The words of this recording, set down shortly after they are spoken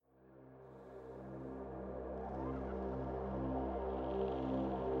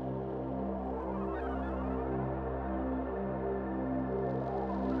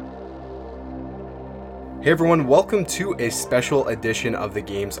Hey everyone, welcome to a special edition of the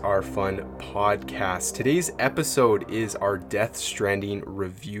Games Are Fun podcast. Today's episode is our Death Stranding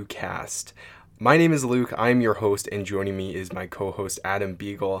review cast. My name is Luke, I'm your host, and joining me is my co-host Adam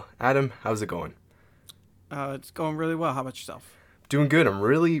Beagle. Adam, how's it going? It's going really well. How about yourself? Doing good. I'm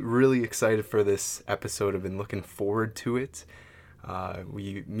really excited for this episode. I've been looking forward to it.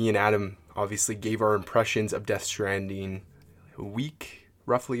 Me and Adam obviously gave our impressions of Death Stranding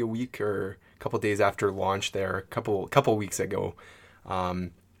roughly a week or couple days after launch there, a couple weeks ago,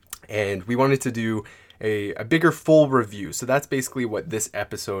 and we wanted to do a bigger full review. So that's basically what this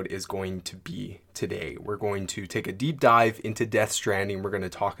episode is going to be today. We're going to take a deep dive into Death Stranding. We're going to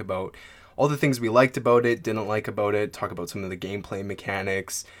talk about all the things we liked about it, didn't like about it, talk about some of the gameplay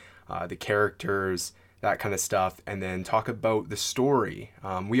mechanics, the characters, that kind of stuff, and then talk about the story.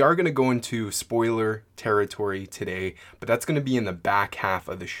 We are going to go into spoiler territory today, but that's going to be in the back half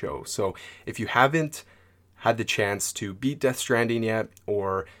of the show. So if you haven't had the chance to beat Death Stranding yet,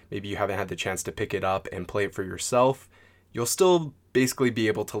 or maybe you haven't had the chance to pick it up and play it for yourself, you'll still basically be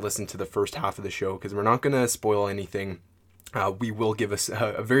able to listen to the first half of the show because we're not going to spoil anything. We will give us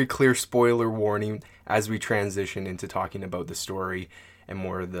a very clear spoiler warning as we transition into talking about the story and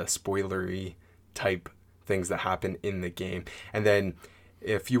more of the spoilery type things that happen in the game. And then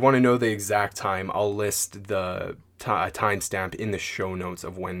if you want to know the exact time, I'll list the timestamp in the show notes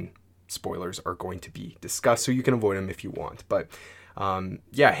of when spoilers are going to be discussed, so you can avoid them if you want. But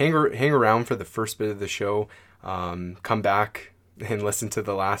hang around for the first bit of the show. Come back and listen to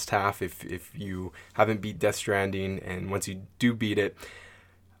the last half if you haven't beat Death Stranding, and once you do beat it,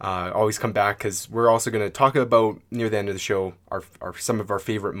 always come back because we're also going to talk about, near the end of the show, our some of our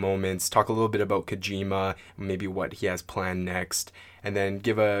favorite moments, talk a little bit about Kojima, maybe what he has planned next, and then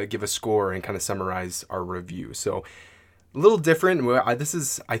give a score and kind of summarize our review. So a little different.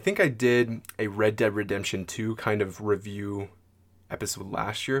 I think I did a Red Dead Redemption 2 kind of review episode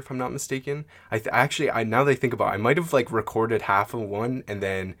last year, if I'm not mistaken. Now that I think about it, I might have recorded half of one and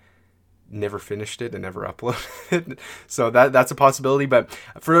then never finished it and never uploaded it. So that's a possibility. But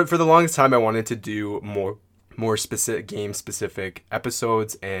for the longest time, I wanted to do more specific game specific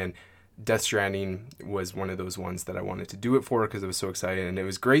episodes, and Death Stranding was one of those ones that I wanted to do it for because I was so excited, and it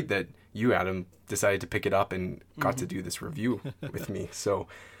was great that you, Adam, decided to pick it up and got to do this review with me. So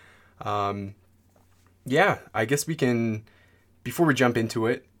I guess we can, before we jump into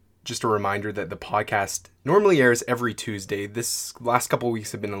it, just a reminder that the podcast normally airs every Tuesday. This last couple of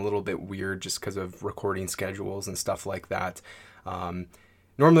weeks have been a little bit weird just because of recording schedules and stuff like that.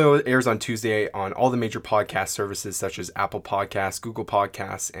 Normally it airs on Tuesday on all the major podcast services such as Apple Podcasts, Google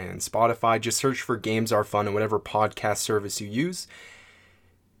Podcasts, and Spotify. Just search for Games Are Fun in whatever podcast service you use.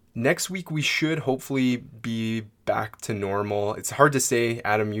 Next week we should hopefully be back to normal. It's hard to say,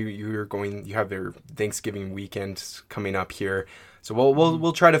 Adam. You have your Thanksgiving weekend coming up here. So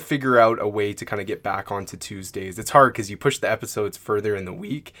we'll try to figure out a way to kind of get back onto Tuesdays. It's hard because you push the episodes further in the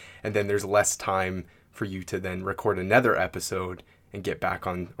week, and then there's less time for you to then record another episode and get back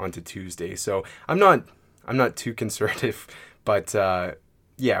onto Tuesday. So I'm not too conservative, but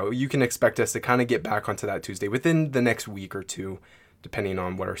you can expect us to kind of get back onto that Tuesday within the next week or two, depending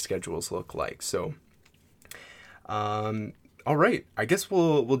on what our schedules look like. So, all right, I guess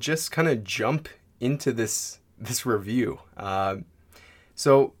we'll just kind of jump into this review.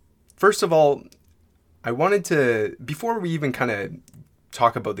 So first of all, I wanted to, before we even kind of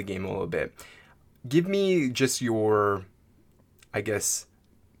talk about the game a little bit, give me just your, I guess,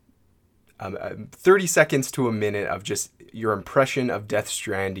 30 seconds to a minute of just your impression of Death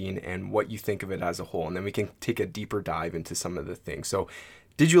Stranding and what you think of it as a whole. And then we can take a deeper dive into some of the things. So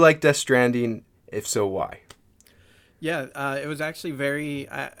did you like Death Stranding? If so, why? Yeah, it was actually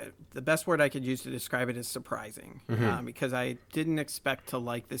the best word I could use to describe it is surprising, because I didn't expect to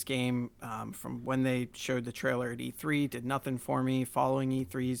like this game. From when they showed the trailer at E3, did nothing for me. Following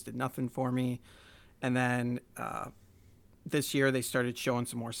E3s did nothing for me. And then this year they started showing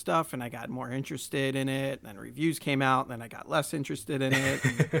some more stuff, and I got more interested in it. Then reviews came out, and then I got less interested in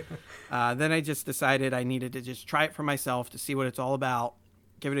it. Then I just decided I needed to just try it for myself to see what it's all about.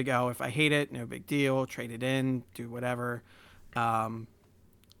 Give it a go. If I hate it, no big deal. Trade it in, do whatever. And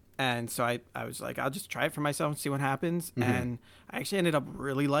so I was like, I'll just try it for myself and see what happens. And I actually ended up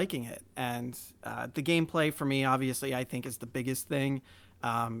really liking it. And the gameplay for me, obviously, I think is the biggest thing.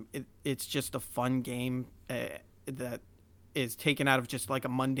 It's just a fun game that is taken out of just like a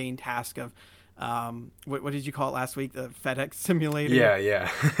mundane task of, what did you call it last week? The FedEx simulator. Yeah.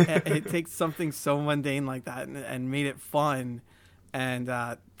 It takes something so mundane like that and made it fun. And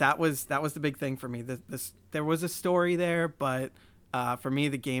that was the big thing for me. There was a story there, but for me,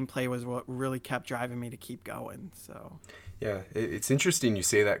 the gameplay was what really kept driving me to keep going. So Yeah, it's interesting you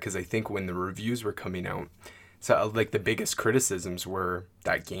say that, because I think when the reviews were coming out, so like the biggest criticisms were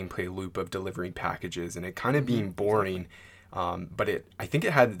that gameplay loop of delivering packages and it kind of being boring. But I think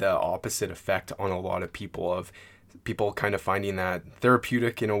it had the opposite effect on a lot of people, of people kind of finding that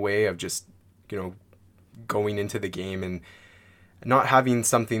therapeutic in a way, of just, going into the game and not having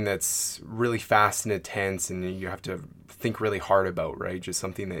something that's really fast and intense and you have to think really hard about, right? Just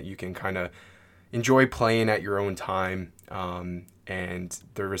something that you can kind of enjoy playing at your own time. And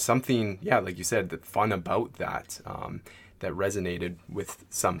there was something, yeah, like you said, that fun about that, that resonated with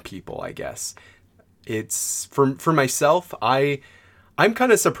some people, I guess. It's for myself, I'm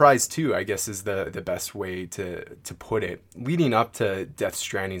kind of surprised too, I guess, is the best way to put it. Leading up to Death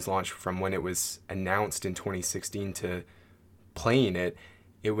Stranding's launch, from when it was announced in 2016 to playing it,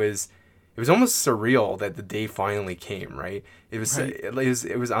 it was almost surreal that the day finally came, right? It was Right.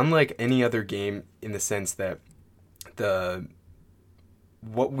 it was unlike any other game, in the sense that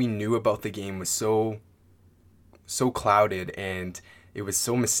what we knew about the game was so clouded, and it was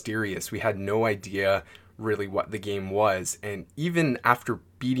so mysterious. We had no idea really what the game was, and even after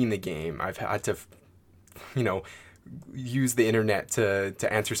beating the game, I've had to use the internet to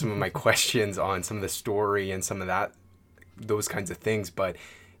answer some of my questions on some of the story and some of those kinds of things. But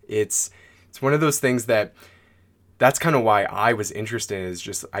it's one of those things that's kind of why I was interested, is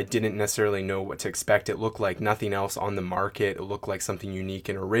just I didn't necessarily know what to expect. It looked like nothing else on the market. It looked like something unique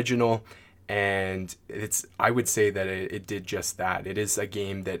and original. And I would say that it did just that. It is a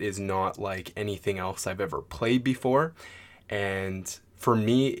game that is not like anything else I've ever played before. And for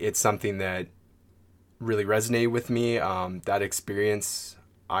me, it's something that really resonated with me. That experience,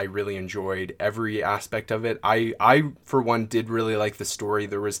 I really enjoyed every aspect of it. I for one, did really like the story.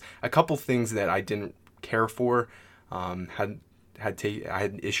 There was a couple things that I didn't care for, I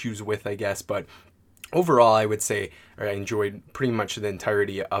had issues with, I guess, but overall, I would say I enjoyed pretty much the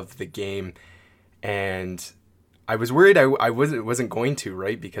entirety of the game. And I was worried I wasn't going to,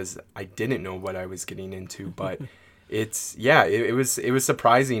 right? Because I didn't know what I was getting into. But it was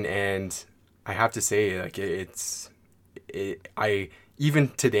surprising, and I have to say, like, I even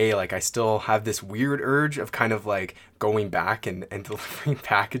today, like, I still have this weird urge of kind of like going back and delivering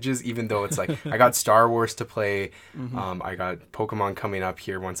packages, even though it's like I got Star Wars to play. I got Pokemon coming up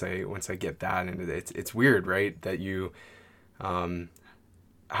here once I get that, and it's weird, right? That you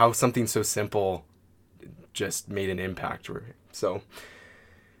how something so simple just made an impact. So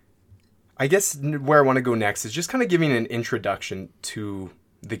I guess where I want to go next is just kind of giving an introduction to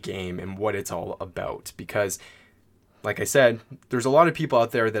the game and what it's all about, because like I said, there's a lot of people out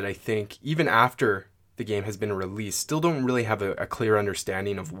there that I think, even after the game has been released, still don't really have a clear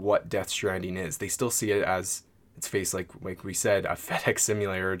understanding of what Death Stranding is. They still see it as its face, like we said, a FedEx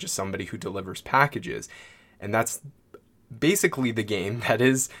simulator, or just somebody who delivers packages. And that's basically the game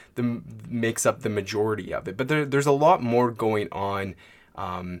that makes up the majority of it. But there's a lot more going on.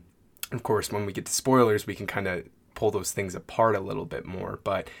 Of course, when we get to spoilers, we can kind of pull those things apart a little bit more.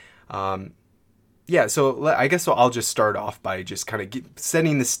 But yeah, so I guess I'll just start off by just kind of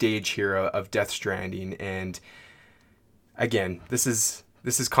setting the stage here of Death Stranding. And again, this is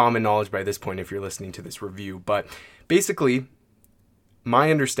common knowledge by this point if you're listening to this review. But basically,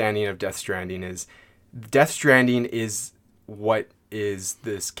 my understanding of Death Stranding is what is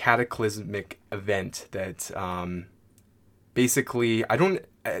this cataclysmic event that basically,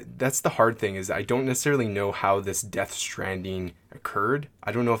 that's the hard thing, is I don't necessarily know how this Death Stranding occurred.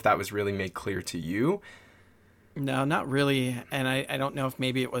 I don't know if that was really made clear to you. No, not really. And I don't know if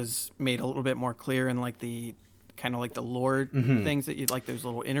maybe it was made a little bit more clear in like the kind of like the lore things that you like, those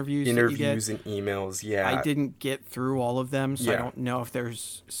little interviews and emails. Yeah, I didn't get through all of them, so Yeah. I don't know if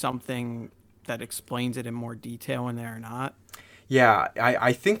there's something that explains it in more detail in there or not. Yeah,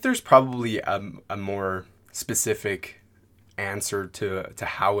 I think there's probably a more specific answer to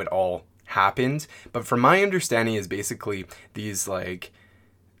how it all happened. But from my understanding is basically these like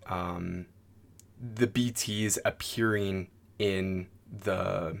the BTs appearing in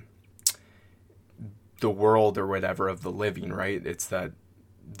the world or whatever of the living, right? It's that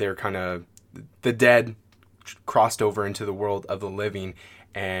they're kind of the dead crossed over into the world of the living,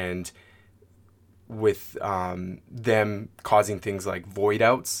 and with them causing things like void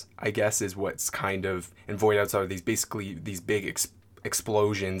outs, I guess, is what's kind of, and void outs are these big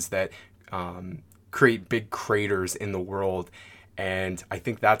explosions that create big craters in the world. And I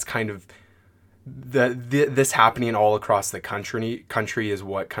think that's kind of this happening all across the country is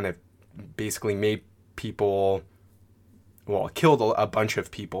what kind of basically made people, well, it killed a bunch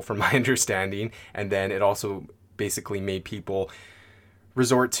of people from my understanding, and then it also basically made people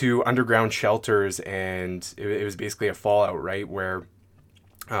resort to underground shelters, and it was basically a fallout, right, where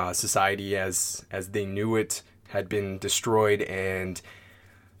society as they knew it had been destroyed, and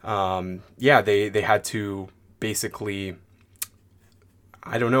they had to basically,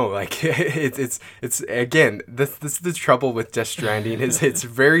 I don't know, like it's again, this is the trouble with Death Stranding, is it's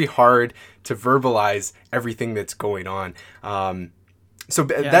very hard to verbalize everything that's going on. Go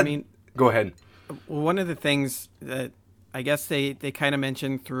ahead. One of the things that I guess they kind of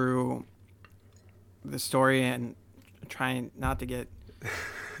mentioned through the story, and trying not to get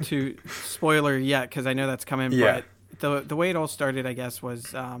too spoiler yet, because I know that's coming, but the way it all started, I guess,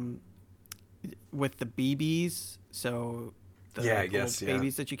 was with the BBs. So the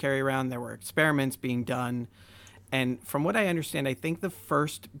babies that you carry around, there were experiments being done. And from what I understand, I think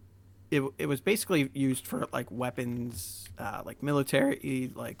it was basically used for like weapons, like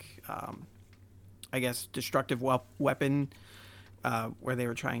military, like I guess destructive weapon, where they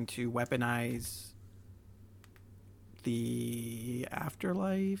were trying to weaponize the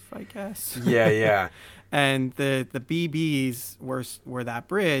afterlife, I guess. Yeah. And the BBs were that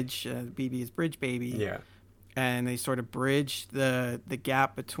bridge. BB is bridge baby. Yeah. And they sort of bridged the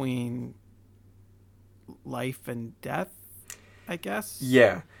gap between life and death, I guess.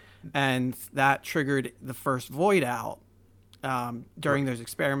 Yeah. And that triggered the first void out during those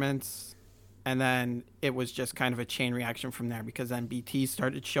experiments. And then it was just kind of a chain reaction from there, because then BT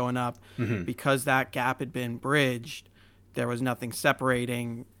started showing up. Mm-hmm. Because that gap had been bridged, there was nothing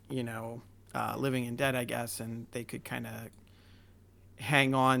separating, living and dead, I guess. And they could kind of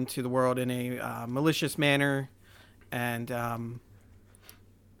hang on to the world in a malicious manner, and,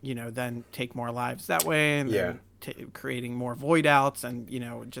 then take more lives that way. And then creating more void outs, and,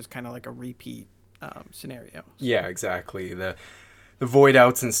 just kind of like a repeat scenario. Yeah, exactly. The void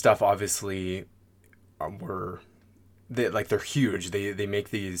outs and stuff obviously they're huge. They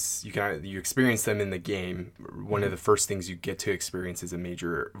make these, you experience them in the game. One of the first things you get to experience is a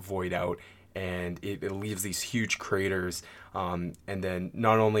major void out, and it leaves these huge craters. And then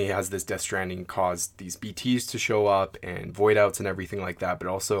not only has this Death Stranding caused these BTs to show up and void outs and everything like that, but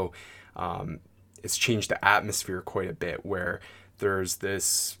also it's changed the atmosphere quite a bit, where there's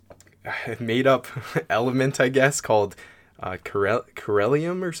this made up element, I guess, called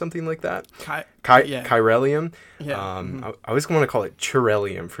Chiralium or something like that. Chiralium. Yeah. I always want to call it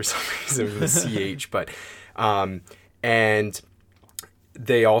Chiralium for some reason with a CH, but and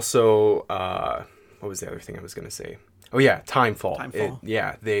they also what was the other thing I was going to say? Oh yeah, Timefall.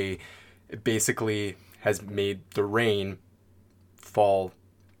 It basically has made the rain fall,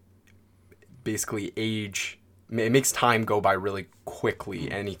 basically age. It makes time go by really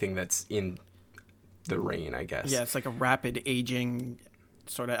quickly. Anything that's in the rain, I guess. Yeah, it's like a rapid aging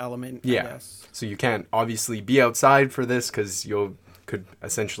sort of element. Yeah. I guess. So you can't obviously be outside for this, because could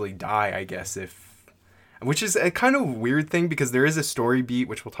essentially die, I guess, which is a kind of weird thing, because there is a story beat,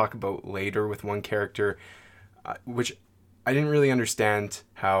 which we'll talk about later, with one character, which I didn't really understand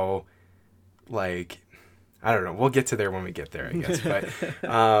how, like, I don't know. We'll get to there when we get there, I guess. But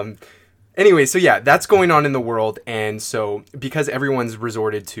anyway, so yeah, that's going on in the world. And so because everyone's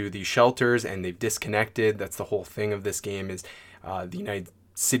resorted to these shelters and they've disconnected, that's the whole thing of this game, is the United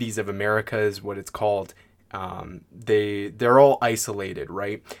Cities of America is what it's called. They're all isolated,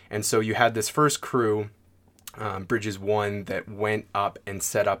 right? And so you had this first crew, Bridges 1, that went up and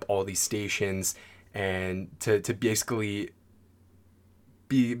set up all these stations, and to basically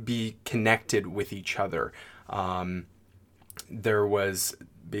be connected with each other. There was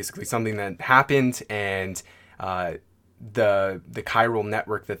basically something that happened, and the chiral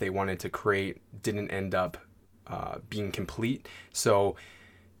network that they wanted to create didn't end up being complete. So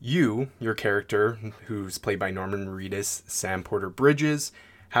your character, who's played by Norman Reedus, Sam Porter Bridges,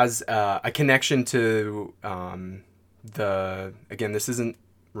 has a connection to again, this isn't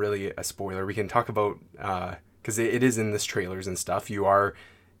really a spoiler. We can talk about, because it is in this trailers and stuff. You are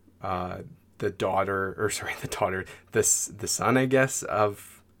the son, I guess,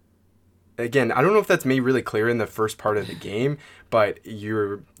 of, again, I don't know if that's made really clear in the first part of the game, but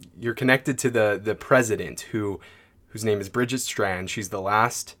you're connected to the president, whose name is Bridget Strand. She's the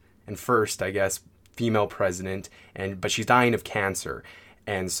last and first, I guess, female president, but she's dying of cancer.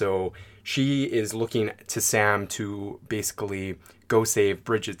 And so she is looking to Sam to basically go save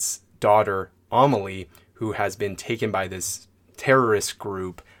Bridget's daughter, Amelie, who has been taken by this terrorist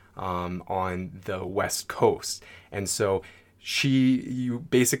group on the West Coast. And so she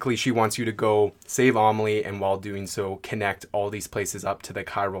wants you to go save Amelie, and while doing so, connect all these places up to the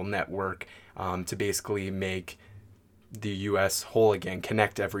chiral network, to basically make the U.S. whole again,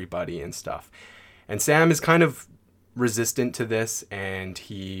 connect everybody and stuff. And Sam is kind of resistant to this, and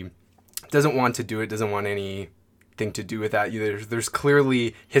he doesn't want to do it, doesn't want anything to do with that. There's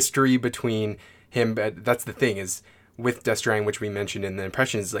clearly history between him, but that's the thing is with Death Stranding, which we mentioned in the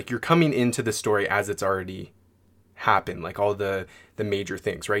impressions, like you're coming into the story as it's already happened, like all the major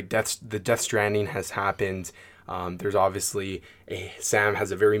things, right? The Death Stranding has happened. There's obviously Sam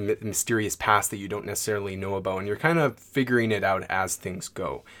has a very mysterious past that you don't necessarily know about, and you're kind of figuring it out as things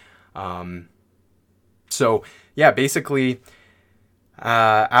go. So yeah, basically,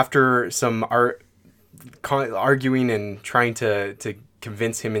 after some arguing and trying to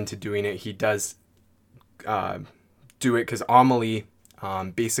convince him into doing it, he does do it because Amelie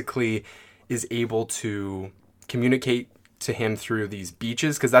basically is able to communicate to him through these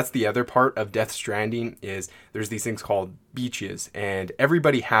beaches, because that's the other part of Death Stranding is there's these things called beaches, and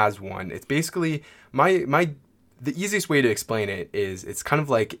everybody has one. It's basically the easiest way to explain it is it's kind of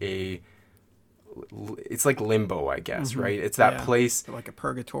like it's like limbo, I guess, right? It's that place, like a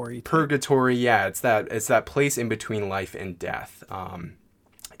purgatory. Yeah, it's that place in between life and death.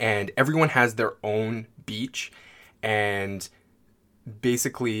 And everyone has their own beach, and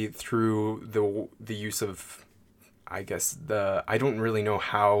basically through the use of, I guess I don't really know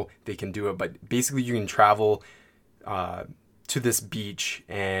how they can do it, but basically you can travel to this beach,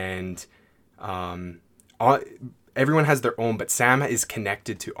 and everyone has their own, but Sam is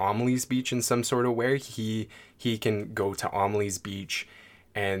connected to Amelie's beach in some sort of way. He can go to Amelie's beach,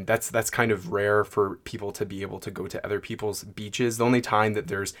 and that's kind of rare for people to be able to go to other people's beaches. The only time that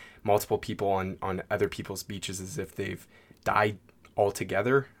there's multiple people on other people's beaches is if they've died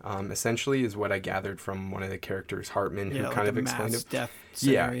altogether, essentially, is what I gathered from one of the characters, Hartman, who like kind of explained mass it. Death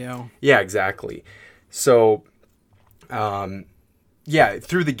scenario. Yeah, exactly. So,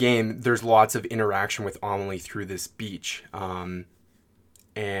 through the game, there's lots of interaction with Amelie through this beach. And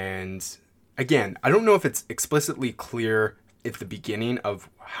again, I don't know if it's explicitly clear at the beginning of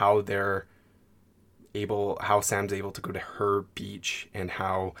how Sam's able to go to her beach and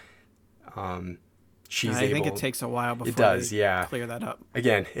how I think it takes a while before clear that up.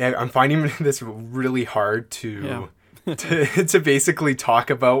 Again, I'm finding this really hard to basically talk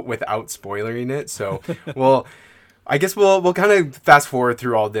about without spoiling it. So, I guess we'll kind of fast forward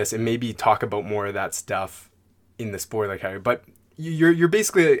through all this and maybe talk about more of that stuff in the spoiler category. But your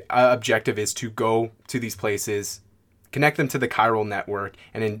basically objective is to go to these places, connect them to the chiral network,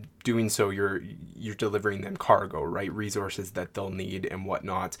 and in doing so, you're delivering them cargo, right? Resources that they'll need and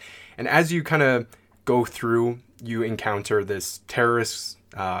whatnot. And as you kind of go through, you encounter this terrorist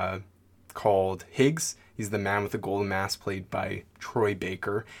called Higgs. He's the man with the golden mask, played by Troy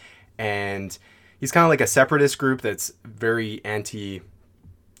Baker, and he's kind of like a separatist group that's very anti,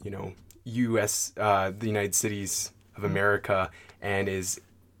 U.S. The United States of America, and is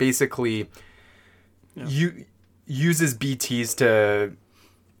basically uses BTs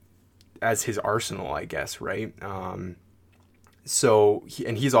as his arsenal, I guess, right?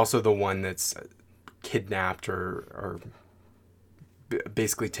 He's also the one that's kidnapped or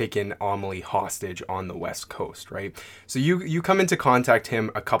basically taken Amelie hostage on the West Coast, right? So you come into contact him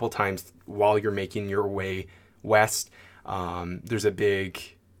a couple times while you're making your way west. There's a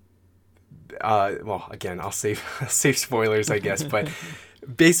big, again, I'll save spoilers, I guess, but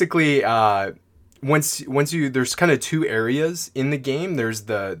basically, once there's kind of two areas in the game. There's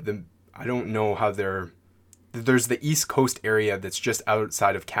the I don't know how there's the East Coast area that's just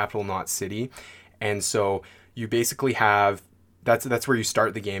outside of Capital Knot City. And so you basically have, that's where you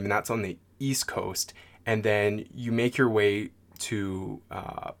start the game, and that's on the East Coast. And then you make your way to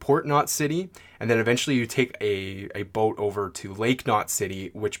Port Knot City, and then eventually you take a boat over to Lake Knot City,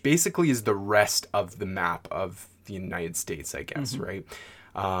 which basically is the rest of the map of the United States, I guess, right?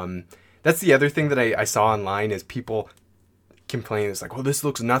 That's the other thing that I saw online is people complain. It's like, well, this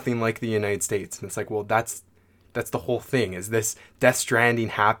looks nothing like the United States. And it's like, well, that's the whole thing, is this Death Stranding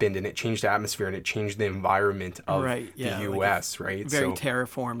happened and it changed the atmosphere and it changed the environment of the U.S., right? Very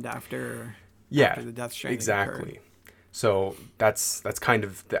terraformed after the Death Stranding exactly. occurred. So that's kind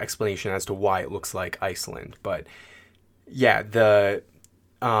of the explanation as to why it looks like Iceland. But yeah,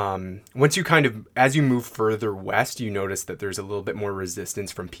 once you as you move further west, you notice that there's a little bit more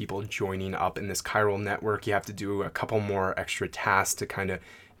resistance from people joining up in this chiral network. You have to do a couple more extra tasks to kind of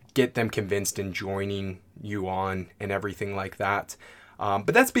get them convinced and joining you on and everything like that. But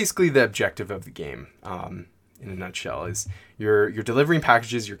that's basically the objective of the game, in a nutshell, is you're delivering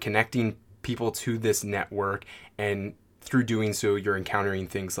packages, you're connecting people to this network, and through doing so, you're encountering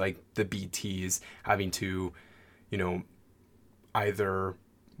things like the BTs, having to, either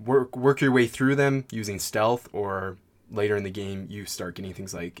work your way through them using stealth, or later in the game, you start getting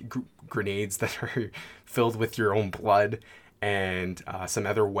things like grenades that are filled with your own blood, and some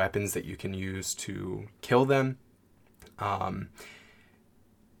other weapons that you can use to kill them. And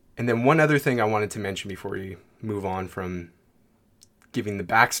then one other thing I wanted to mention before we move on from giving the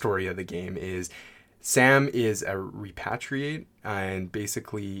backstory of the game is Sam is a repatriate, and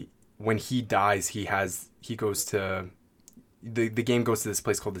basically when he dies, he goes to the game goes to this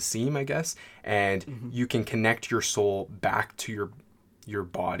place called the Seam, I guess, and you can connect your soul back to your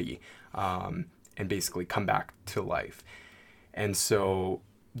body, and basically come back to life. And so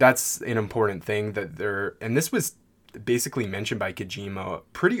that's an important thing and this was basically mentioned by Kojima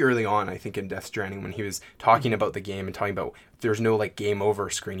pretty early on, I think, in Death Stranding, when he was talking about the game and talking about there's no like game over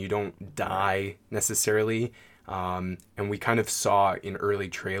screen. You don't die necessarily. And we kind of saw in early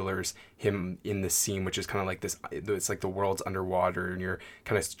trailers him in the scene, which is kind of like this, it's like the world's underwater and you're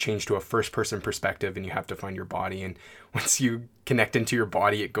kind of changed to a first person perspective and you have to find your body. And once you connect into your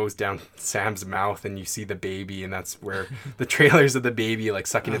body, it goes down Sam's mouth and you see the baby. And that's where the trailers of the baby like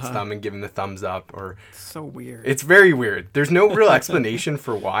sucking its thumb and giving the thumbs up. Or so weird. It's very weird. There's no real explanation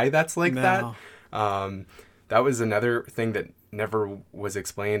for why that's like that. That was another thing that never was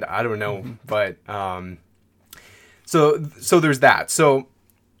explained. I don't know. But, so there's that. So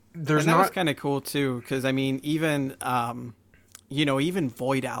there's and that was kind of cool too, because I mean, even even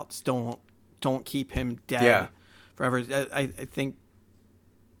void outs don't keep him dead forever. I think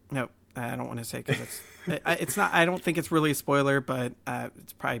no, I don't want to say because it's not. I don't think it's really a spoiler, but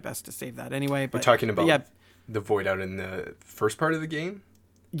it's probably best to save that anyway. But we're talking about the void out in the first part of the game.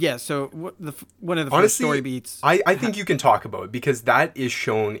 Yeah. So one of the first story beats. I think you can talk about it because that is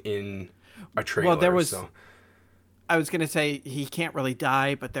shown in a trailer. Well, there was. So. I was going to say he can't really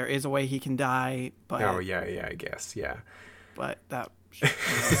die, but there is a way he can die. But oh, yeah, I guess, yeah. But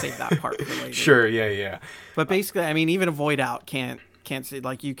save that part for later. Sure, yeah. But basically, I mean, even a void out can't say,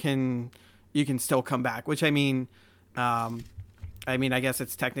 like, you can still come back, which I mean, I guess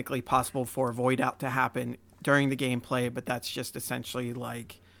it's technically possible for a void out to happen during the gameplay, but that's just essentially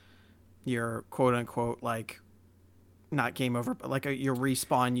like your quote unquote, like, not game over, but like your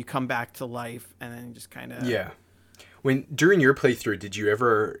respawn, you come back to life and then just kind of. Yeah. During your playthrough, did you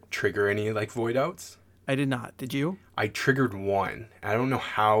ever trigger any like void outs? I did not. Did you? I triggered one. I don't know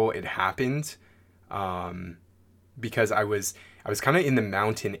how it happened, because I was kind of in the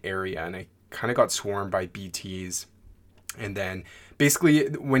mountain area and I kind of got swarmed by BTs. And then basically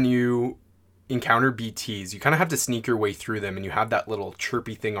when you encounter BTs, you kind of have to sneak your way through them, and you have that little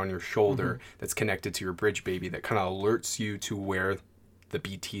chirpy thing on your shoulder that's connected to your bridge baby that kind of alerts you to where the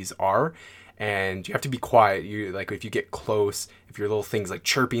BTs are. And you have to be quiet. You like if you get close, if your little thing's like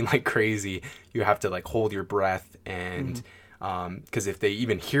chirping like crazy, you have to like hold your breath, and because if they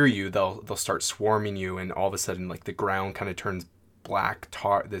even hear you, they'll start swarming you, and all of a sudden like the ground kind of turns black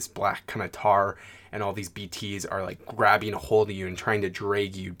tar, this black kind of tar, and all these BTs are like grabbing a hold of you and trying to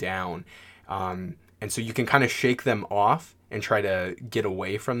drag you down. And so you can kind of shake them off and try to get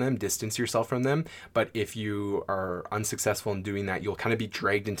away from them, distance yourself from them. But if you are unsuccessful in doing that, you'll kind of be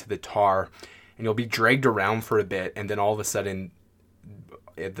dragged into the tar, and you'll be dragged around for a bit, and then all of a sudden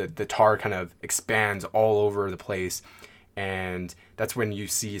the tar kind of expands all over the place, and that's when you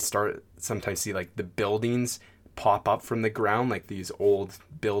sometimes see like the buildings pop up from the ground, like these old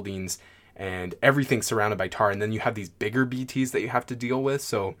buildings, and everything's surrounded by tar, and then you have these bigger BTs that you have to deal with.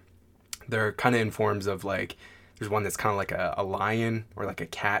 So they're kind of in forms of like, there's one that's kind of like a lion or like a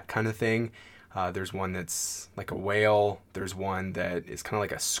cat kind of thing. There's one that's like a whale. There's one that is kind of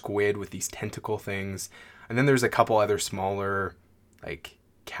like a squid with these tentacle things. And then there's a couple other smaller like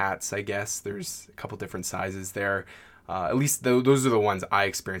cats, I guess. There's a couple different sizes there. At least those are the ones I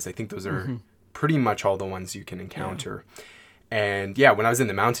experienced. I think those are pretty much all the ones you can encounter. Yeah. And yeah, when I was in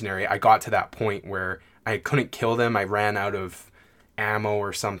the mountain area, I got to that point where I couldn't kill them. I ran out of ammo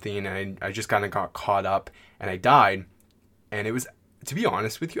or something, and I just kind of got caught up and I died. And it was, to be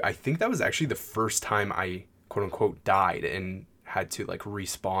honest with you, I think that was actually the first time I quote unquote died and had to like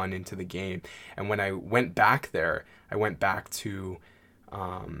respawn into the game. And when I went back there, I went back to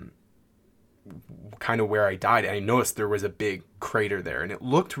kind of where I died, and I noticed there was a big crater there, and it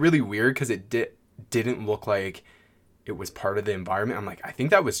looked really weird because it didn't look like it was part of the environment. I'm like, I think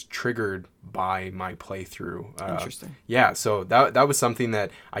that was triggered by my playthrough. Interesting. Yeah, so that was something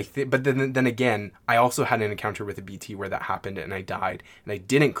that I think. But then again, I also had an encounter with a BT where that happened, and I died, and I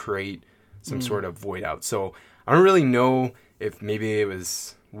didn't create some sort of void out. So I don't really know if maybe it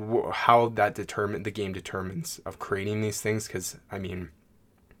was how the game determines of creating these things. Because I mean,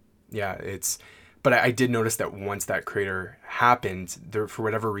 yeah, it's. But I did notice that once that crater happened, for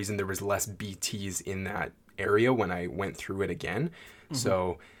whatever reason, there was less BTs in that area when I went through it again.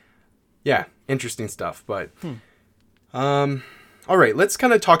 So yeah, interesting stuff. But all right, let's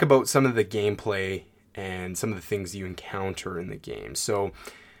kind of talk about some of the gameplay and some of the things you encounter in the game. So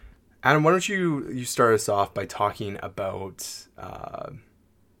Adam, why don't you start us off by talking about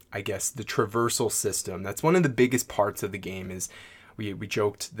I guess the traversal system. That's one of the biggest parts of the game. Is we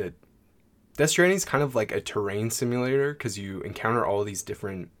joked that Death Stranding is kind of like a terrain simulator because you encounter all these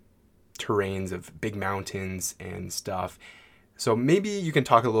different terrains of big mountains and stuff. So maybe you can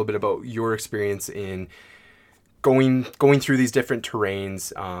talk a little bit about your experience in going through these different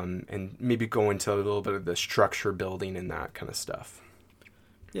terrains, and maybe go into a little bit of the structure building and that kind of stuff.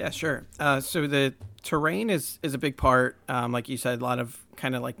 Yeah, sure. So the terrain is a big part. Like you said, a lot of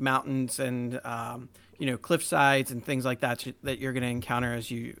kind of like mountains and cliff sides and things like that that you're going to encounter as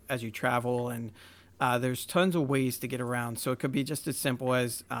you travel. And there's tons of ways to get around. So it could be just as simple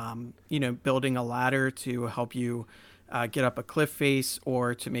as building a ladder to help you get up a cliff face,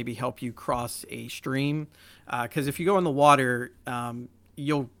 or to maybe help you cross a stream. Because if you go in the water,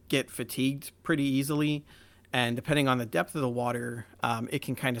 you'll get fatigued pretty easily. And depending on the depth of the water, it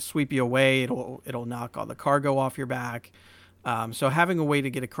can kind of sweep you away. It'll knock all the cargo off your back. So having a way to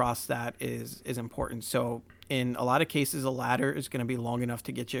get across that is important. So in a lot of cases, a ladder is going to be long enough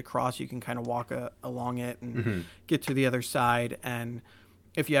to get you across. You can kind of walk along it and get to the other side. And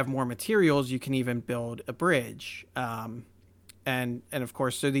if you have more materials, you can even build a bridge. And of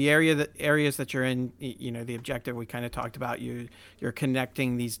course, so the areas that you're in, the objective we kind of talked about, you're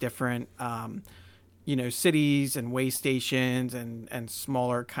connecting these different cities and way stations and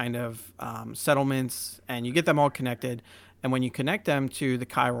smaller kind of settlements, and you get them all connected. And when you connect them to the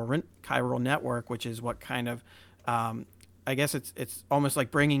chiral network, which is what kind of, I guess it's almost like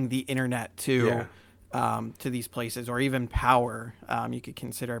bringing the internet to these places, or even power. You could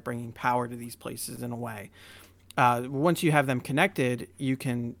consider bringing power to these places in a way. Once you have them connected, you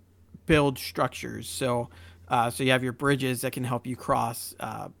can build structures. So you have your bridges that can help you cross,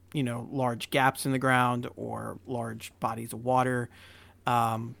 large gaps in the ground or large bodies of water.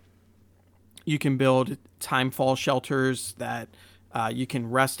 You can build timefall shelters that you can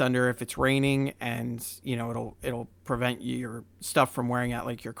rest under if it's raining, and it'll prevent your stuff from wearing out,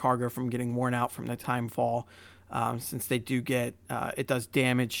 like your cargo from getting worn out from the timefall, since they do get it does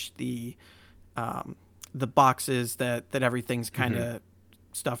damage the boxes that everything's kind of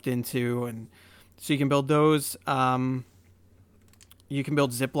stuffed into. And so you can build those. You can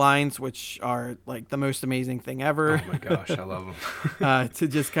build zip lines, which are like the most amazing thing ever. Oh my gosh, I love them. To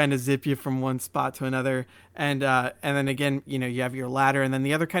just kind of zip you from one spot to another. And then again, you have your ladder. And then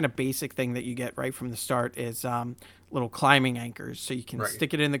the other kind of basic thing that you get right from the start is little climbing anchors. So you can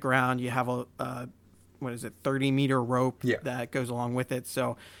stick it in the ground. You have a 30-meter rope that goes along with it.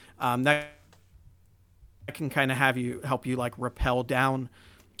 So that can kind of help you like rappel down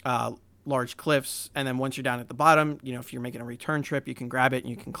large cliffs. And then once you're down at the bottom, if you're making a return trip, you can grab it and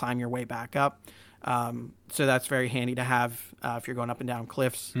you can climb your way back up. So that's very handy to have if you're going up and down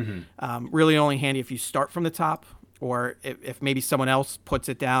cliffs. Really only handy if you start from the top, or if maybe someone else puts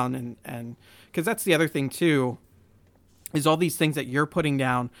it down. And because that's the other thing too, is all these things that you're putting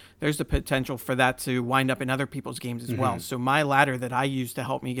down, there's the potential for that to wind up in other people's games as well. So my ladder that I use to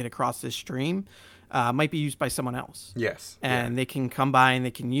help me get across this stream might be used by someone else. Yes. And they can come by and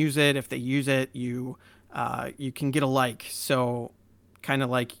they can use it. If they use it, you can get a like. So kind of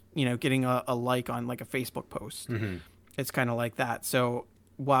like, getting a like on like a Facebook post. It's kind of like that. So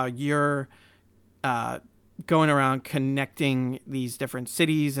while you're going around connecting these different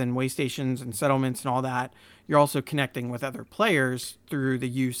cities and way stations and settlements and all that, you're also connecting with other players through the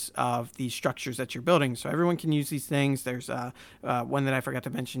use of these structures that you're building. So everyone can use these things. There's one that I forgot to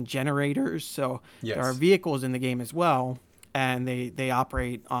mention, generators. So there are vehicles in the game as well, and they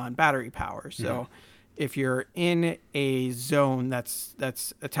operate on battery power. So if you're in a zone that's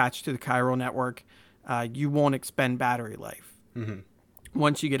attached to the chiral network, you won't expend battery life.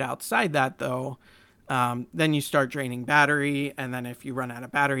 Once you get outside that, though, then you start draining battery, and then if you run out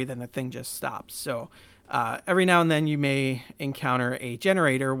of battery, then the thing just stops. So every now and then you may encounter a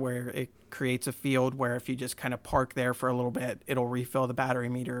generator where it creates a field where if you just kind of park there for a little bit, it'll refill the battery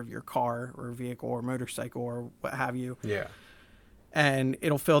meter of your car or vehicle or motorcycle or what have you. Yeah. And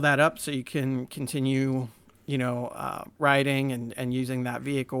it'll fill that up so you can continue, riding and using that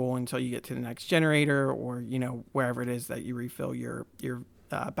vehicle until you get to the next generator or, wherever it is that you refill your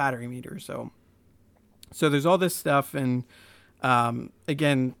battery meter. So there's all this stuff. And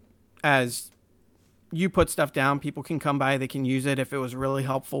again, as you put stuff down, people can come by, they can use it. If it was really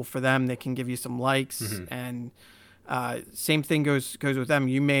helpful for them, they can give you some likes. And Same thing goes with them.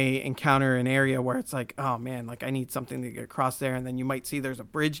 You may encounter an area where it's like, oh man, like I need something to get across there, and then you might see there's a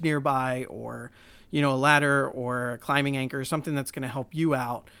bridge nearby, or a ladder or a climbing anchor, something that's going to help you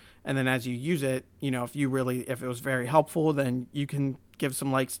out. And then as you use it, if it was very helpful, then you can give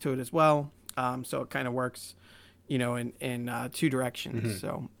some likes to it as well. So it kind of works, in two directions.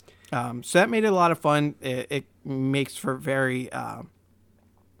 Mm-hmm. So that made it a lot of fun. It makes for very,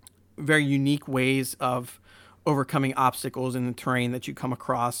 very unique ways of overcoming obstacles in the terrain that you come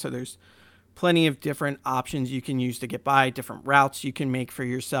across. So there's plenty of different options you can use to get by, different routes you can make for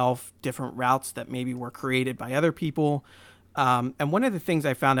yourself, different routes that maybe were created by other people. And one of the things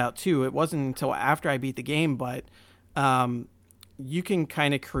I found out too, it wasn't until after I beat the game, but you can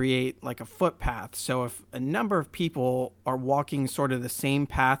kind of create like a footpath. So if a number of people are walking sort of the same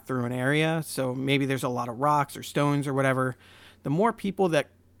path through an area, so maybe there's a lot of rocks or stones or whatever, the more people that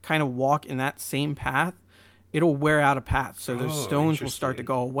kind of walk in that same path, it'll wear out a path. So those stones will start to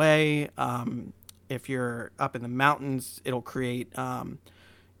go away. If you're up in the mountains, it'll create, kind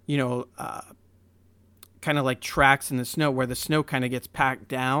of like tracks in the snow where the snow kind of gets packed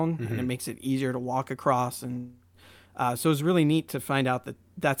down, mm-hmm. and it makes it easier to walk across. And so it was really neat to find out that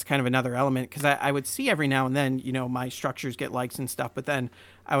that's kind of another element, because I would see every now and then, my structures get likes and stuff, but then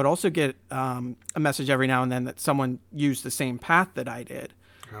I would also get a message every now and then that someone used the same path that I did.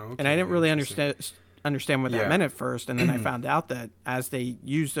 Okay, and I didn't really understand what that meant at first, and then I found out that as they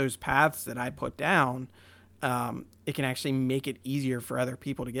use those paths that I put down, it can actually make it easier for other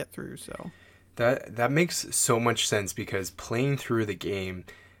people to get through. So that makes so much sense, because playing through the game,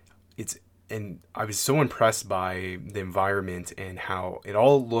 and I was so impressed by the environment and how it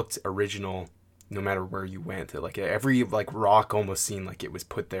all looked original no matter where you went. Like every rock almost seemed like it was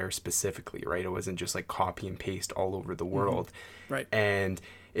put there specifically, right? It wasn't just like copy and paste all over the world. Mm-hmm. Right. And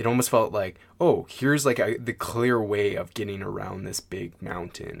it almost felt like, oh, here's like the clear way of getting around this big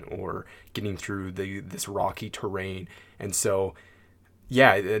mountain or getting through this rocky terrain. And so,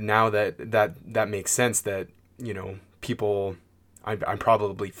 yeah, now that makes sense that, people, I'm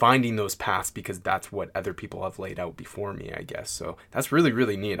probably finding those paths because that's what other people have laid out before me, I guess. So that's really,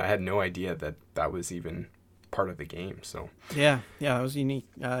 really neat. I had no idea that was even part of the game. So yeah, that was a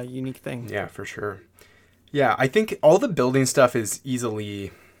unique thing. Yeah, for sure. Yeah, I think all the building stuff is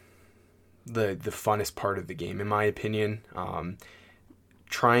easily the funnest part of the game, in my opinion.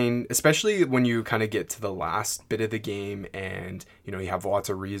 Especially when you kind of get to the last bit of the game and, you have lots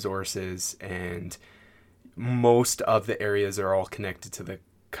of resources, and most of the areas are all connected to the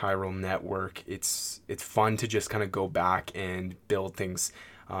chiral network. It's fun to just kind of go back and build things.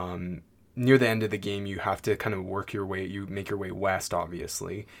 Near the end of the game, you have to kind of you make your way west,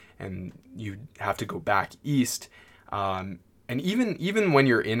 obviously, and you have to go back east. And even when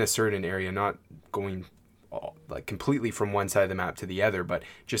you're in a certain area, not going like completely from one side of the map to the other, but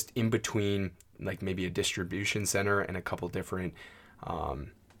just in between, like maybe a distribution center and a couple different,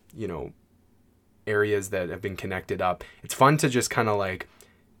 areas that have been connected up. It's fun to just kind of like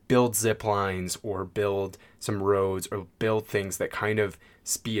build zip lines or build some roads or build things that kind of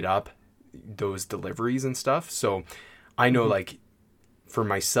speed up those deliveries and stuff. So I know, mm-hmm. like for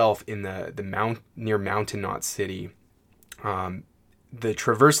myself in the near Mountain Knot City, the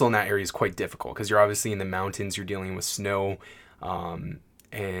traversal in that area is quite difficult because you're obviously in the mountains, you're dealing with snow,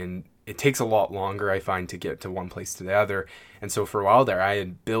 and it takes a lot longer, I find, to get to one place to the other. And so for a while there, I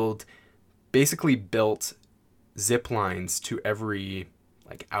had basically built zip lines to every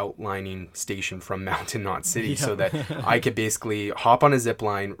like outlining station from Mountain Knot City, so that I could basically hop on a zip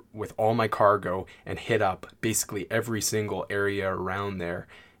line with all my cargo and hit up basically every single area around there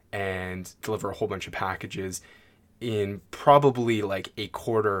and deliver a whole bunch of packages in probably like a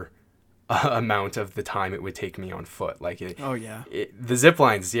quarter amount of the time it would take me on foot. The zip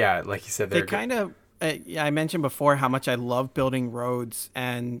lines, like you said, they're kind of. I mentioned before how much I love building roads,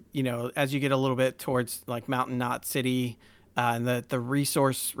 and as you get a little bit towards like Mountain Knot City, and the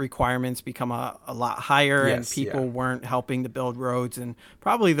resource requirements become a lot higher, and people weren't helping to build roads, and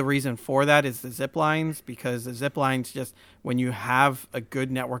probably the reason for that is the zip lines, because the zip lines, just when you have a good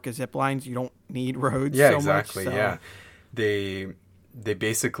network of zip lines, you don't need roads so exactly much. Yeah, they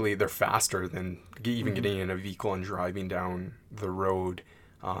basically, they're faster than even getting in a vehicle and driving down the road,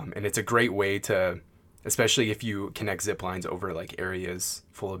 and it's a great way to, especially if you connect zip lines over like areas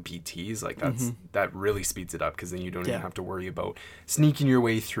full of BTs, like that really speeds it up, because then you don't even have to worry about sneaking your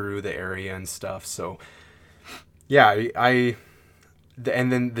way through the area and stuff. So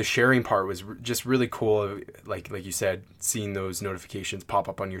and then the sharing part was just really cool. Like you said, seeing those notifications pop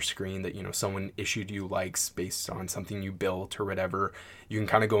up on your screen that, someone issued you likes based on something you built or whatever. You can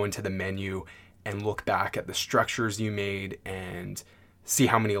kind of go into the menu and look back at the structures you made and see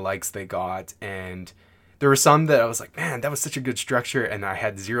how many likes they got. And there were some that I was like, man, that was such a good structure, and I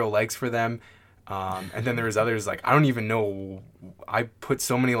had 0 likes for them. And then there was others like, I don't even know, I put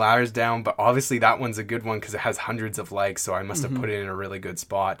so many ladders down, but obviously that one's a good one because it has hundreds of likes, so I must have put it in a really good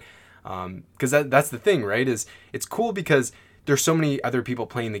spot. Because that's the thing, right? Is it's cool because there's so many other people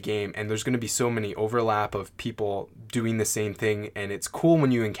playing the game, and there's going to be so many overlap of people doing the same thing, and it's cool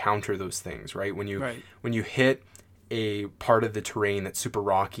when you encounter those things, right? When you hit a part of the terrain that's super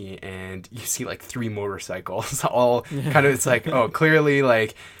rocky and you see like 3 motorcycles all kind of, it's like, oh, clearly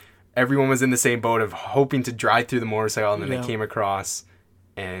like everyone was in the same boat of hoping to drive through the motorcycle, and then they came across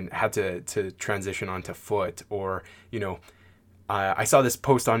and had to transition onto foot. Or, I saw this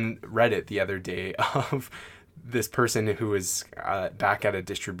post on Reddit the other day of this person who was back at a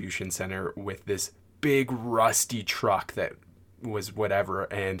distribution center with this big rusty truck that was whatever,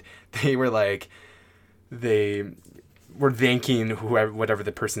 and they were like, they were thanking whatever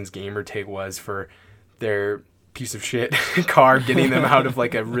the person's gamer tag was for their piece of shit car getting them out of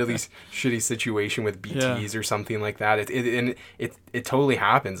like a really shitty situation with BTs or something like that. It totally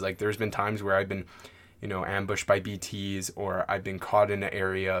happens. Like there's been times where I've been, ambushed by BTs, or I've been caught in an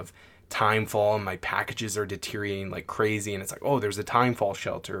area of timefall and my packages are deteriorating like crazy, and it's like, oh, there's a timefall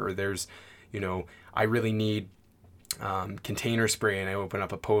shelter, or there's, I really need container spray, and I open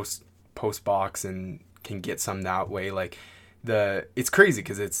up a post box and can get some that way. Like it's crazy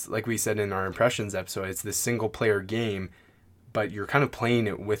because it's like we said in our impressions episode, it's this single player game, but you're kind of playing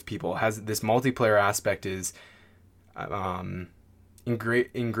it with people. It has this multiplayer aspect is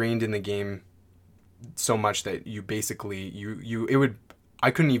ingrained in the game so much that you basically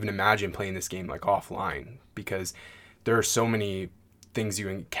I couldn't even imagine playing this game like offline, because there are so many things you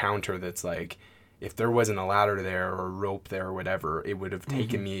encounter that's like, if there wasn't a ladder there or a rope there or whatever, it would have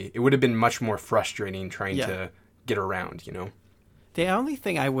taken me, it would have been much more frustrating trying to get around, The only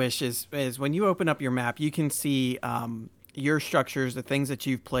thing I wish is when you open up your map, you can see your structures, the things that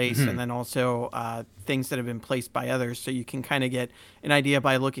you've placed, and then also things that have been placed by others. So you can kind of get an idea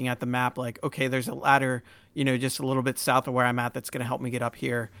by looking at the map, like, okay, there's a ladder, just a little bit south of where I'm at that's going to help me get up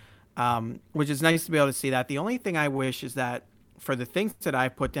here, which is nice to be able to see that. The only thing I wish is that for the things that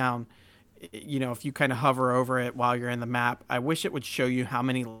I've put down, if you kind of hover over it while you're in the map, I wish it would show you how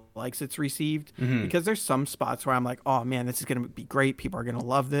many likes it's received, because there's some spots where I'm like, oh man, this is going to be great. People are going to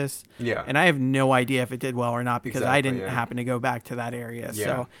love this. Yeah. And I have no idea if it did well or not, because I didn't happen to go back to that area. Yeah.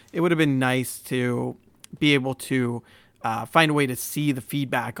 So it would have been nice to be able to find a way to see the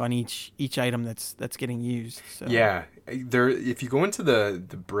feedback on each item that's getting used. So. Yeah. If you go into the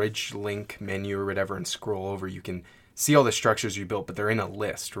bridge link menu or whatever and scroll over, you can see all the structures you built, but they're in a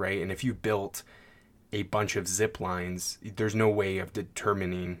list, right? And if you built a bunch of zip lines, there's no way of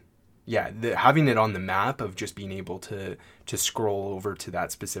determining, having it on the map, of just being able to scroll over to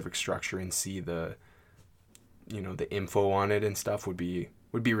that specific structure and see the, the info on it and stuff would be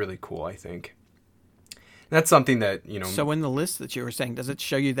really cool, I think. And that's something that, So in the list that you were saying, does it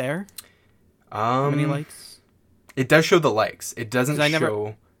show you there? How many likes? It does show the likes. It doesn't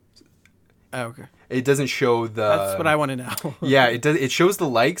show... Oh, okay. It doesn't show the... That's what I want to know. Yeah, it does. It shows the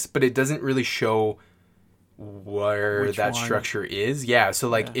likes, but it doesn't really show where Which that one? structure is. Yeah, so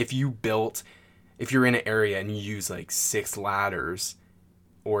like if you're in an area and you use like 6 ladders,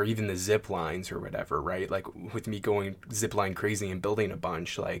 or even the zip lines or whatever, right? Like with me going zipline crazy and building a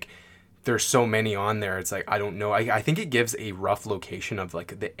bunch, like there's so many on there. It's like, I don't know. I think it gives a rough location of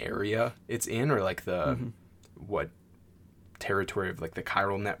like the area it's in, or like the what territory of like the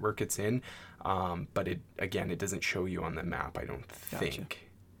chiral network it's in, but it doesn't show you on the map, I don't think. Gotcha.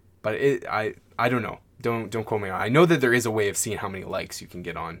 But I don't know, don't quote me on it. I know that there is a way of seeing how many likes you can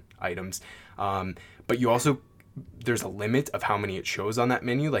get on items, but you also, there's a limit of how many it shows on that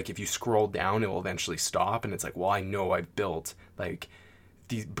menu. Like if you scroll down, it will eventually stop, and it's like, well, I know I've built like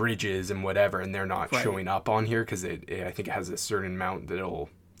these bridges and whatever, and they're not showing up on here because I think it has a certain amount that it'll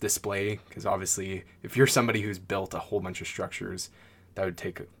display, because obviously if you're somebody who's built a whole bunch of structures, that would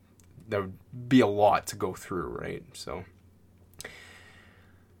be a lot to go through, right? So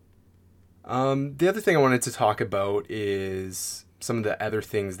the other thing I wanted to talk about is some of the other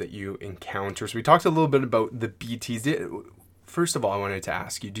things that you encounter. So we talked a little bit about the BTs. First of all, I wanted to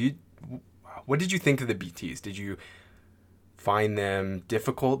ask you, what did you think of the BTs? Did you find them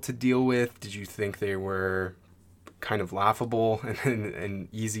difficult to deal with? Did you think they were kind of laughable and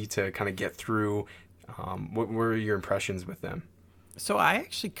easy to kind of get through? What were your impressions with them? So I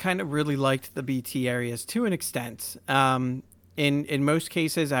actually kind of really liked the BT areas to an extent. In most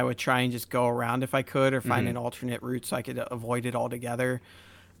cases, I would try and just go around if I could, or find an alternate route so I could avoid it altogether.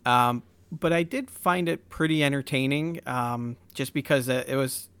 but I did find it pretty entertaining, just because it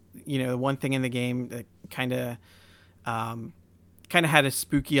was, one thing in the game that um, kind of had a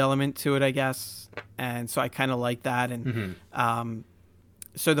spooky element to it, I guess, and so I kind of like that. And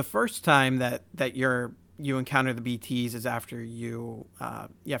so the first time that you encounter the BTs is after you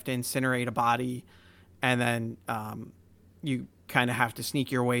have to incinerate a body, and then you kind of have to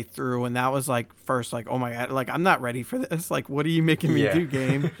sneak your way through. And that was like first, like, oh my god, like I'm not ready for this. Like, what are you making me do,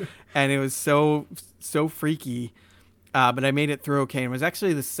 game? And it was so freaky. But I made it through okay. And it was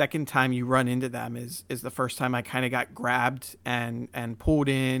actually the second time you run into them is the first time I kind of got grabbed and pulled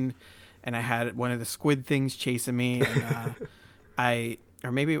in, and I had one of the squid things chasing me, and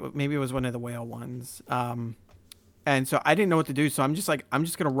or maybe it was one of the whale ones. And so I didn't know what to do. So I'm just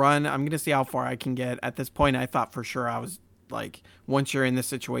gonna run. I'm gonna see how far I can get. At this point, I thought for sure I was like, once you're in this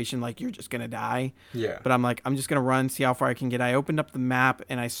situation, like you're just gonna die. Yeah. But I'm like, I'm just gonna run, see how far I can get. I opened up the map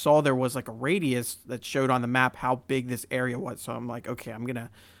and I saw there was like a radius that showed on the map how big this area was. So I'm like, okay, I'm gonna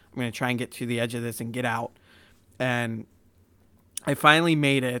try and get to the edge of this and get out. And I finally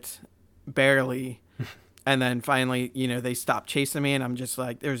made it, barely. And then finally, they stopped chasing me, and I'm just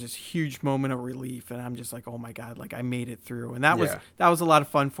like, there's this huge moment of relief, and I'm just like, oh my god, like I made it through. And that was a lot of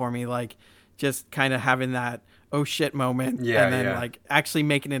fun for me, like just kind of having that oh shit moment, and then like actually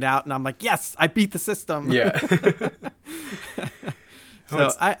making it out, and I'm like, yes, I beat the system. Yeah.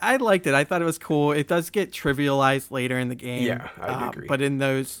 So I liked it. I thought it was cool. It does get trivialized later in the game. Yeah, I agree. But in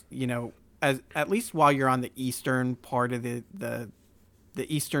those, at least while you're on the eastern part of the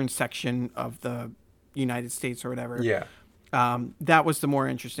eastern section of the United States or whatever. Yeah. That was the more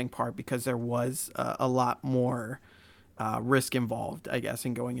interesting part, because there was a lot more risk involved, I guess,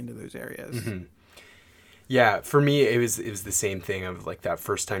 in going into those areas. Mm-hmm. Yeah, for me, it was the same thing of like that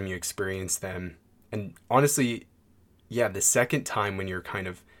first time you experience them. And honestly, yeah, the second time when you're kind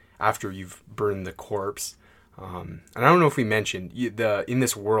of after you've burned the corpse, and I don't know if we mentioned, in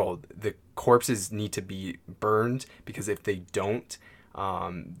this world, the corpses need to be burned, because if they don't,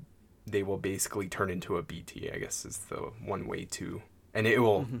 they will basically turn into a BT, I guess is the one way to, and it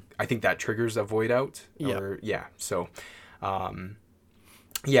will, I think that triggers a void out. So, when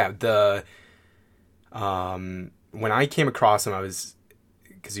I came across them, I was,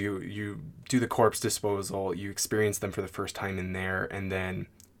 because you do the corpse disposal, you experience them for the first time in there, and then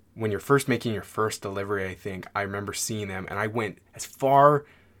when you're first making your first delivery, I think I remember seeing them, and I went as far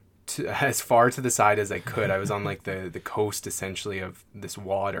to the side as I could. I was on like the coast essentially of this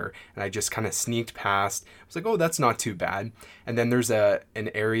water, and I just kind of sneaked past. I was like, oh, that's not too bad. And then there's an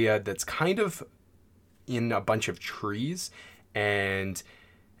area that's kind of in a bunch of trees, and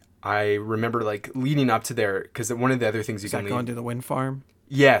I remember like leading up to there, because one of the other things you can going to the wind farm.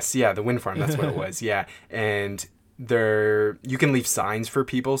 Yes, yeah, the wind farm. That's what it was. Yeah, and there you can leave signs for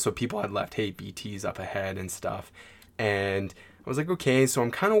people, so people had left, hey, BT's up ahead and stuff, and I was like, okay, so I'm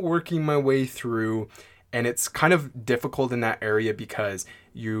kind of working my way through, and it's kind of difficult in that area because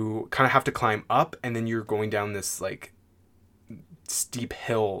you kind of have to climb up, and then you're going down this like steep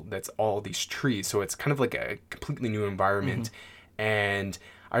hill that's all these trees, so it's kind of like a completely new environment. And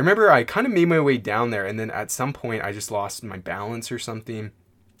I remember I kind of made my way down there, and then at some point I just lost my balance or something,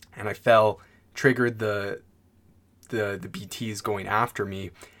 and I fell, triggered the BTs going after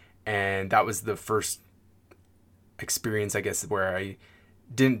me, and that was the first experience, I guess, where I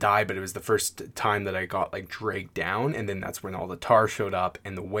didn't die, but it was the first time that I got like dragged down, and then that's when all the tar showed up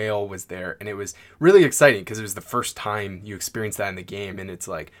and the whale was there, and it was really exciting because it was the first time you experienced that in the game, and it's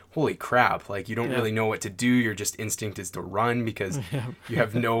like, holy crap, like you don't really know what to do. Your just instinct is to run because you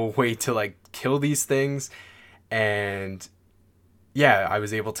have no way to like kill these things. And yeah, I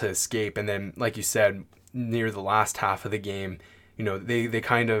was able to escape, and then like you said, near the last half of the game, they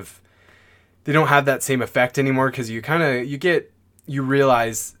kind of, they don't have that same effect anymore, because you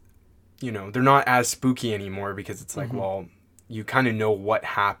realize, they're not as spooky anymore, because it's like, well, you kind of know what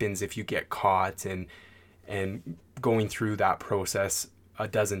happens if you get caught, and going through that process a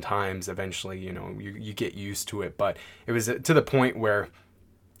dozen times, eventually, you get used to it. But it was to the point where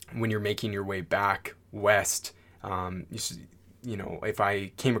when you're making your way back west, if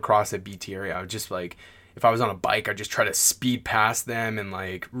I came across a BT area, I would just like, if I was on a bike, I'd just try to speed past them and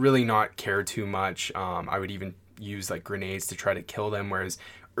like really not care too much. I would even use like grenades to try to kill them. Whereas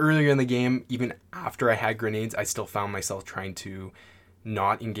earlier in the game, even after I had grenades, I still found myself trying to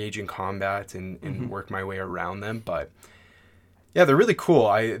not engage in combat and work my way around them. But yeah, they're really cool.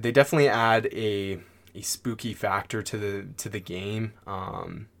 They definitely add a spooky factor to the game.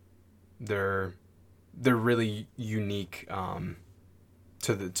 They're really unique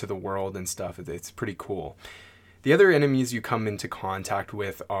to the world and stuff. It's pretty cool. The other enemies you come into contact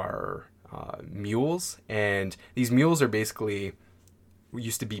with are mules, and these mules are basically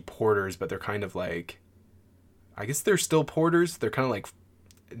used to be porters, but they're kind of like, I guess they're still porters. They're kind of like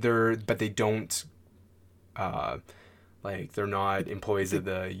but they don't like they're not employees of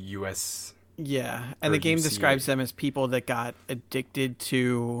the U.S. Yeah, and the game describes them as people that got addicted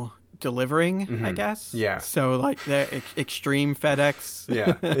to delivering, I guess. Yeah. So like they're extreme FedEx.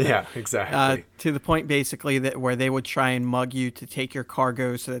 Yeah, exactly. To the point basically that where they would try and mug you to take your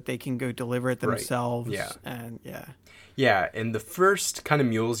cargo so that they can go deliver it themselves. Right. Yeah. And yeah. Yeah, and the first kind of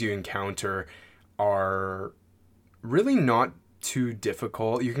mules you encounter are really not too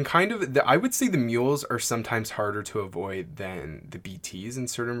difficult. You can kind of, I would say the mules are sometimes harder to avoid than the BTs in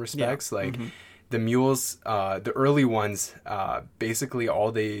certain respects. Like the mules, the early ones, basically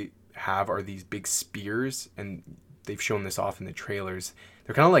all they have are these big spears, and they've shown this off in the trailers.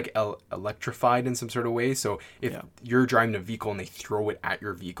 They're kind of like electrified in some sort of way. So if you're driving a vehicle and they throw it at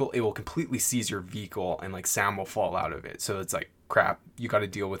your vehicle, it will completely seize your vehicle, and like sand will fall out of it. So it's like, crap, you got to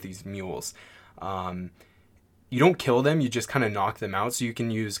deal with these mules. You don't kill them, you just kind of knock them out. So you can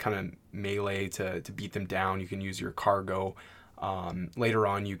use kind of melee to beat them down. You can use your cargo. Later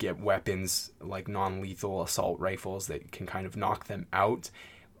on, you get weapons like non-lethal assault rifles that can kind of knock them out.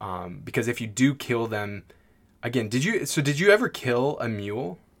 Because if you do kill them, again, did you ever kill a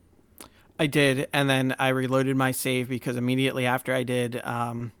mule? I did, and then I reloaded my save because immediately after I did,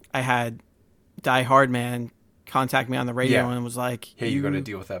 I had Die Hard Man contact me on the radio and was like, "Hey, you got to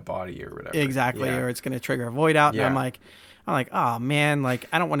deal with that body or whatever." Exactly, or it's going to trigger a void out. And I'm like, oh man, like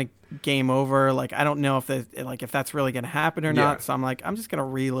I don't want to game over. Like I don't know if that's really going to happen or not. So I'm like, I'm just going to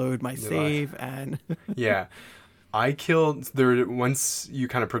reload my save and. Yeah. I killed there once you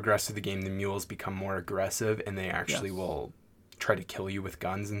kind of progress through the game, the mules become more aggressive and they actually will try to kill you with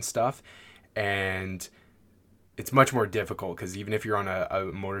guns and stuff. And it's much more difficult because even if you're on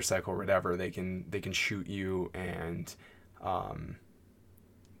a motorcycle or whatever, they can shoot you. And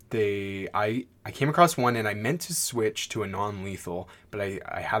I came across one and I meant to switch to a non-lethal, but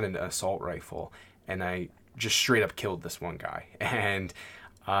I had an assault rifle and I just straight up killed this one guy. And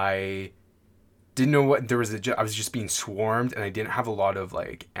I didn't know what I was just being swarmed, and I didn't have a lot of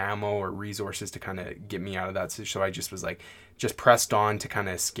like ammo or resources to kind of get me out of that. So I just was like, just pressed on to kind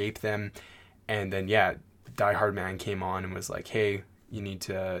of escape them. And then Die Hard Man came on and was like, hey, you need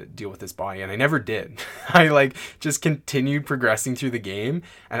to deal with this body. And I never did. I like just continued progressing through the game,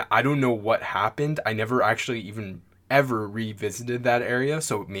 and I don't know what happened. I never actually even ever revisited that area.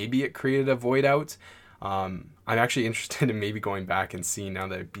 So maybe it created a void out. I'm actually interested in maybe going back and seeing now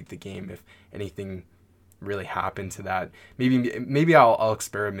that I beat the game if anything really happened to that. Maybe I'll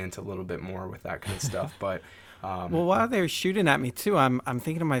experiment a little bit more with that kind of stuff. But well, while they're shooting at me too, I'm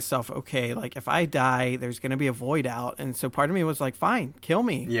thinking to myself, okay, like if I die, there's going to be a void out, and so part of me was like, fine, kill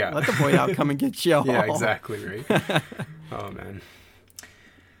me. Yeah, let the void out come and get you all. Yeah, exactly right. Oh man.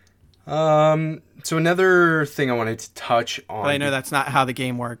 So another thing I wanted to touch on. But I know that's not how the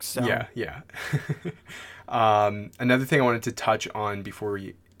game works. So. Yeah. Another thing I wanted to touch on before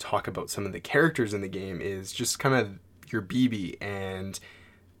we talk about some of the characters in the game is just kind of your BB. And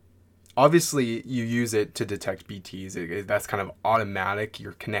obviously you use it to detect BTs. That's kind of automatic.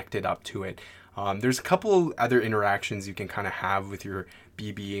 You're connected up to it. There's a couple other interactions you can kind of have with your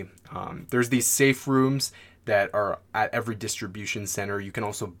BB. There's these safe rooms that are at every distribution center. You can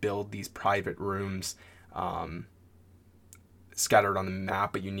also build these private rooms scattered on the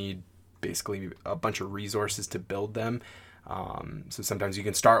map, but you need basically a bunch of resources to build them. So sometimes you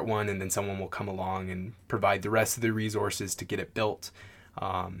can start one and then someone will come along and provide the rest of the resources to get it built.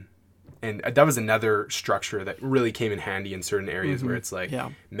 And that was another structure that really came in handy in certain areas where it's like,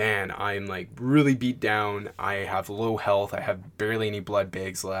 man, I'm like really beat down. I have low health. I have barely any blood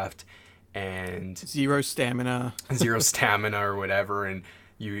bags left. And zero stamina or whatever, and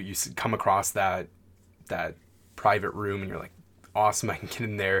you come across that private room and you're like, awesome, I can get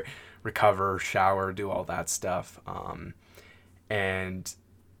in there, recover, shower, do all that stuff. And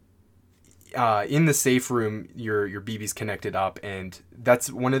in the safe room, your BB's connected up, and that's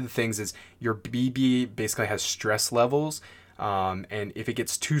one of the things is your BB basically has stress levels. And if it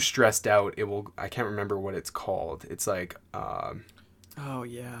gets too stressed out, it will, I can't remember what it's called. It's like oh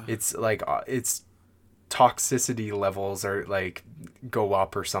yeah. It's like its toxicity levels are like go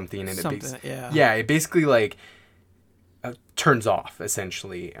up or something, and it basically like turns off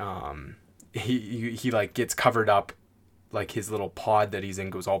essentially. He like gets covered up, like his little pod that he's in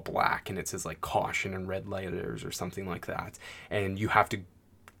goes all black, and it says like caution and red letters or something like that, and you have to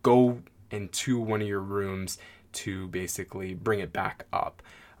go into one of your rooms to basically bring it back up.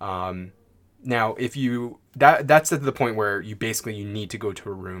 Now, if you that's at the point where you need to go to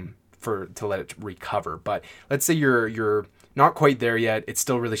a room to let it recover. But let's say you're not quite there yet. It's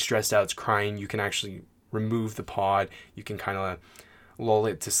still really stressed out. It's crying. You can actually remove the pod. You can kind of lull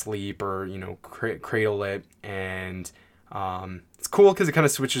it to sleep, or cradle it, and it's cool because it kind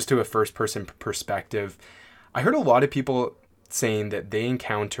of switches to a first person perspective. I heard a lot of people saying that they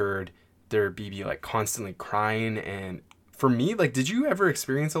encountered their BB like constantly crying, and for me, like, did you ever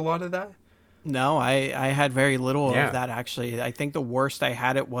experience a lot of that? No, I had very little of that, actually. I think the worst I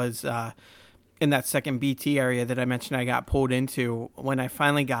had it was in that second BT area that I mentioned I got pulled into. When I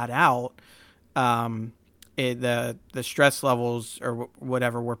finally got out, the stress levels or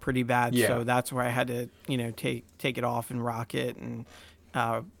whatever were pretty bad. Yeah. So that's where I had to, take it off and rock it and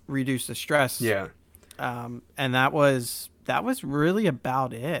reduce the stress. Yeah. And that was really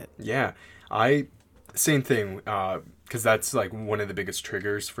about it. Yeah. Same thing, because that's like one of the biggest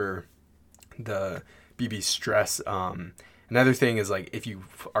triggers for the BB stress. Another thing is, like, if you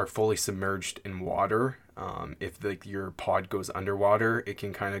are fully submerged in water, if like your pod goes underwater, it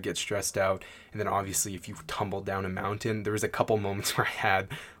can kind of get stressed out. And then obviously if you tumble down a mountain, there was a couple moments where I had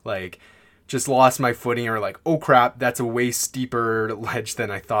like just lost my footing, or like, oh crap, that's a way steeper ledge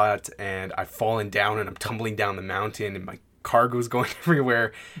than I thought, and I've fallen down and I'm tumbling down the mountain and my cargo's going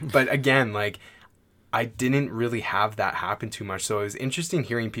everywhere. But again, like, I didn't really have that happen too much. So it was interesting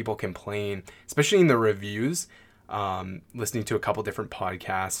hearing people complain, especially in the reviews, listening to a couple different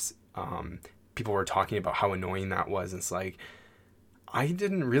podcasts. People were talking about how annoying that was. And it's like, I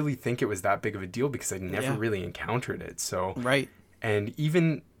didn't really think it was that big of a deal because I never really encountered it. So, right. And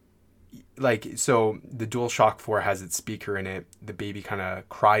even like, so the DualShock 4 has its speaker in it. The baby kind of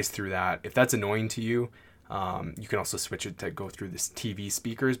cries through that. If that's annoying to you, you can also switch it to go through this TV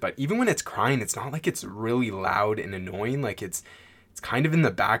speakers. But even when it's crying, it's not like it's really loud and annoying. Like, it's kind of in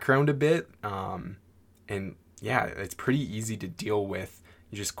the background a bit. And yeah, it's pretty easy to deal with.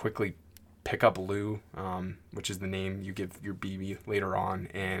 You just quickly pick up Lou, which is the name you give your BB later on,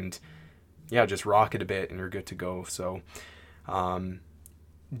 and yeah, just rock it a bit and you're good to go. So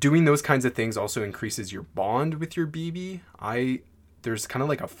doing those kinds of things also increases your bond with your BB. There's kind of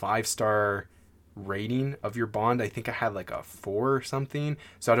like a 5-star rating of your bond. I think I had like a 4 or something.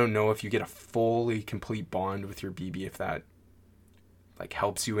 So I don't know if you get a fully complete bond with your BB, if that like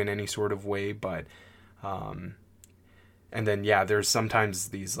helps you in any sort of way. But and then yeah, there's sometimes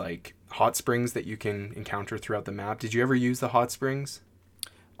these like hot springs that you can encounter throughout the map. Did you ever use the hot springs?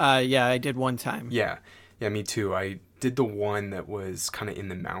 Yeah, I did one time. Yeah, me too. I did the one that was kind of in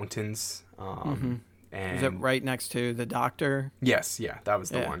the mountains. And is it right next to the doctor? Yes, yeah, that was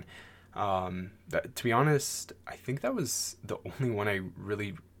the one. To be honest, I think that was the only one I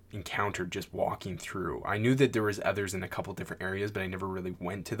really encountered just walking through. I knew that there was others in a couple different areas, but I never really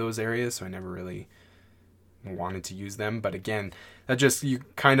went to those areas, so I never really wanted to use them. But again, that just, you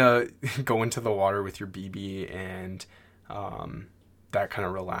kind of go into the water with your BB, and that kind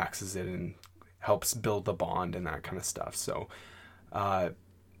of relaxes it and helps build the bond and that kind of stuff. So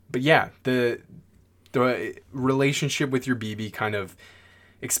but yeah, the relationship with your BB kind of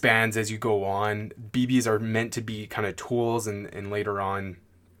expands as you go on. BBs are meant to be kind of tools, and later on,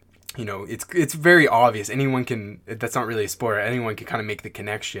 it's very obvious. Anyone can, that's not really a spoiler, anyone can kind of make the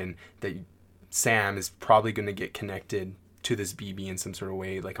connection that Sam is probably going to get connected to this BB in some sort of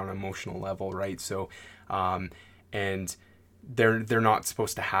way, like on an emotional level, right? So, and they're not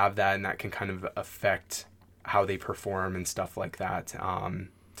supposed to have that, and that can kind of affect how they perform and stuff like that,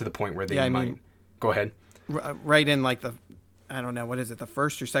 to the point where they might... Go ahead. Right in like I don't know, what is it, the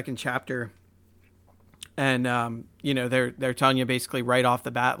first or second chapter, and they're telling you basically right off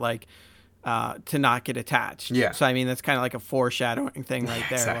the bat, like, to not get attached. Yeah. So I mean, that's kind of like a foreshadowing thing right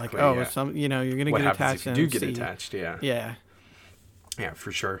there. Exactly, like, yeah. You're gonna what get happens attached. if you do get attached? Yeah. Yeah,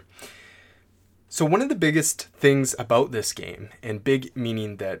 for sure. So one of the biggest things about this game, and big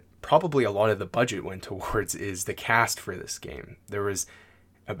meaning that probably a lot of the budget went towards, is the cast for this game. There was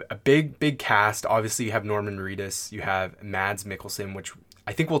a big cast. Obviously, you have Norman Reedus, you have Mads Mikkelsen, which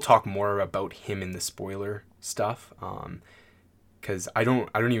I think we'll talk more about him in the spoiler stuff, because I don't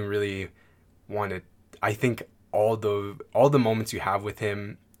even really want to. I think all the moments you have with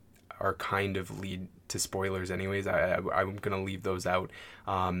him are kind of lead to spoilers anyways. I'm gonna leave those out.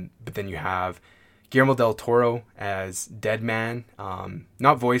 But then you have Guillermo del Toro as Deadman,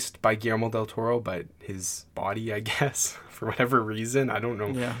 not voiced by Guillermo del Toro, but his body, I guess, for whatever reason. I don't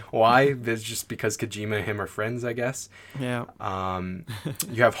know why. It's just because Kojima and him are friends, I guess. Yeah.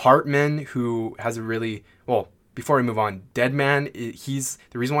 You have Hartman, who has a really... Well, before we move on, Deadman, the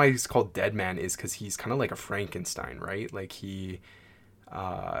reason why he's called Deadman is because he's kind of like a Frankenstein, right? Like he...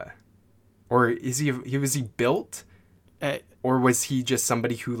 or was he built or was he just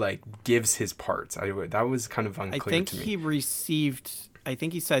somebody who like gives his parts? That was kind of I unclear think to me. he received. I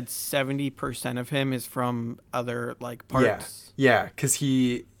think he said 70% of him is from other like parts. Yeah, because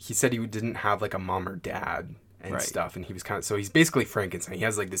he said he didn't have like a mom or dad and Right. stuff, and he was kind of, so he's basically Frankenstein. He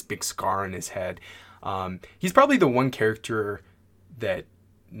has like this big scar on his head. He's probably the one character that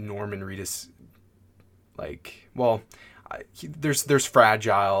Norman Reedus like. Well, there's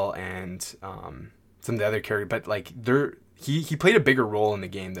Fragile and some of the other characters, but like he played a bigger role in the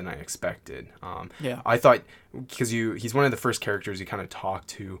game than I expected. Yeah. I thought because he's one of the first characters you kind of talk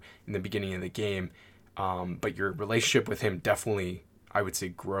to in the beginning of the game, but your relationship with him definitely, I would say,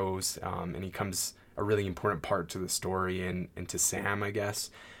 grows, and he becomes a really important part to the story and to Sam, I guess.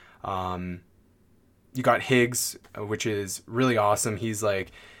 You got Higgs, which is really awesome. He's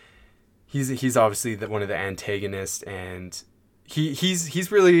like he's obviously one of the antagonists, and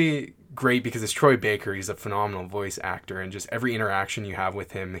he's really great because it's Troy Baker. He's a phenomenal voice actor, and just every interaction you have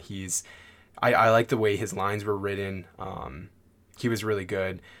with him, I like the way his lines were written. He was really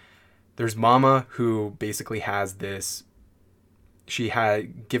good. There's Mama, who basically has this. She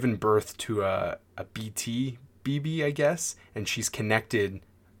had given birth to a BT BB, I guess, and she's connected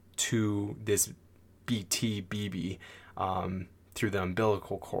to this BT BB through the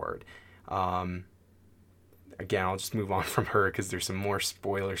umbilical cord. Again, I'll just move on from her because there's some more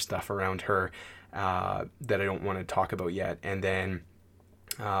spoiler stuff around her that I don't want to talk about yet. And then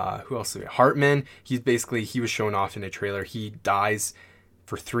who else? Hartman. He was shown off in a trailer. He dies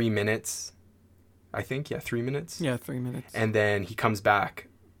for 3 minutes, I think. Yeah, 3 minutes. Yeah, 3 minutes. And then he comes back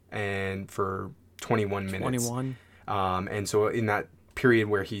and for 21 minutes. 21. And so in that period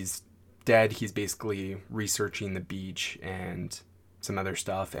where he's dead, he's basically researching the beach and some other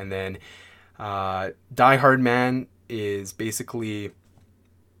stuff. And then Die Hard Man is basically,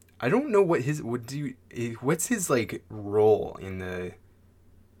 I don't know what's his like role in the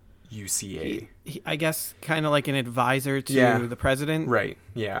UCA. I guess kind of like an advisor to the president. Right.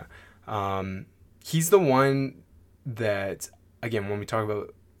 Yeah. He's the one that, again, when we talk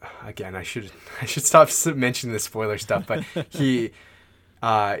about, again, I should stop mentioning the spoiler stuff, but he's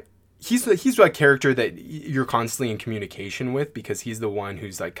a character that you're constantly in communication with because he's the one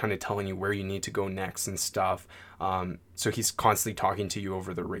who's like kind of telling you where you need to go next and stuff. So he's constantly talking to you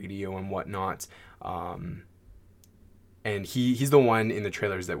over the radio and whatnot. And he's the one in the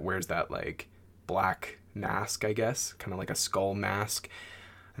trailers that wears that like black mask, I guess, kind of like a skull mask.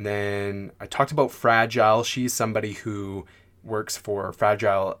 And then I talked about Fragile. She's somebody who works for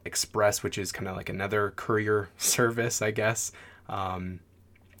Fragile Express, which is kind of like another courier service, I guess.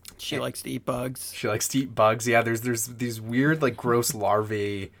 She likes to eat bugs. She likes to eat bugs. Yeah, there's these weird like gross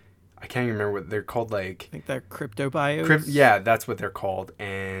larvae. I can't even remember what they're called. Like, I think they're cryptobiotes. Yeah, that's what they're called,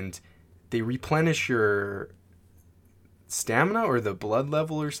 and they replenish your stamina or the blood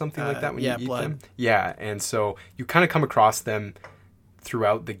level or something like that when you eat them. Yeah, and so you kind of come across them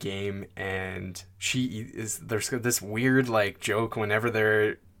throughout the game, and there's this weird like joke whenever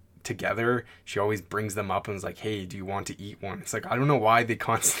they're together. She always brings them up and is like, "Hey, do you want to eat one?" It's like, I don't know why they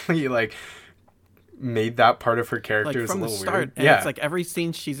constantly like made that part of her character like from a the little start. weird. And yeah, it's like every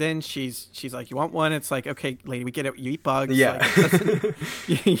scene she's in, she's like, "You want one?" It's like, "Okay, lady, we get it. You eat bugs." Yeah,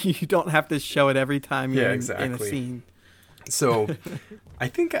 like, you don't have to show it every time you're in a scene. So, I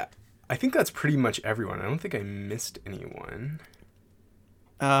think that's pretty much everyone. I don't think I missed anyone.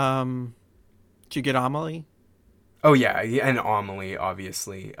 Did you get Amelie? Oh yeah, and Amelie,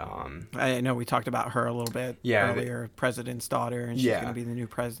 obviously. I know we talked about her a little bit earlier. President's daughter, and she's going to be the new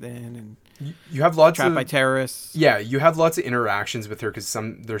president, and you have lots trapped by terrorists. Yeah, you have lots of interactions with her because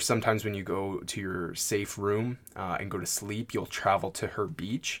there's sometimes when you go to your safe room and go to sleep, you'll travel to her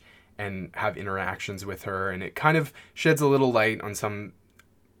beach and have interactions with her, and it kind of sheds a little light on some.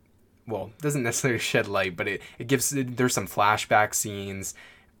 Well, it doesn't necessarily shed light, but there's some flashback scenes,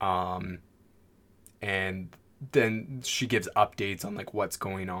 and then she gives updates on like what's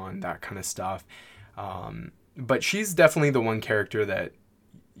going on, that kind of stuff. But she's definitely the one character that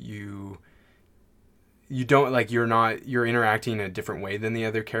you don't like. You're interacting in a different way than the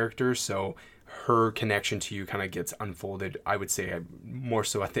other characters, so her connection to you kind of gets unfolded, I would say, more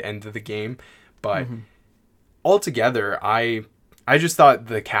so at the end of the game. But altogether, I just thought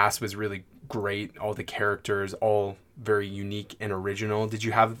the cast was really great. All the characters, all very unique and original. Did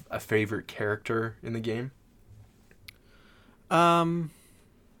you have a favorite character in the game?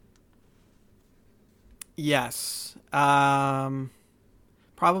 Yes.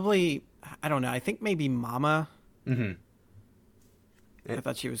 Probably, I don't know. I think maybe Mama. Mm-hmm. I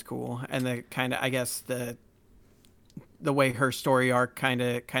thought she was cool, and the kind of, I guess the way her story arc kind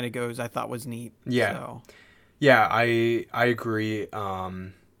of goes, I thought was neat. Yeah. So. Yeah, I agree.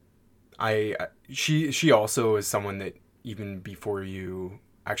 She also is someone that even before you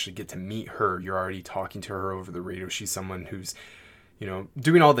actually get to meet her, you're already talking to her over the radio. She's someone who's,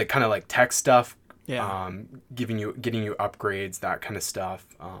 doing all the kind of like tech stuff, Yeah. getting you upgrades, that kind of stuff.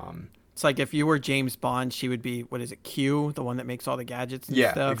 It's like if you were James Bond, she would be, what is it, Q, the one that makes all the gadgets and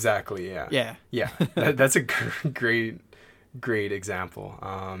Yeah, stuff? exactly. Yeah. Yeah. Yeah. That's a great example.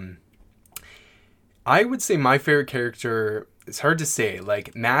 I would say my favorite character, it's hard to say.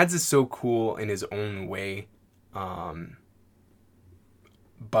 Like, Mads is so cool in his own way.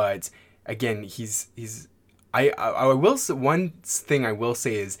 But again, I will say, one thing I will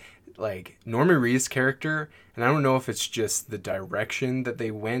say is, like, Norman Reedus' character, and I don't know if it's just the direction that they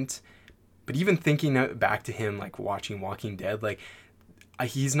went, but even thinking back to him, like watching Walking Dead, like,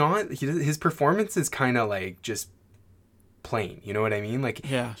 his performance is kind of like just plain, you know what I mean? Like,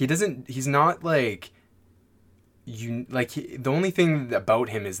 Yeah. he's not like, the only thing about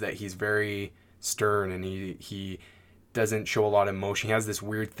him is that he's very stern, and he doesn't show a lot of emotion. He has this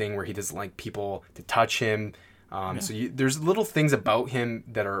weird thing where he doesn't like people to touch him. So there's little things about him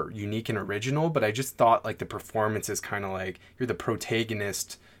that are unique and original, but I just thought like the performance is kind of like, you're the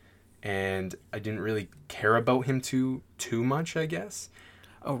protagonist, and I didn't really care about him too much, I guess.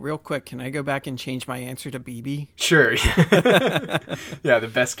 Oh, real quick, can I go back and change my answer to BB? Sure. Yeah, the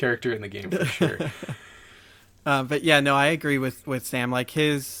best character in the game for sure. But yeah, no, I agree with Sam. Like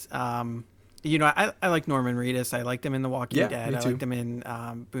his, I like Norman Reedus. I liked him in The Walking Dead. Me I too. liked him in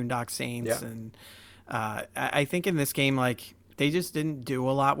Boondock Saints. Yeah. And I think in this game, like, they just didn't do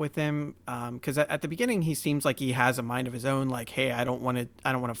a lot with him. Because at the beginning, he seems like he has a mind of his own. Like, hey, I don't want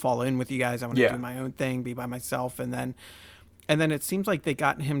to fall in with you guys. I want to do my own thing, be by myself. And then it seems like they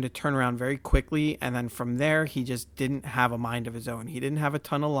got him to turn around very quickly, and then from there he just didn't have a mind of his own. He didn't have a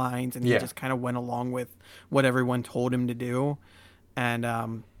ton of lines, and he just kind of went along with what everyone told him to do. And I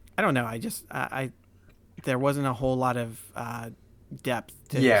don't know. I there wasn't a whole lot of depth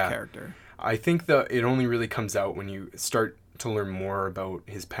to his character. I think that it only really comes out when you start to learn more about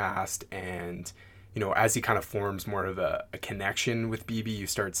his past, and as he kind of forms more of a connection with BB, you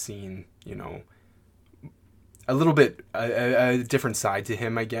start seeing a little bit a different side to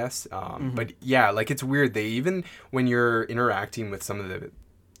him, I guess. But yeah, like, it's weird. They, even when you're interacting with some of the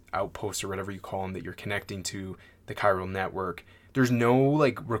outposts or whatever you call them that you're connecting to the chiral network, there's no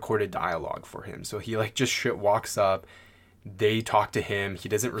like recorded dialogue for him. So he like just walks up, they talk to him, he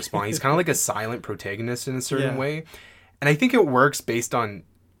doesn't respond. He's kind of like a silent protagonist in a certain way. And I think it works based on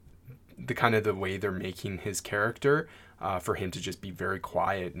the kind of the way they're making his character, for him to just be very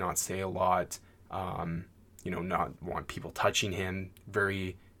quiet, not say a lot, not want people touching him,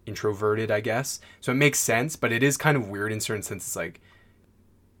 very introverted, I guess. So it makes sense, but it is kind of weird in certain senses. Like,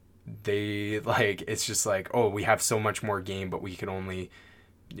 it's just like, oh, we have so much more game, but we can only,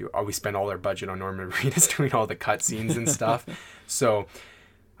 we spend all our budget on Norman Reedus doing all the cutscenes and stuff. So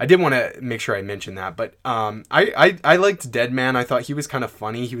I did want to make sure I mentioned that. But I liked Deadman. I thought he was kind of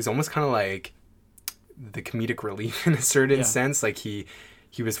funny. He was almost kind of like the comedic relief in a certain sense. Like, he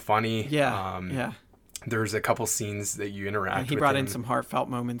was funny. There's a couple scenes that you interact with. He brought in some heartfelt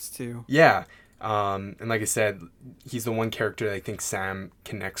moments too. Yeah. And like I said, he's the one character that I think Sam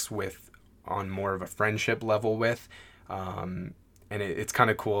connects with on more of a friendship level with. And it's kind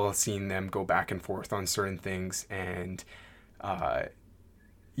of cool seeing them go back and forth on certain things. And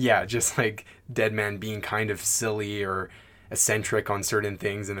just like Deadman being kind of silly or eccentric on certain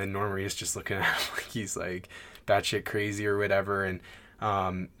things, and then Norman Reedus just looking at him like he's like batshit crazy or whatever. And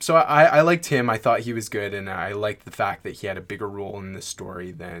so I liked him. I thought he was good, and I liked the fact that he had a bigger role in the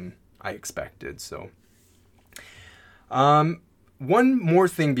story than I expected. So one more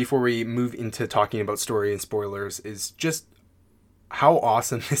thing before we move into talking about story and spoilers is just how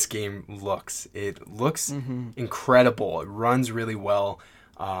awesome this game looks. It looks incredible. It runs really well.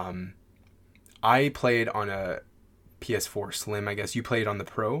 I played on a PS4 Slim, I guess. You played on the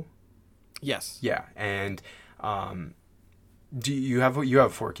Pro? Yes. Yeah, and do you have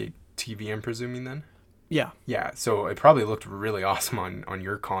 4K TV, I'm presuming, then? Yeah. Yeah, so it probably looked really awesome on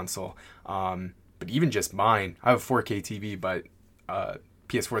your console. But even just mine, I have a 4K TV, but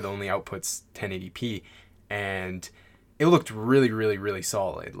PS4 that only outputs 1080p, and it looked really, really, really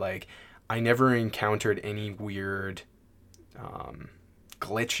solid. Like, I never encountered any weird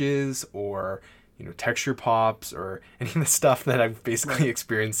glitches or texture pops or any of the stuff that I'm basically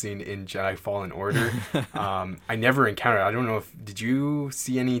experiencing in Jedi Fallen Order. I never encountered. I don't know did you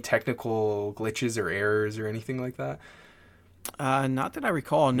see any technical glitches or errors or anything like that? Not that I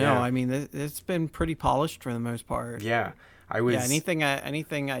recall. No, Yeah. I mean it's been pretty polished for the most part. Yeah, I was. Yeah,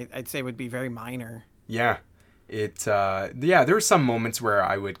 anything I'd say would be very minor. Yeah, there were some moments where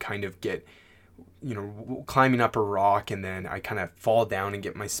I would kind of get, climbing up a rock, and then I kind of fall down and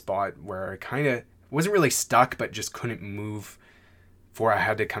get my spot where I kind of wasn't really stuck, but just couldn't move, for I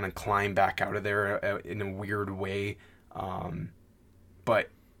had to kind of climb back out of there in a weird way. But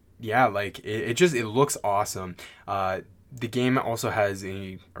yeah, like it looks awesome. The game also has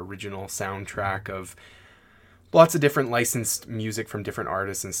a original soundtrack of lots of different licensed music from different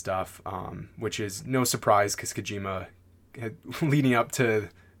artists and stuff, which is no surprise because Kojima, leading up to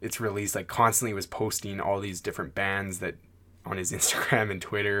its release, like constantly was posting all these different bands that on his Instagram and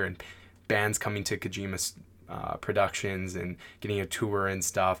Twitter, and bands coming to Kojima's productions and getting a tour and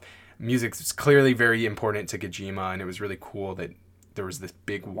stuff. Music is clearly very important to Kojima, and it was really cool that there was this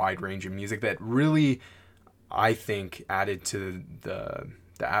big wide range of music that really, I think, added to the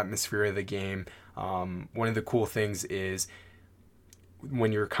atmosphere of the game. One of the cool things is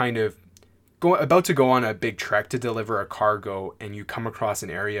when you're kind of about to go on a big trek to deliver a cargo, and you come across an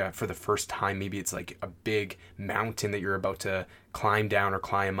area for the first time. Maybe it's like a big mountain that you're about to climb down or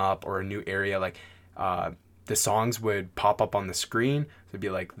climb up, or a new area. Like the songs would pop up on the screen. So it'd be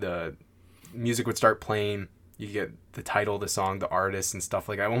like the music would start playing. You get the title of the song, the artist, and stuff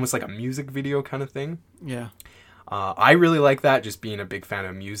like that. Almost like a music video kind of thing. Yeah. I really like that, just being a big fan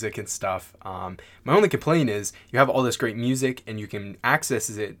of music and stuff. My only complaint is you have all this great music and you can access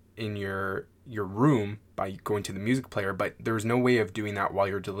it in your room by going to the music player, but there's no way of doing that while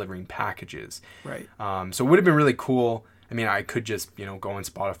you're delivering packages. Right. So it would have been really cool. I mean, I could just, go on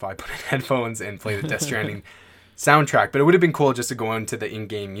Spotify, put in headphones, and play the Death Stranding soundtrack, but it would have been cool just to go into the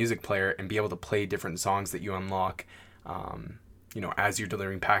in-game music player and be able to play different songs that you unlock, as you're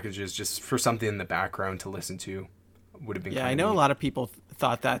delivering packages, just for something in the background to listen to. Would have been I know neat. A lot of people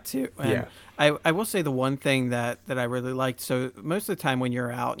thought that too. And I will say the one thing that I really liked, so most of the time when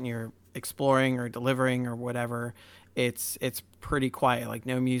you're out and you're exploring or delivering or whatever, it's pretty quiet, like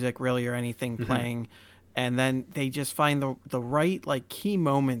no music really or anything playing. And then they just find the right like key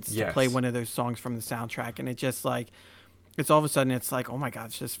moments to play one of those songs from the soundtrack, and it just like it's all of a sudden it's like, oh my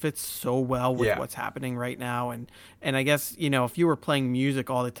god, it just fits so well with what's happening right now. And I guess, if you were playing music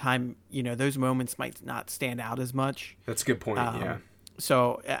all the time, those moments might not stand out as much. That's a good point.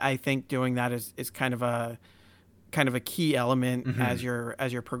 So I think doing that is kind of a key element as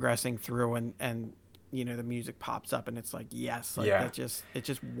you're progressing through, and the music pops up and it's like, it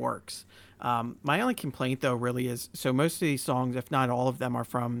just works. My only complaint though really is, so most of these songs, if not all of them, are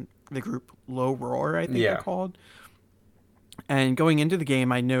from the group Low Roar, I think they're called. And going into the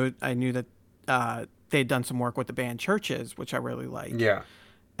game, I knew that they'd done some work with the band Churches, which I really liked. Yeah.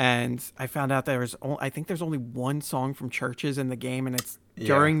 And I found out I think there's only one song from Churches in the game, and it's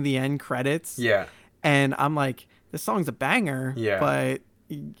during the end credits. Yeah. And I'm like, this song's a banger, but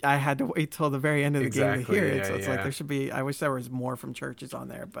I had to wait till the very end of the game to hear it. So it's like there should be, I wish there was more from Churches on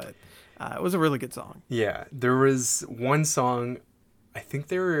there, but it was a really good song. Yeah. There was one song, I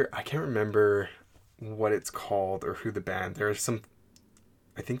can't remember what it's called or who the band. There's some,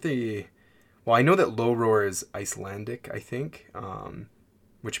 I know that Low Roar is Icelandic, I think,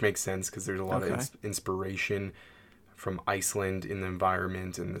 which makes sense because there's a lot of inspiration from Iceland in the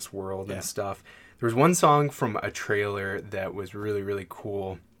environment and this world and stuff. There was one song from a trailer that was really, really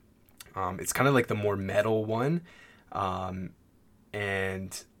cool. It's kind of like the more metal one.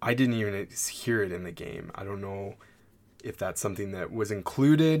 And I didn't even hear it in the game. I don't know if that's something that was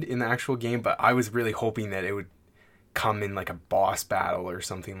included in the actual game, but I was really hoping that it would come in like a boss battle or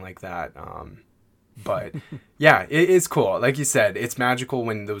something like that. But it is cool. Like you said, it's magical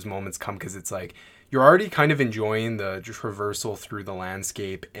when those moments come, because it's like you're already kind of enjoying the traversal through the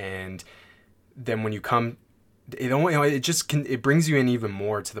landscape, and then when you come, it brings you in even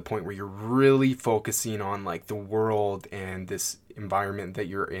more to the point where you're really focusing on like the world and this environment that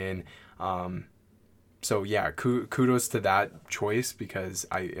you're in. So kudos to that choice, because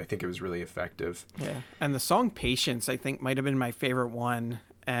I think it was really effective. Yeah, and the song Patience, I think, might have been my favorite one.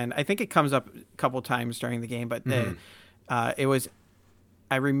 And I think it comes up a couple times during the game, but it was,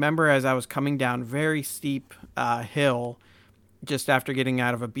 I remember as I was coming down very steep hill just after getting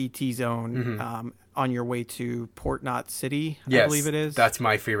out of a BT zone on your way to Port Knot City, I believe it is. That's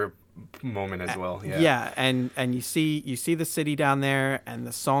my favorite moment as well. And you see the city down there, and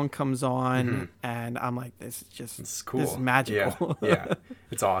the song comes on, and I'm like, it's cool. This is magical.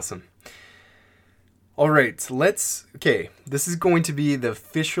 It's awesome. All right, this is going to be the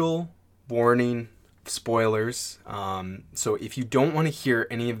official warning, spoilers. So if you don't want to hear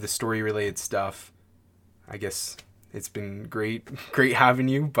any of the story related stuff, I guess it's been great having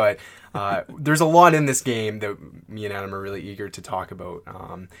you, but there's a lot in this game that me and Adam are really eager to talk about.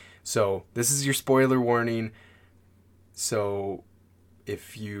 So this is your spoiler warning. So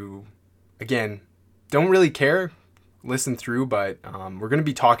if you, again, don't really care, listen through, but we're going to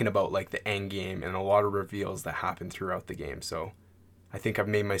be talking about like the end game and a lot of reveals that happen throughout the game. So I think I've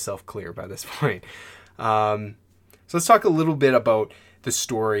made myself clear by this point. So let's talk a little bit about the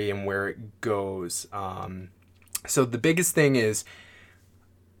story and where it goes. So the biggest thing is,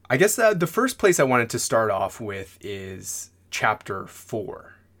 I guess the first place I wanted to start off with is chapter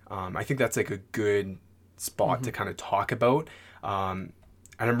 4. I think that's like a good spot to kind of talk about. And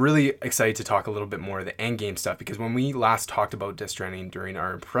I'm really excited to talk a little bit more of the end game stuff, because when we last talked about Death Stranding during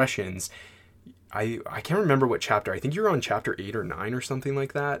our impressions, I can't remember what chapter. I think you were on chapter 8 or 9 or something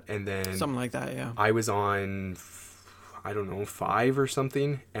like that. And then something like that, yeah. I was on, I don't know, 5 or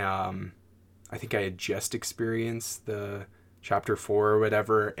something. I think I had just experienced the chapter 4 or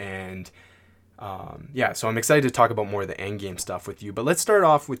whatever. And yeah, so I'm excited to talk about more of the end game stuff with you. But let's start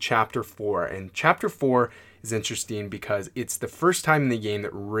off with chapter 4. And chapter 4 is interesting because it's the first time in the game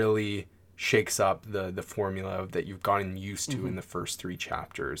that really shakes up the formula that you've gotten used to in the first 3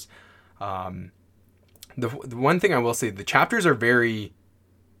 chapters. The one thing I will say, the chapters are very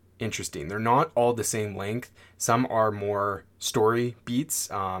interesting. They're not all the same length. Some are more story beats.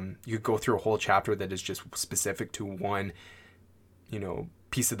 You could go through a whole chapter that is just specific to one,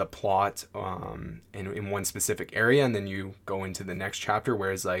 piece of the plot in one specific area, and then you go into the next chapter.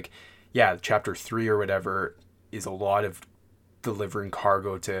 Whereas chapter 3 or whatever is a lot of delivering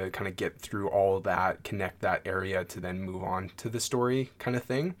cargo to kind of get through all of that, connect that area to then move on to the story kind of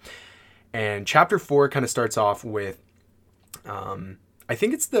thing. And chapter 4 kind of starts off with, I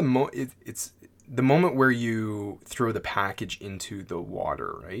think it's it's the moment where you throw the package into the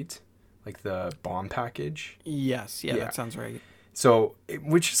water, right? Like the bomb package. Yes, yeah. That sounds right. So,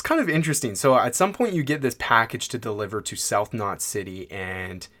 which is kind of interesting. So at some point you get this package to deliver to South Knot City,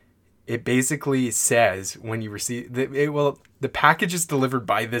 and it basically says when you receive the package is delivered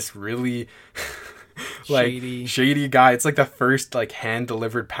by this really shady guy. It's like the first hand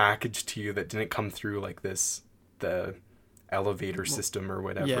delivered package to you that didn't come through like the elevator system or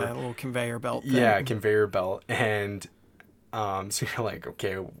whatever. Yeah, a little conveyor belt thing. Yeah, conveyor belt. And so you're like,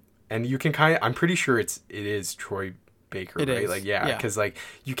 okay, and you can I'm pretty sure it is Troy Baker, right? Is. Because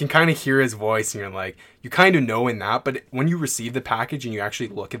you can kind of hear his voice, and you're like, you kind of know in that. But when you receive the package and you actually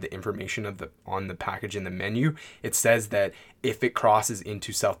look at the information on the package in the menu, it says that if it crosses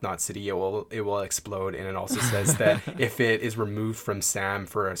into South Knot City, it will explode. And it also says that if it is removed from Sam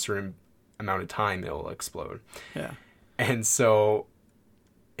for a certain amount of time, it will explode. Yeah. And so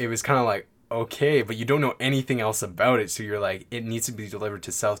it was kind of like, okay, but you don't know anything else about it. So you're like, it needs to be delivered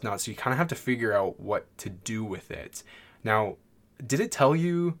to South Knot. So you kind of have to figure out what to do with it. Now, did it tell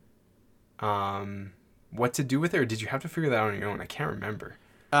you what to do with it, or did you have to figure that out on your own? I can't remember.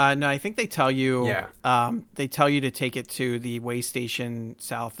 No, I think they tell you. Yeah. They tell you to take it to the way station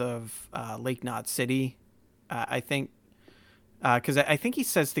south of Lake Knot City. I think, because I think he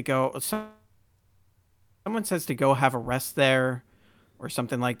says to go. Someone says to go have a rest there, or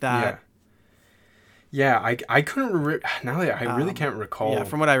something like that. Yeah. I couldn't now that I really can't recall. Yeah,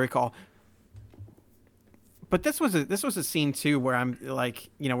 from what I recall. But this was a scene too where I'm like,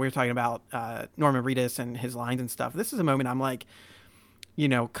 we were talking about Norman Reedus and his lines and stuff. This is a moment I'm like,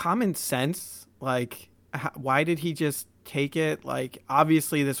 common sense. Like, why did he just take it? Like,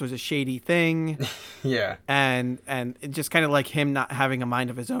 obviously this was a shady thing. Yeah. And it just kind of like him not having a mind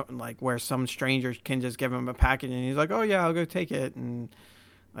of his own, like where some stranger can just give him a package and he's like, oh yeah, I'll go take it and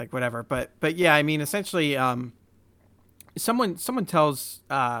like whatever. But yeah, I mean, essentially, someone tells.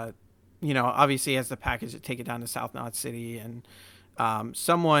 Obviously has the package to take it down to South Knot City, and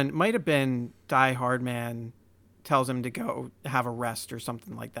someone might have been Die Hard Man tells him to go have a rest or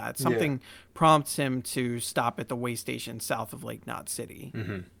something like that. Something prompts him to stop at the way station south of Lake Knot City.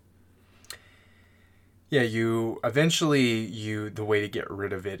 Mm-hmm. Yeah, the way to get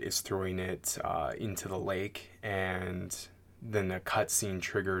rid of it is throwing it into the lake, and then the cutscene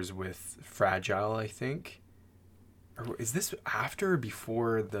triggers with Fragile, I think. Or is this after or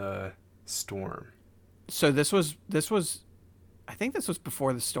before the storm? So this was I think this was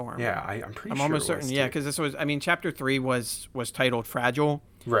before the storm. Yeah, I'm pretty sure. I'm almost certain. Yeah, because this was, chapter 3 was titled Fragile.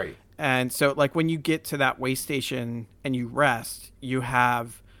 Right. And so like when you get to that way station and you rest, you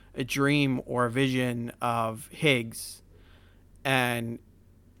have a dream or a vision of Higgs, and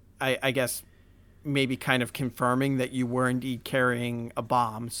I guess maybe kind of confirming that you were indeed carrying a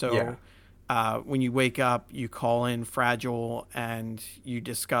bomb. So when you wake up, you call in Fragile and you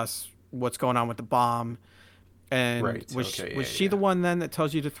discuss what's going on with the bomb. And Right. was Okay. was she the one then that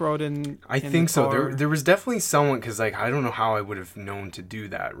tells you to throw it in? I in think the so. car? There was definitely someone, because like I don't know how I would have known to do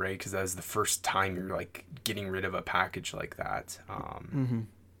that, right? Because that was the first time you're like getting rid of a package like that.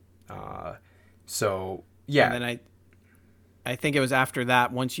 So yeah. And then I think it was after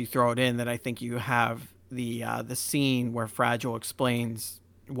that, once you throw it in, that I think you have the scene where Fragile explains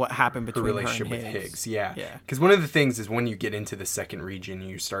what happened Her between relationship her and with Higgs. Higgs, yeah. Yeah. Because one of the things is when you get into the second region,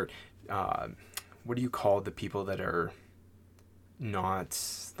 you start. What do you call the people that are not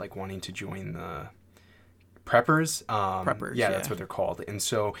like wanting to join the preppers? Preppers, yeah, yeah. that's what they're called. And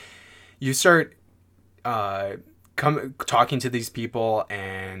so you start talking to these people,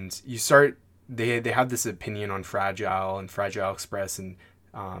 and you start. They have this opinion on Fragile and Fragile Express, and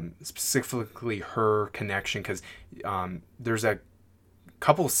specifically her connection, because there's a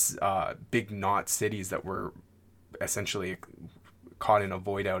couple big knot cities that were essentially caught in a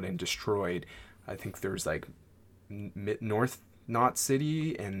void out and destroyed. I think there's like North Knot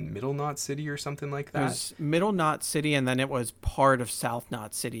City and Middle Knot City or something like that. It was Middle Knot City, and then it was part of South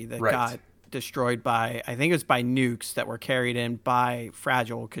Knot City that Right. got destroyed by, I think it was by nukes that were carried in by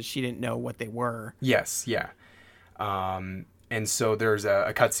Fragile because she didn't know what they were. Yes, yeah. And so there's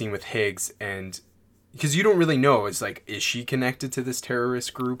a cutscene with Higgs, and because you don't really know, it's like, is she connected to this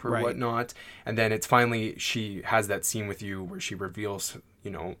terrorist group or Right. whatnot? And then it's finally, she has that scene with you where she reveals,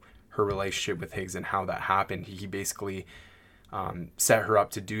 her relationship with Higgs and how that happened. He basically set her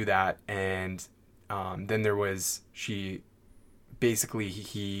up to do that, and then there was, he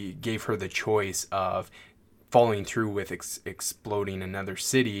gave her the choice of following through with exploding another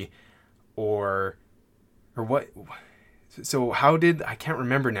city, or what. So how did, I can't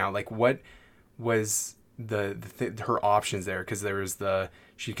remember now, like what was her options there? Because there was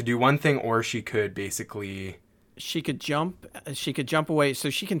she could do one thing, or she could basically, She could jump away, so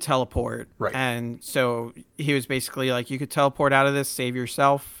she can teleport. Right. And so he was basically like, you could teleport out of this, save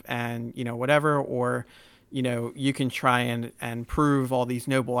yourself, and whatever, or you can try and prove all these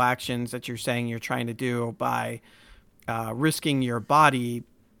noble actions that you're saying you're trying to do by risking your body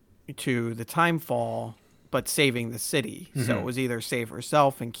to the timefall but saving the city. So it was either save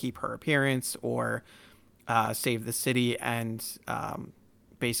herself and keep her appearance, or save the city and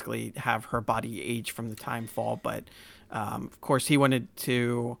basically have her body age from the timefall. But of course, he wanted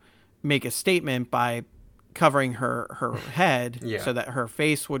to make a statement by covering her head Yeah. so that her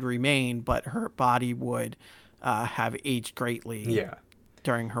face would remain, but her body would have aged greatly yeah.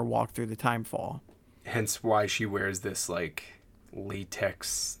 during her walk through the timefall. Hence why she wears this like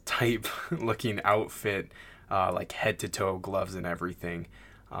latex type looking outfit, like head to toe, gloves and everything.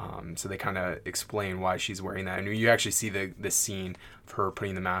 So they kind of explain why she's wearing that. And you actually see the scene of her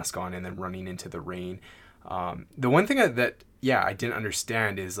putting the mask on and then running into the rain. The one thing that I didn't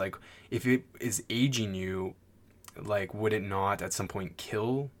understand is, like, if it is aging you, like, would it not at some point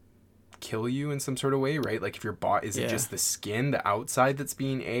kill you in some sort of way, right? Like, if your body, is it just the skin, the outside that's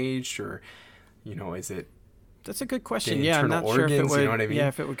being aged, or, is it? That's a good question. The Yeah, I'm internal not sure if it organs, would. you know what I mean? Yeah,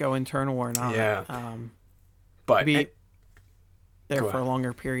 if it would go internal or not. Yeah. But be there go for a ahead.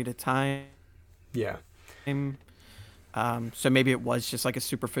 longer period of time. Yeah. So maybe it was just like a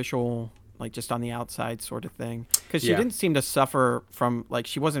superficial, like just on the outside sort of thing. Because she Yeah. didn't seem to suffer from, like,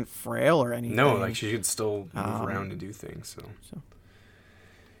 she wasn't frail or anything. No, like she could still move around and do things. So.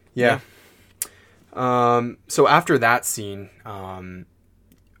 Yeah. So after that scene,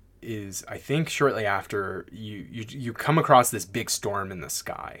 is, I think shortly after, you come across this big storm in the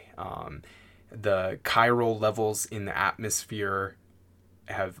sky. The chiral levels in the atmosphere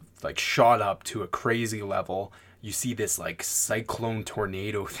have like shot up to a crazy level. You see this like cyclone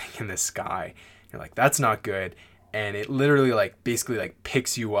tornado thing in the sky. You're like, that's not good. And it literally like basically like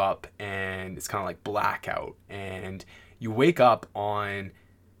picks you up, and it's kind of like blackout, and you wake up on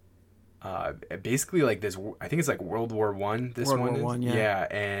basically like this, I think it's like World War One. World War I, yeah.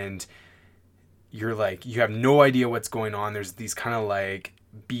 And you're like, you have no idea what's going on. There's these kind of like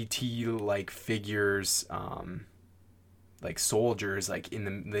BT like figures, like soldiers like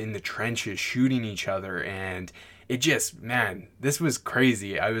in the trenches shooting each other, and it just, man, this was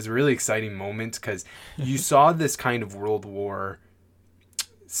crazy. It was a really exciting moment because you saw this kind of World War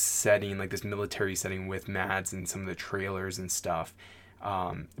setting, like this military setting with Mads and some of the trailers and stuff.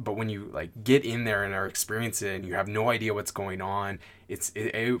 But when you like get in there and are experiencing it and you have no idea what's going on,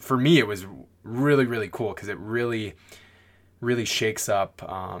 for me, it was really, really cool because it really, really shakes up,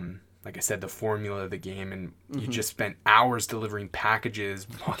 like I said, the formula of the game, and you just spent hours delivering packages,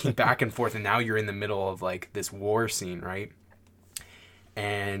 walking back and forth, and now you're in the middle of like this war scene, right?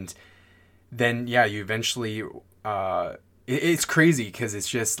 And then, yeah, you eventually, it's crazy because it's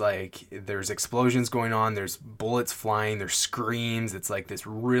just like there's explosions going on, there's bullets flying, there's screams. It's like this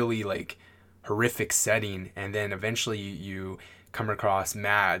really like horrific setting, and then eventually you come across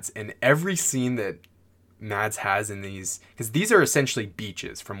Mads, and every scene that Mads has in these, because these are essentially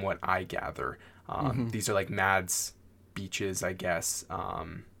beaches from what I gather. These are like Mads beaches, I guess.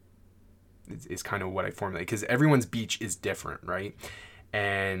 Is kind of what I formulate, because everyone's beach is different, right?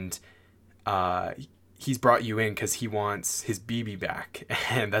 And he's brought you in because he wants his BB back,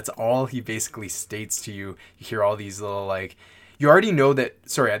 and that's all he basically states to you. You hear all these little like, you already know that.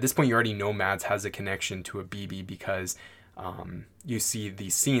 Sorry, at this point you already know Mads has a connection to a BB because you see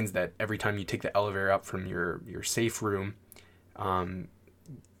these scenes that every time you take the elevator up from your safe room,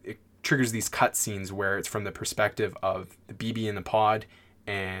 it triggers these cut scenes where it's from the perspective of the BB in the pod,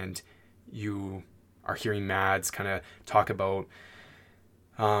 and you are hearing Mads kind of talk about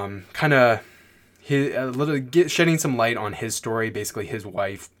shedding some light on his story. Basically, his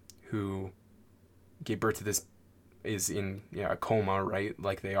wife, who gave birth to this, is in a coma, right?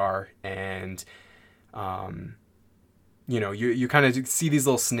 Like they are, and you kind of see these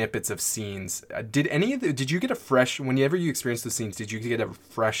little snippets of scenes. Did you get a fresh, whenever you experienced the scenes, did you get a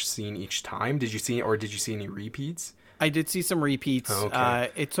fresh scene each time? Did you see any repeats? I did see some repeats. Oh, okay.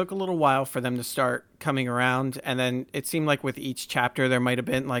 It took a little while for them to start coming around, and then it seemed like with each chapter there might have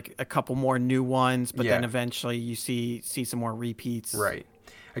been like a couple more new ones, but then eventually you see some more repeats. Right.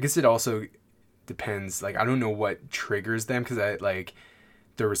 I guess it also depends. Like, I don't know what triggers them, because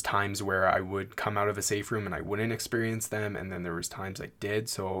there was times where I would come out of a safe room and I wouldn't experience them, and then there was times I did.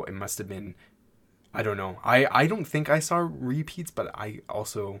 So it must have been, I don't know. I don't think I saw repeats, but I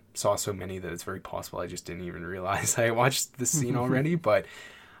also saw so many that it's very possible I just didn't even realize I watched the scene already. But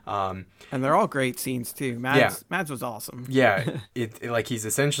and they're all great scenes too. Mads was awesome. Yeah, it like he's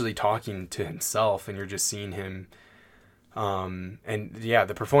essentially talking to himself, and you're just seeing him. And yeah,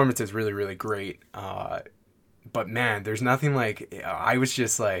 the performance is really, really great. But man, there's nothing like, I was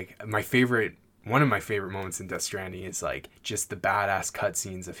just like, one of my favorite moments in Death Stranding is like just the badass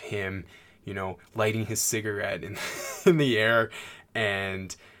cutscenes of him, lighting his cigarette in the air,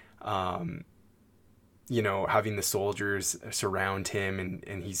 and, having the soldiers surround him,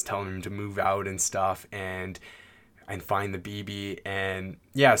 and he's telling him to move out and stuff, and find the BB. And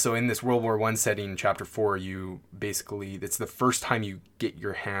yeah, so in this World War I setting, chapter 4, it's the first time you get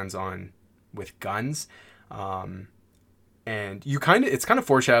your hands on with guns. And it's kind of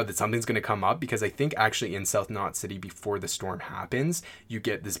foreshadowed that something's going to come up, because I think actually in South Knot City, before the storm happens, you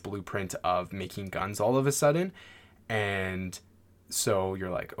get this blueprint of making guns all of a sudden. And so you're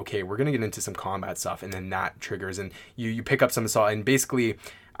like, okay, we're going to get into some combat stuff. And then that triggers, and you pick up some assault. And basically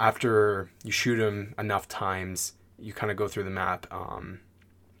after you shoot him enough times, you kind of go through the map,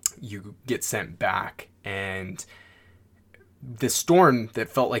 you get sent back, and the storm that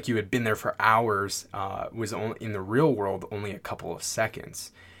felt like you had been there for hours was only in the real world only a couple of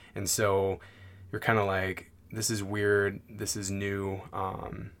seconds. And so you're kind of like, this is weird, this is new.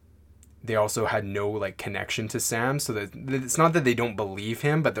 They also had no like connection to Sam, so that it's not that they don't believe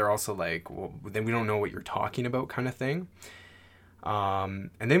him, but they're also like, well, then we don't know what you're talking about, kind of thing.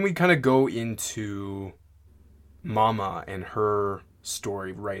 And then we kind of go into Mama and her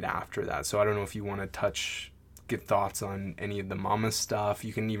story right after that. So I don't know if you want to get thoughts on any of the Mama stuff.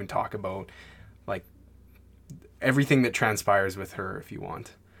 You can even talk about like everything that transpires with her if you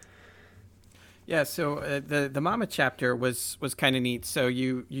want. Yeah, so the Mama chapter was kind of neat. So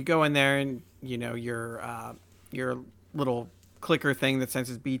you go in there, and your little clicker thing that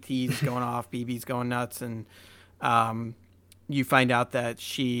senses BT's going off, BB's going nuts, and you find out that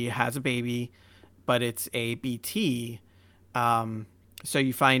she has a baby, but it's a BT. So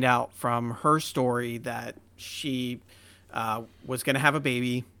you find out from her story that she was going to have a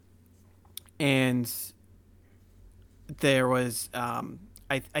baby, and there was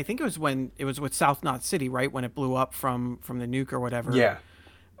I think it was when it was with South Knot City, right, when it blew up from the nuke or whatever. Yeah.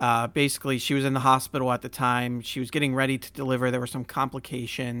 Basically, she was in the hospital at the time. She was getting ready to deliver. There were some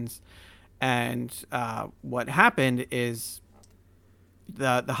complications, and what happened is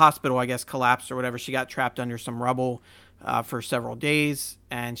the hospital, I guess, collapsed or whatever. She got trapped under some rubble for several days,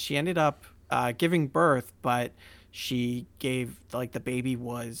 and she ended up giving birth, but she gave, like, the baby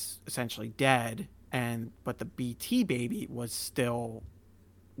was essentially dead, but the BT baby was still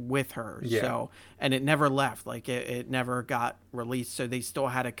with her. Yeah. So, and it never left, like it never got released. So they still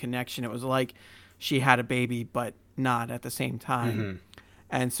had a connection. It was like she had a baby, but not at the same time. Mm-hmm.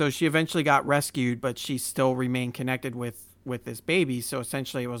 And so she eventually got rescued, but she still remained connected with this baby. So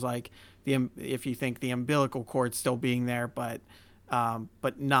essentially it was like if you think the umbilical cord still being there, but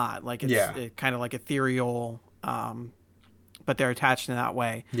not like it's kind of like ethereal, but they're attached in that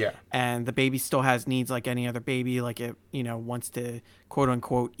way. Yeah. And the baby still has needs like any other baby, like it, wants to quote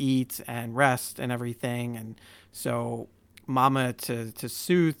unquote eat and rest and everything. And so mama, to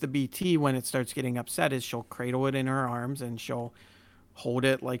soothe the BT when it starts getting upset, is she'll cradle it in her arms and she'll hold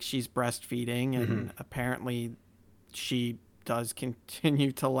it like she's breastfeeding. And apparently she does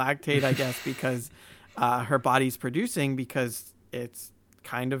continue to lactate, I guess, because her body's producing, because it's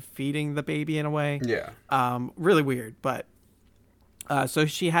kind of feeding the baby in a way. Yeah. Really weird. But so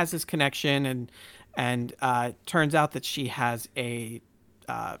she has this connection, and turns out that she has a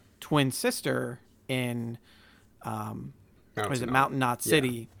twin sister in Mountain Knot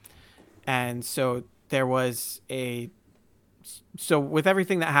City. Yeah. And so there was so with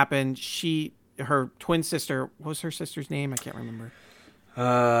everything that happened, her twin sister, what was her sister's name? I can't remember.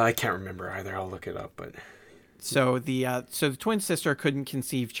 I can't remember either. I'll look it up, but so the twin sister couldn't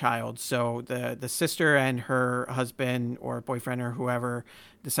conceive child. So the sister and her husband or boyfriend or whoever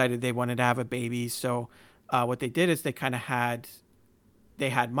decided they wanted to have a baby. So what they did is they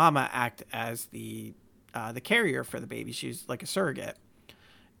had mama act as the carrier for the baby. She was like a surrogate.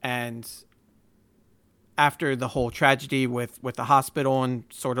 And after the whole tragedy with the hospital and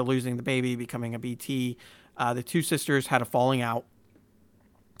sort of losing the baby, becoming a BT, the two sisters had a falling out.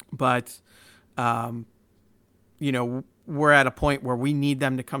 But, we're at a point where we need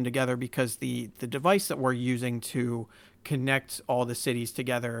them to come together, because the device that we're using to connect all the cities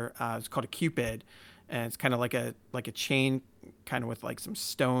together is called a Cupid. And it's kind of like a chain, kind of with like some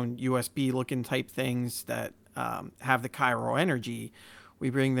stone USB looking type things that have the chiral energy. We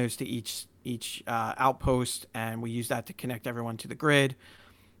bring those to each outpost, and we use that to connect everyone to the grid.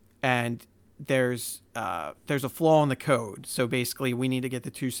 And there's a flaw in the code. So basically, we need to get the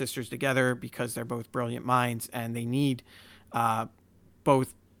two sisters together because they're both brilliant minds, and they need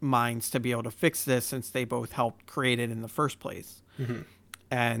both minds to be able to fix this, since they both helped create it in the first place. Mm-hmm.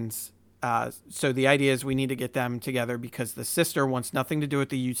 And so the idea is we need to get them together because the sister wants nothing to do with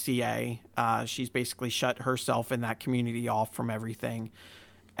the UCA. She's basically shut herself and that community off from everything.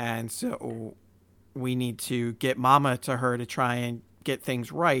 And so we need to get mama to her to try and get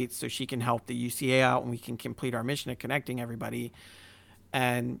things right so she can help the UCA out and we can complete our mission of connecting everybody.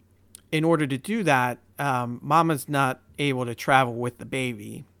 And in order to do that, mama's not able to travel with the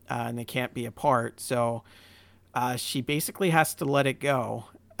baby, and they can't be apart. So she basically has to let it go.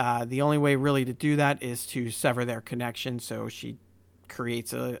 The only way really to do that is to sever their connection. So she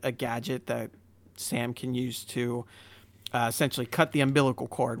creates a gadget that Sam can use to essentially cut the umbilical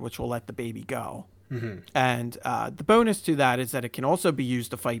cord, which will let the baby go. Mm-hmm. And the bonus to that is that it can also be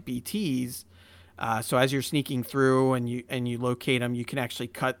used to fight BTs. So as you're sneaking through and you locate them, you can actually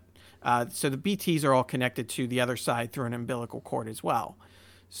cut. So the BTs are all connected to the other side through an umbilical cord as well.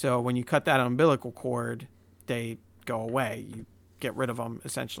 So when you cut that umbilical cord, they go away. You get rid of them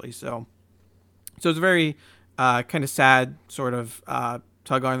essentially. So it's a very kind of sad sort of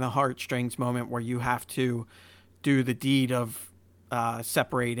tug on the heartstrings moment where you have to do the deed of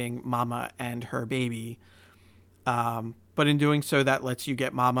separating mama and her baby. But in doing so, that lets you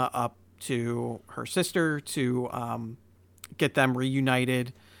get mama up to her sister to get them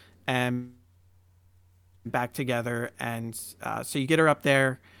reunited and back together. And so you get her up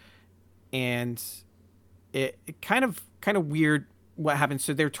there, and it kind of weird what happened.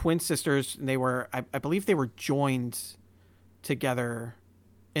 So they're twin sisters, and they were, I believe they were joined together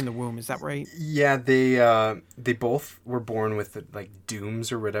in the womb. Is that right? Yeah, they both were born with like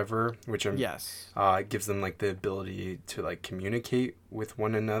dooms or whatever, which yes, gives them like the ability to like communicate with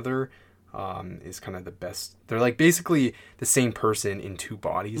one another. Is kind of the best. They're like basically the same person in two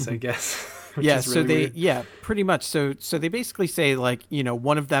bodies, I guess. Yeah, so really weird. Pretty much. So they basically say like,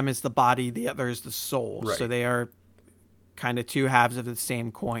 one of them is the body, the other is the soul. Right. So they are kind of two halves of the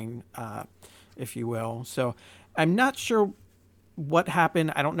same coin, if you will. So I'm not sure what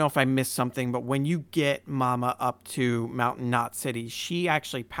happened. I don't know if I missed something, but when you get mama up to Mountain Knot City, she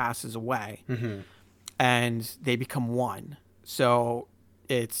actually passes away, and they become one. So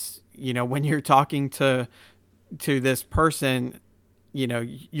it's, when you're talking to this person,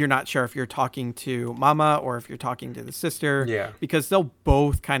 you're not sure if you're talking to mama or if you're talking to the sister. Yeah. Because they'll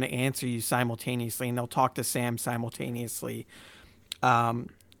both kind of answer you simultaneously, and they'll talk to Sam simultaneously.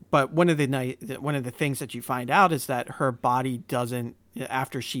 But one of the things that you find out is that her body doesn't,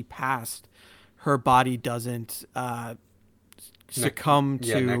 after she passed, her body doesn't succumb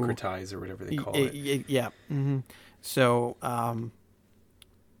to necrotize or whatever they call it. Yeah. Mm-hmm. So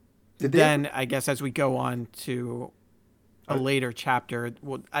then I guess as we go on to a later chapter,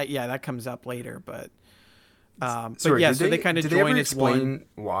 that comes up later. But sorry, so they kind of join as one.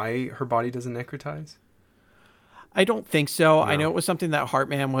 Why her body doesn't necrotize? I don't think so. No. I know it was something that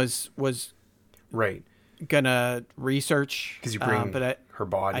Heartman was Right. gonna research. Because you bring but her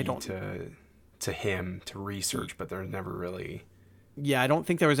body don't- to him to research, but there's never really. yeah, I don't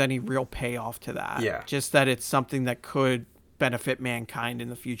think there was any real payoff to that. Yeah. Just that it's something that could benefit mankind in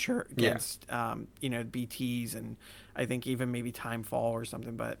the future against, BTs and I think even maybe Timefall or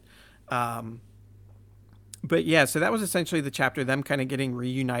something. But yeah, so that was essentially the chapter, them kind of getting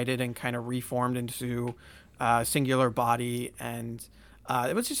reunited and kind of reformed into a singular body. And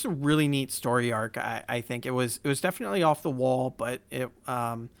it was just a really neat story arc. I think it was definitely off the wall, but it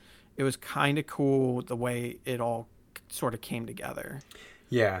was kind of cool the way it all sort of came together.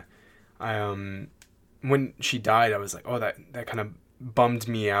 Yeah. When she died, I was like, oh, that kind of bummed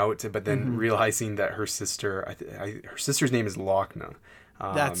me out. But then realizing that her sister, her sister's name is Lochna.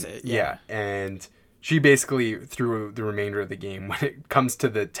 That's it. Yeah. And she basically, through the remainder of the game, when it comes to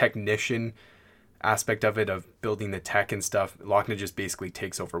the technician aspect of it, of building the tech and stuff, Lochna just basically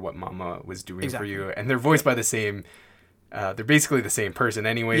takes over what Mama was doing for you. And they're voiced by the same, they're basically the same person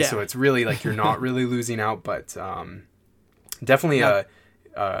anyway. Yeah. So it's really like you're not really losing out, but definitely a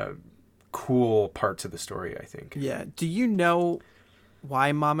cool part to the story, I think. Yeah. Do you know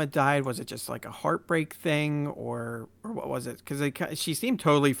why Mama died? Was it just like a heartbreak thing, or what was it? Because she seemed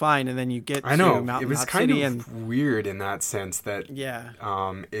totally fine, and then you get I know to Mountain it was Hot kind City of weird in that sense that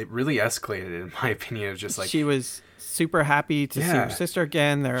it really escalated, in my opinion. It was just like she was super happy to see her sister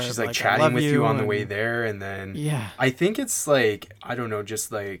again. She's like chatting with you on the way there, and then I think it's like, I don't know,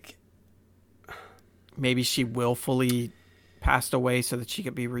 just like maybe she willfully passed away so that she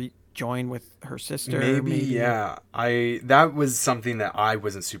could be rejoined with her sister. Maybe. Yeah. That was something that I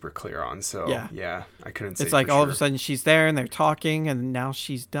wasn't super clear on. So yeah, I couldn't say. It's like for all sure. of a sudden she's there and they're talking, and now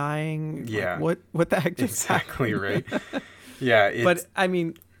she's dying. Yeah. Like, what the heck? Exactly right. Yeah. But I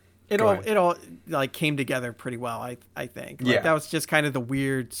mean, it all like came together pretty well. I think. Like, that was just kind of the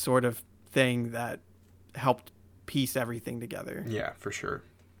weird sort of thing that helped piece everything together. Yeah, for sure.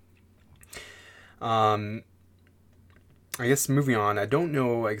 I guess moving on, I don't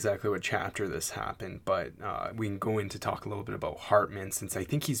know exactly what chapter this happened, but we can go in to talk a little bit about Heartman, since I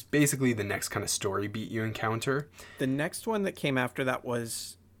think he's basically the next kind of story beat you encounter. The next one that came after that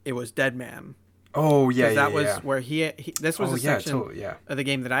was Dead Man. Oh, yeah, that was where this was a section of the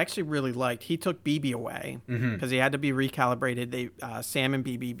game that I actually really liked. He took BB away because he had to be recalibrated. Sam and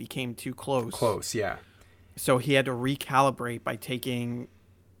BB became too close. Yeah. So he had to recalibrate by taking...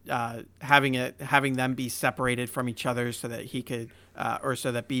 having them be separated from each other so that he could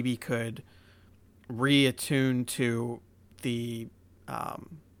so that BB could reattune to the kind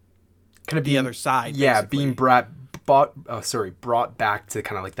of the other side. Yeah, basically. being brought back to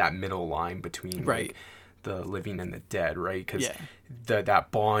kind of like that middle line between like the living and the dead, right? Because that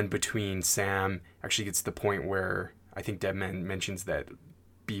bond between Sam actually gets to the point where I think Deadman mentions that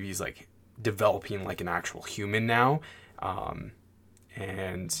BB's like developing like an actual human now.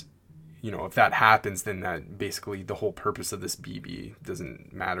 And, if that happens, then that basically the whole purpose of this BB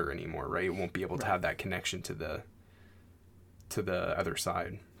doesn't matter anymore, right? It won't be able to have that connection to the other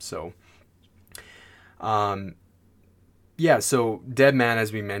side. So, so Dead Man,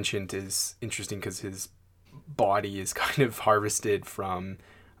 as we mentioned, is interesting because his body is kind of harvested from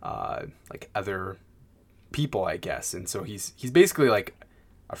like other people, I guess. And so he's basically like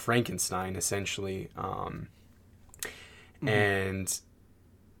a Frankenstein, essentially. And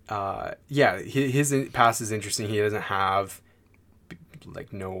his past is interesting. He doesn't have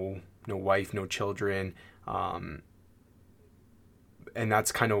like no wife, no children, and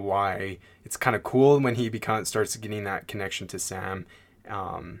that's kind of why it's kind of cool when he starts getting that connection to Sam,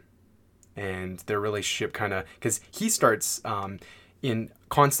 and their relationship kind of, because he starts in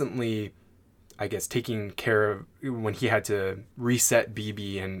constantly, I guess, taking care of when he had to reset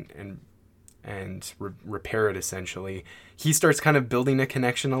BB and repair it, essentially. He starts kind of building a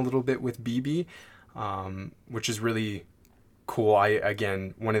connection a little bit with BB, which is really cool.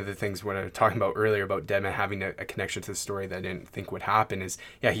 Again, one of the things when I was talking about earlier about Deadman having a connection to the story that I didn't think would happen is,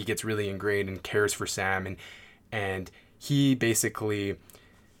 he gets really ingrained and cares for Sam, and he basically,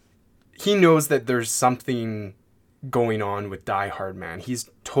 he knows that there's something going on with Die Hard Man. He's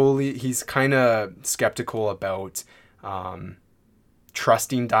kind of skeptical about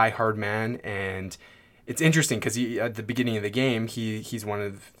trusting Die Hard Man, and it's interesting because at the beginning of the game he's one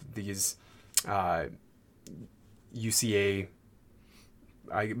of these UCA,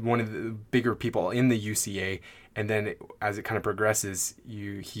 one of the bigger people in the UCA, and then as it kind of progresses,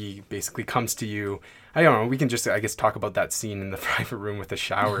 he basically comes to you. I don't know, we can just, I guess, talk about that scene in the private room with the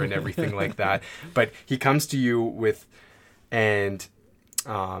shower and everything like that, but he comes to you with, and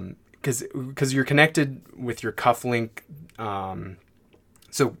because you're connected with your cufflink.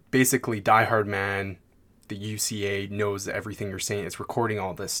 So basically, Die Hard Man, the UCA knows everything you're saying. It's recording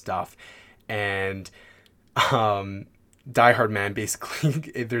all this stuff, and Die Hard Man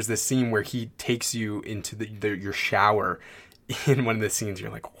basically there's this scene where he takes you into your shower. In one of the scenes, you're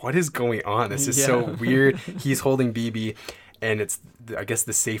like, what is going on? This is so weird. He's holding BB, and it's, I guess,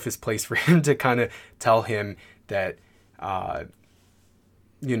 the safest place for him to kind of tell him that, I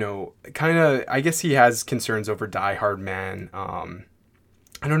guess he has concerns over Die Hard Man.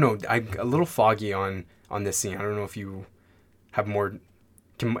 I don't know. I'm a little foggy on this scene. I don't know if you have more,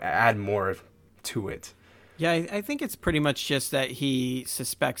 can add more to it. Yeah, I think it's pretty much just that he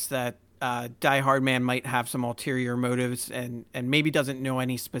suspects that Die Hard Man might have some ulterior motives and maybe doesn't know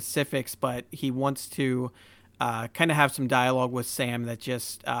any specifics, but he wants to kind of have some dialogue with Sam that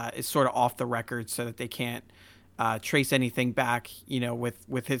just is sort of off the record so that they can't trace anything back,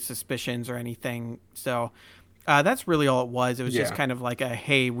 with his suspicions or anything. So that's really all it was. It was just kind of like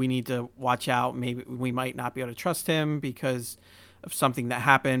hey, we need to watch out. Maybe we might not be able to trust him because of something that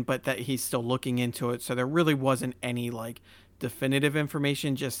happened, but that he's still looking into it. So there really wasn't any like definitive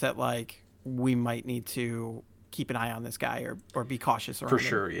information, just that like we might need to keep an eye on this guy or be cautious around him. For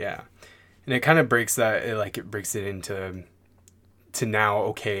sure, yeah. And it kind of breaks it breaks it into now,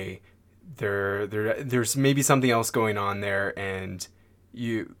 okay, there's maybe something else going on there, and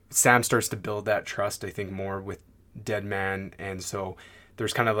Sam starts to build that trust, I think, more with Deadman, and so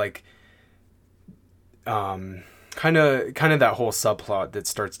there's kind of like kind of that whole subplot that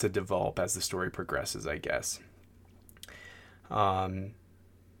starts to develop as the story progresses, I guess.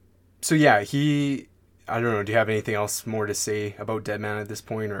 So yeah, I don't know, do you have anything else more to say about Deadman at this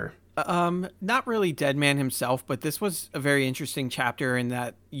point, or? Not really Deadman himself, but this was a very interesting chapter in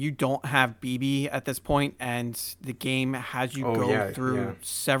that you don't have BB at this point, and the game has you go through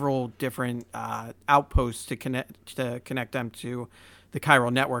several different outposts to connect them to the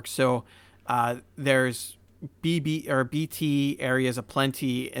chiral network. So there's BB or BT areas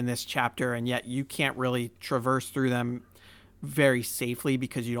aplenty in this chapter, and yet you can't really traverse through them very safely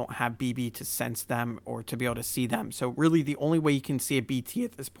because you don't have BB to sense them or to be able to see them. So really the only way you can see a BT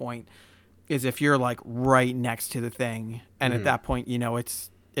at this point is if you're like right next to the thing, and at that point,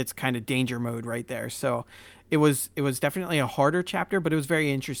 it's kind of danger mode right there. So it was definitely a harder chapter, but it was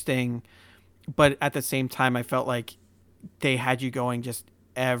very interesting. But at the same time, I felt like they had you going just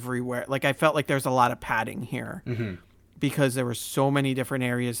everywhere. Like I felt like there's a lot of padding here. Because there were so many different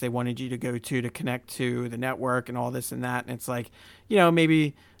areas they wanted you to go to connect to the network and all this and that. And it's like,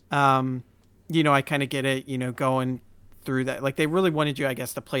 maybe, I kind of get it, going through that. Like they really wanted you, I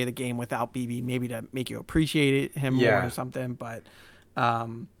guess, to play the game without BB, maybe to make you appreciate him more or something. But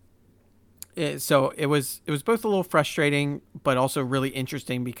so it was both a little frustrating, but also really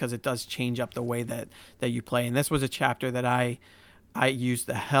interesting because it does change up the way that you play. And this was a chapter that I used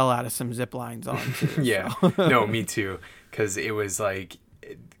the hell out of some zip lines on too. Yeah, no, me too. Because it was like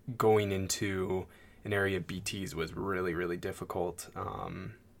going into an area of BTs was really, really difficult.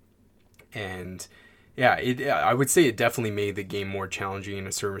 And yeah, I would say it definitely made the game more challenging in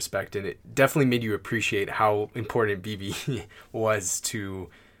a certain respect. And it definitely made you appreciate how important BB was to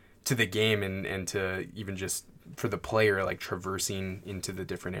the game and to even just for the player, like traversing into the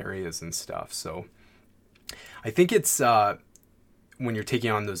different areas and stuff. So I think it's... when you're taking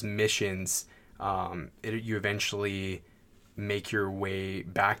on those missions, you eventually make your way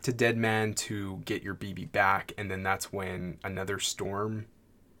back to Deadman to get your BB back, and then that's when another storm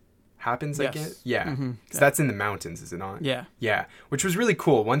happens, I guess. Yeah. Mm-hmm. So that's in the mountains, is it not? Yeah. Yeah, which was really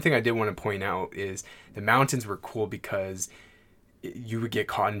cool. One thing I did want to point out is the mountains were cool because you would get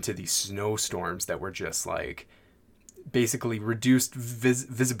caught into these snowstorms that were just like basically reduced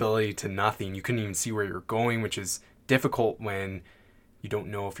visibility to nothing. You couldn't even see where you're going, which is difficult when you don't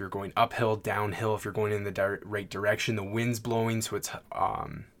know if you're going uphill, downhill, if you're going in the right direction. The wind's blowing, so it's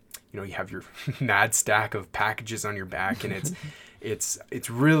you have your mad stack of packages on your back, and it's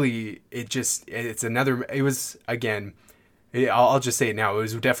really I'll just say it now. It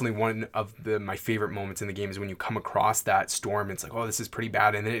was definitely one of my favorite moments in the game is when you come across that storm. It's like, oh, this is pretty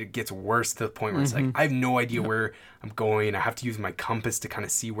bad, and then it gets worse to the point where it's like I have no idea where I'm going. I have to use my compass to kind of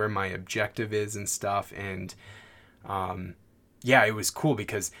see where my objective is and stuff, and yeah, it was cool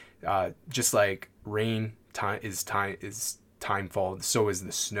because just like rain is time fall, so is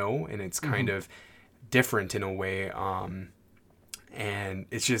the snow, and it's kind of different in a way. And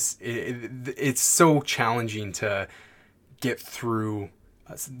it's just it's so challenging to get through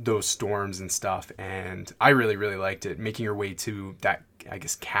those storms and stuff. And I really, really liked it. Making your way to that, I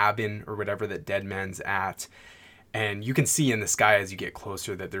guess, cabin or whatever that Deadman's at. And you can see in the sky as you get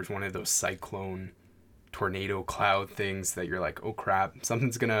closer that there's one of those cyclone tornado cloud things that you're like, oh crap,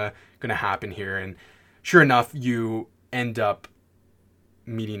 something's gonna happen here. And sure enough, you end up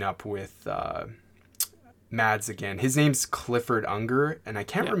meeting up with Mads again. His name's Clifford Unger, and I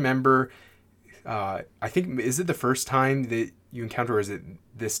can't remember. I think, is it the first time that you encounter, or is it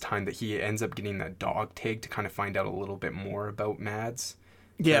this time that he ends up getting that dog tag to kind of find out a little bit more about Mads?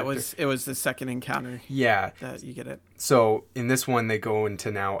 Yeah, it was the second encounter. Yeah, that you get it. So in this one, they go into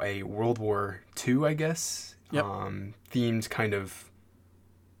now a World War II, I guess, yep. Themed kind of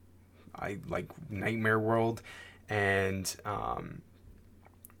like nightmare world, and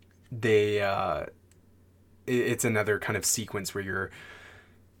it's another kind of sequence where you're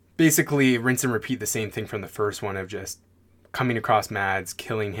basically rinse and repeat the same thing from the first one of just coming across Mads,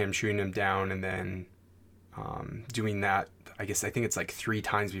 killing him, shooting him down, and then doing that. I think it's like 3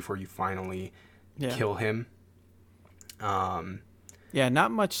 times before you finally kill him. Yeah, not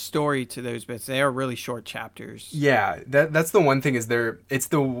much story to those bits. They are really short chapters. Yeah, that's the one thing is it's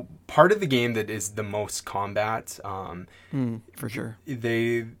the part of the game that is the most combat. For sure.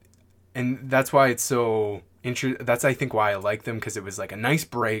 And that's why it's so interesting. That's, I think, why I like them, because it was like a nice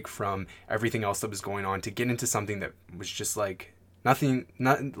break from everything else that was going on to get into something that was just like nothing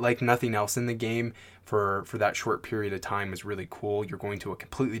else in the game for that short period of time was really cool. You're going to a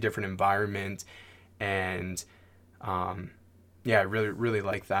completely different environment, and I really, really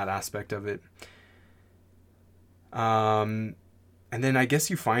like that aspect of it. And then I guess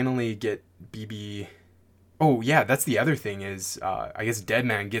you finally get BB. Oh yeah, that's the other thing is I guess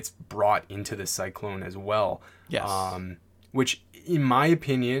Deadman gets brought into the cyclone as well. Yes. Which, in my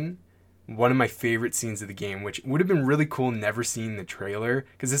opinion, one of my favorite scenes of the game, which would have been really cool never seeing the trailer,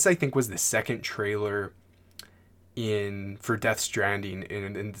 because this, I think, was the second trailer for Death Stranding,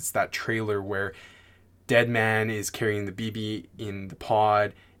 and it's that trailer where Deadman is carrying the BB in the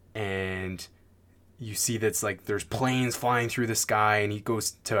pod, and you see that's like there's planes flying through the sky, and he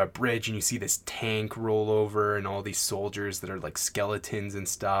goes to a bridge, and you see this tank roll over, and all these soldiers that are like skeletons and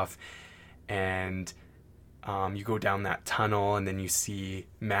stuff, and you go down that tunnel, and then you see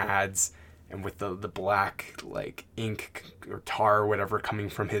Mads, and with the black like ink or tar or whatever coming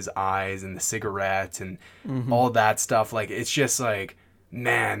from his eyes, and the cigarette, and all that stuff. Like, it's just like,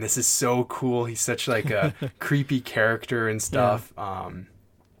 man, this is so cool. He's such like a creepy character and stuff. Yeah.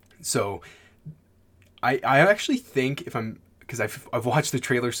 So I actually think, because I've watched the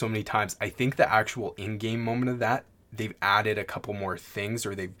trailer so many times, I think the actual in-game moment of that, they've added a couple more things,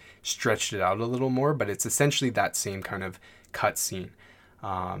 or they've stretched it out a little more, but it's essentially that same kind of cutscene.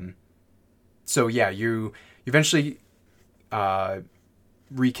 So yeah, you eventually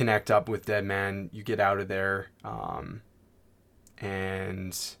reconnect up with Deadman. You get out of there,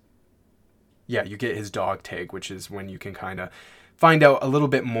 and yeah, you get his dog tag, which is when you can kind of find out a little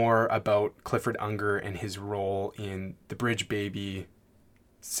bit more about Clifford Unger and his role in the Bridge Baby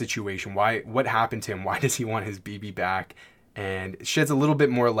situation. What happened to him? Why does he want his BB back? And it sheds a little bit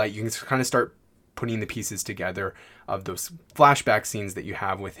more light. You can kind of start putting the pieces together of those flashback scenes that you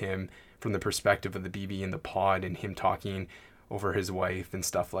have with him from the perspective of the BB in the pod, and him talking over his wife and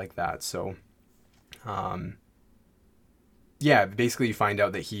stuff like that. So, yeah, basically you find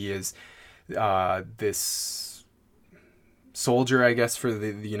out that he is this soldier, I guess, for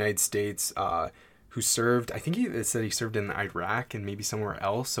the United States, who served, I think it said he served in Iraq and maybe somewhere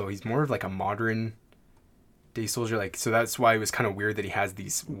else. So he's more of like a modern day soldier. Like, so that's why it was kind of weird that he has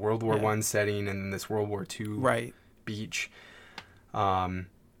these World War I setting and then this World War II beach.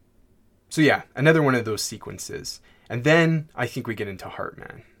 So yeah, another one of those sequences. And then I think we get into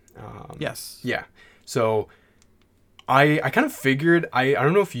Heartman. Yes. Yeah. So I kind of figured, I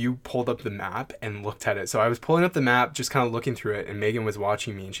don't know if you pulled up the map and looked at it. So I was pulling up the map, just kind of looking through it, and Megan was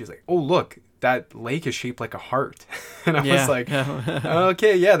watching me, and she's like, oh, look, that lake is shaped like a heart. And I was like,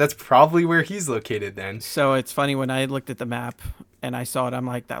 okay, yeah, that's probably where he's located then. So it's funny, when I looked at the map and I saw it, I'm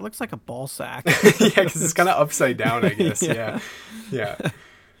like, that looks like a ball sack. Yeah, because it's kind of upside down, I guess. Yeah.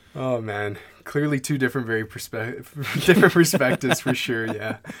 Oh, man. Clearly two different, different perspectives for sure,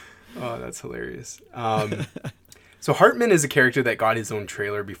 yeah. Oh, that's hilarious. So Heartman is a character that got his own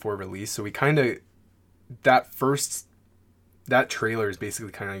trailer before release. So we kind of, that trailer is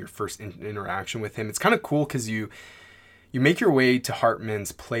basically kind of your first interaction with him. It's kind of cool because you make your way to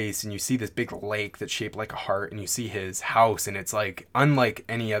Heartman's place, and you see this big lake that's shaped like a heart, and you see his house, and it's like unlike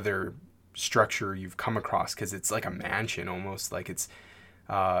any other structure you've come across, because it's like a mansion almost. Like, it's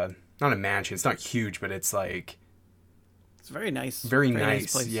not a mansion, it's not huge, but it's like, it's very nice. Very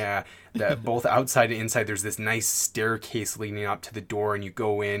nice place. Yeah. That both outside and inside, there's this nice staircase leading up to the door, and you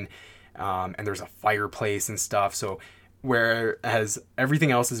go in, and there's a fireplace and stuff. So whereas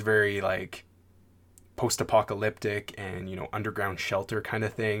everything else is very like post-apocalyptic and, you know, underground shelter kind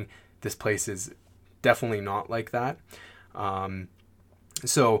of thing, this place is definitely not like that.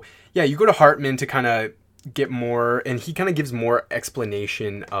 So yeah, you go to Hartman to kind of get more, and he kind of gives more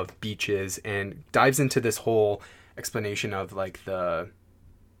explanation of beaches and dives into this whole explanation of like the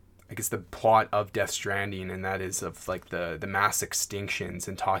plot of Death Stranding, and that is of like the mass extinctions,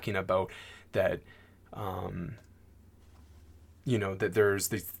 and talking about that, you know, that there's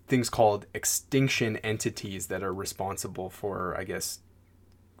these things called extinction entities that are responsible for, I guess,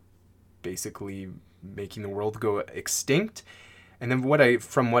 basically making the world go extinct. And then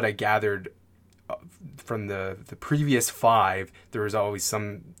from what I gathered from the previous 5, there was always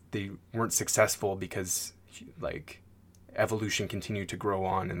they weren't successful because like evolution continued to grow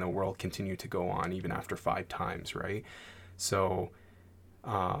on and the world continued to go on even after 5 times, right? So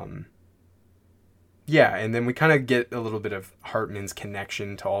yeah, and then we kind of get a little bit of Hartman's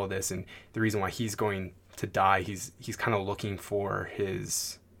connection to all of this, and the reason why he's going to die, he's kind of looking for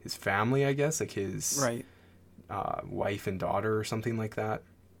his family, I guess, like his right. Wife and daughter or something like that.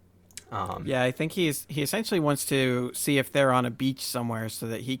 Yeah, I think he essentially wants to see if they're on a beach somewhere so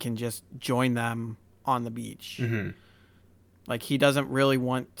that he can just join them on the beach. Mm-hmm. Like, he doesn't really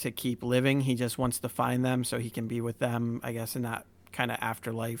want to keep living. He just wants to find them so he can be with them, I guess, in that kind of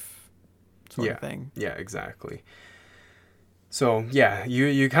afterlife sort of thing. Yeah, exactly. So, yeah,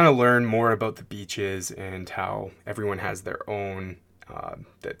 you kind of learn more about the beaches and how everyone has their own,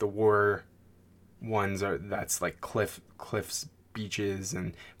 that the war ones that's like Cliff's beaches,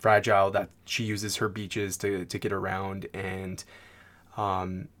 and Fragile, that she uses her beaches to get around. And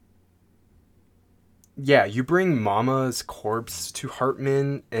yeah, you bring Mama's corpse to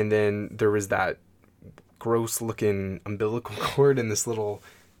Hartman, and then there was that gross looking umbilical cord in this little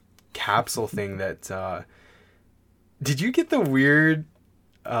capsule thing that did you get the weird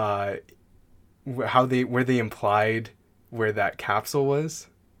where they implied where that capsule was?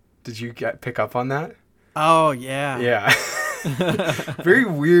 Did you pick up on that? Oh, yeah. Yeah. Very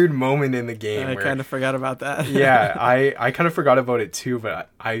weird moment in the game. I kind of forgot about that. Yeah, I kind of forgot about it too,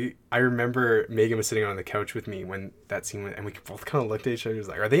 but I remember Megan was sitting on the couch with me when that scene went, and we both kind of looked at each other,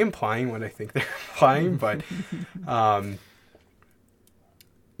 like, are they implying what I think they're implying? But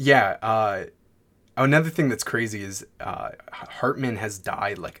yeah, another thing that's crazy is Hartman has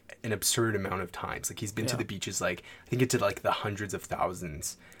died like an absurd amount of times. Like, he's been to the beaches, like, I think it's like the hundreds of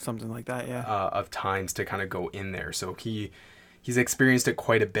thousands, something like that, yeah, of times to kind of go in there. So he's experienced it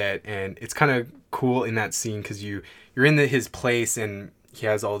quite a bit, and it's kind of cool in that scene because you're in his place, and he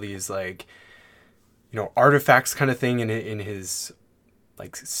has all these, like, you know, artifacts kind of thing in his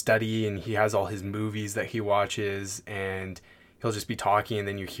like study, and he has all his movies that he watches, and he'll just be talking, and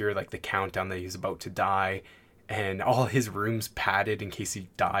then you hear like the countdown that he's about to die, and all his rooms padded in case he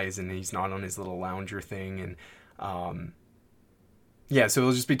dies and he's not on his little lounger thing. And yeah, so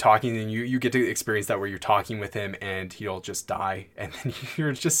he'll just be talking, and you get to experience that where you're talking with him and he'll just die, and then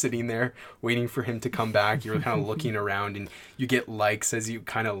you're just sitting there waiting for him to come back. You're kind of looking around, and you get likes as you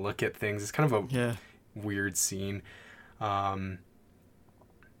kind of look at things. It's kind of a weird scene.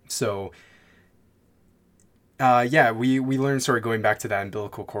 So yeah, we learned, sort of going back to that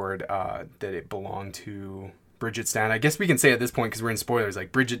umbilical cord, that it belonged to Bridget Stanton. I guess we can say at this point, because we're in spoilers,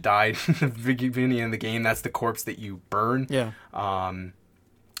 like, Bridget died in the beginning of the game. That's the corpse that you burn. Yeah.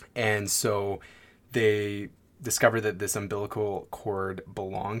 And so they discover that this umbilical cord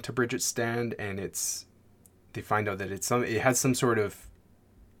belonged to Bridget Stanton, and they find out that it has some sort of,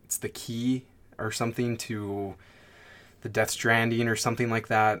 it's the key or something to the Death Stranding or something like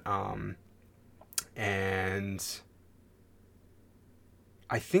that. And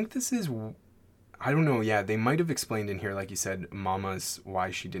I think this is, I don't know, yeah, they might have explained in here, like you said, Mama's, why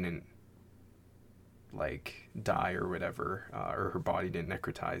she didn't, like, die or whatever, or her body didn't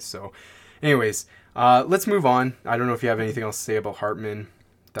necrotize. So anyways, let's move on. I don't know if you have anything else to say about Hartman.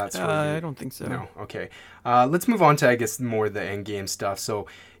 That's I don't think so. No, okay. Let's move on to, I guess, more of the end game stuff. So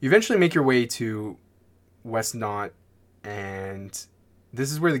you eventually make your way to West Knot, and this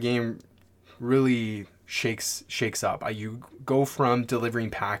is where the game really shakes up. You go from delivering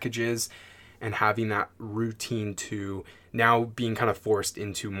packages and having that routine to now being kind of forced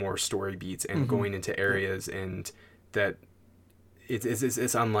into more story beats and going into areas, and that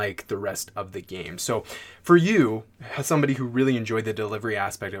it's unlike the rest of the game. So for you, as somebody who really enjoyed the delivery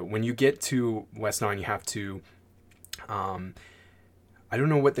aspect of it, when you get to West Knot, you have to, I don't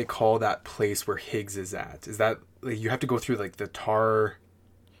know what they call that place where Higgs is at. Is that, like, you have to go through, like, the tar?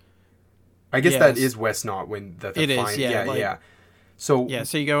 I guess that is West Knot when it is, yeah. Yeah. So Yeah,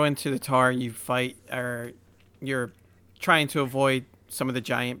 so you go into the tar, you fight, or you're trying to avoid some of the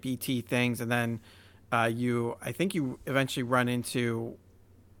giant BT things, and then I think you eventually run into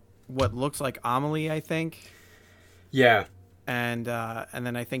what looks like Amelie, I think, yeah. and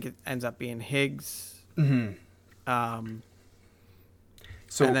then I think it ends up being Higgs, Hmm. um, and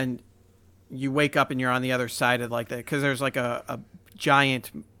So then you wake up and you're on the other side of like that because there's like a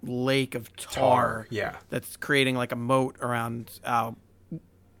giant lake of tar yeah. that's creating like a moat around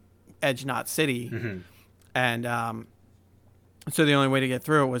Edge Knot City, Hmm. and so the only way to get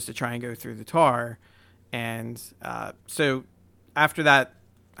through it was to try and go through the tar, and so after that,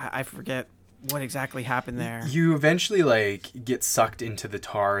 I forget what exactly happened there. You eventually like get sucked into the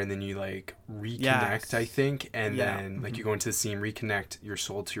tar, and then you like reconnect, Yes. I think, and Yeah. then like you go into the scene, reconnect your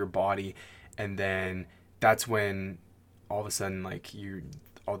soul to your body, and then that's when all of a sudden like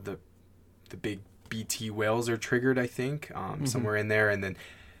all the big BT whales are triggered, I think, somewhere in there, and then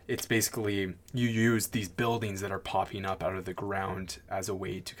it's basically you use these buildings that are popping up out of the ground as a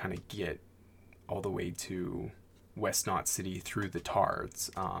way to kind of get all the way to West Knot City through the tar.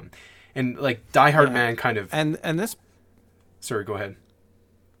 And like Die Hard Yeah. Man kind of. And this, Sorry, go ahead.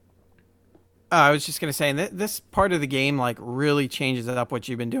 I was just gonna say, and this part of the game like really changes it up what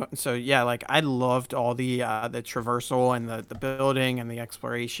you've been doing. So yeah, like I loved all the traversal and the building and the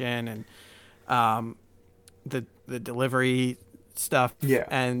exploration and the delivery stuff. Yeah.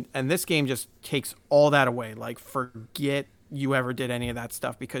 And this game just takes all that away. Like forget you ever did any of that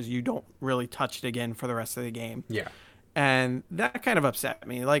stuff because you don't really touch it again for the rest of the game. Yeah. And that kind of upset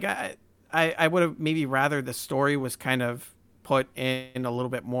me. Like I would have maybe rather the story was kind of put in a little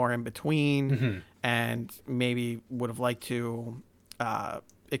bit more in between, and maybe would have liked to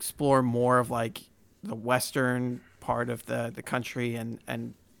explore more of like the western part of the country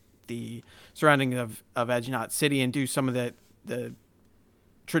and the surrounding of Edge Knot City, and do some of the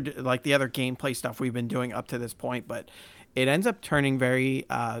like the other gameplay stuff we've been doing up to this point. But it ends up turning very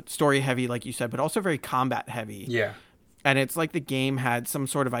story heavy, like you said, but also very combat heavy. Yeah. And it's like the game had some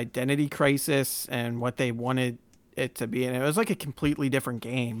sort of identity crisis and what they wanted it to be, and it was like a completely different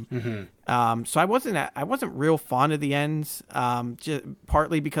game. So I wasn't real fond of the ends, just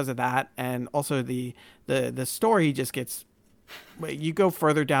partly because of that, and also the story just gets, you go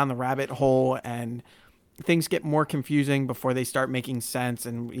further down the rabbit hole and things get more confusing before they start making sense.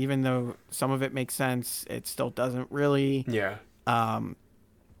 And even though some of it makes sense, it still doesn't really. Yeah.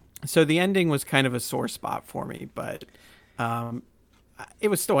 So the ending was kind of a sore spot for me, but it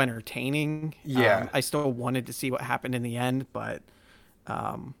was still entertaining. Yeah. I still wanted to see what happened in the end, but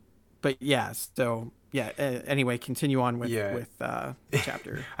yeah. So yeah. Anyway, continue on with the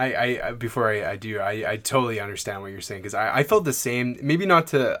chapter. I before I do, I totally understand what you're saying, because I felt the same. Maybe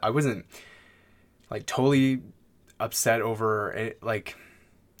I wasn't like totally upset over it, like,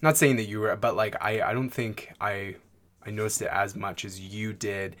 not saying that you were, but like I don't think I noticed it as much as you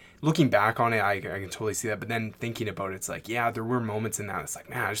did. Looking back on it, I can totally see that. But then thinking about it, it's like, yeah, there were moments in that. It's like,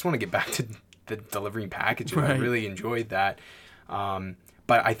 man, I just want to get back to the delivering packages. Right. I really enjoyed that. But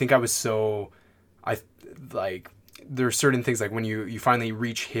I think there are certain things, like when you finally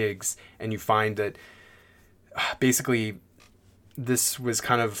reach Higgs and you find that basically this was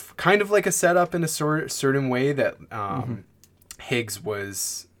kind of like a setup in a certain way, that Higgs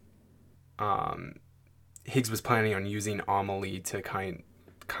was planning on using Amelie to kind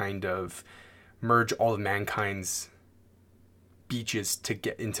of merge all of mankind's beaches to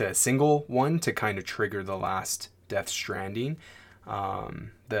get into a single one to kind of trigger the last Death Stranding,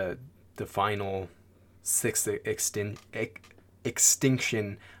 the final sixth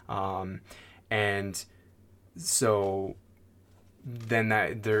extinction, and so then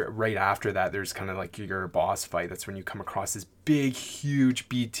right after that, there's kind of like your boss fight. That's when you come across this big, huge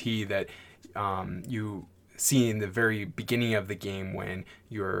BT that you see in the very beginning of the game when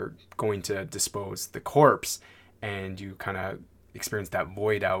you're going to dispose the corpse, and you kind of experience that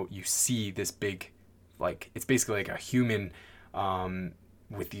void out. You see this big, like, it's basically like a human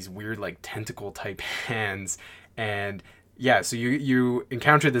with these weird like tentacle type hands, and yeah, so you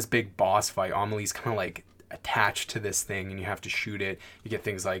encounter this big boss fight. Amelie's kind of like attached to this thing, and you have to shoot it. You get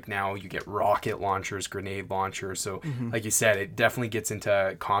things like, now you get rocket launchers, grenade launchers. So like you said, it definitely gets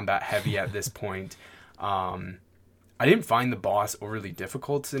into combat heavy at this point. I didn't find the boss overly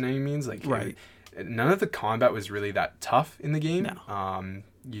difficult in any means. Like, right. None of the combat was really that tough in the game. No.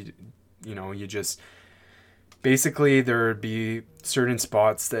 You just basically, there would be certain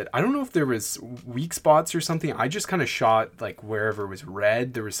spots that, I don't know if there was weak spots or something. I just kind of shot like wherever was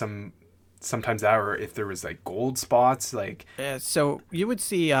red. There was sometimes that, or if there was like gold spots, like so you would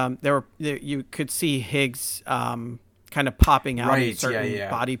see you could see Higgs kind of popping out in Right, certain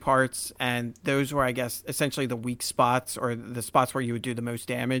yeah. body parts, and those were, I guess, essentially the weak spots or the spots where you would do the most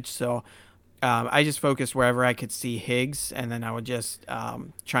damage. So I just focused wherever I could see Higgs, and then I would just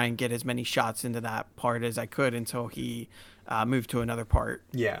try and get as many shots into that part as I could until he moved to another part.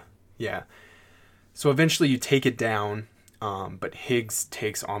 Yeah. So eventually you take it down, but Higgs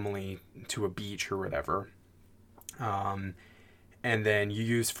takes Amelie to a beach or whatever. And then you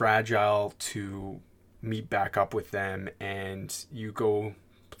use Fragile to meet back up with them, and you go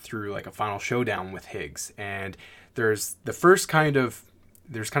through like a final showdown with Higgs. And there's kind of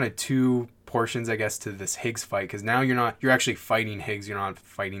two portions, I guess, to this Higgs fight, because now you're actually fighting Higgs. You're not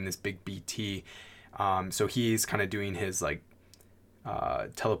fighting this big BT. So he's kind of doing his like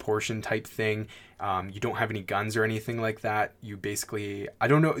teleportation type thing. You don't have any guns or anything like that. You basically, I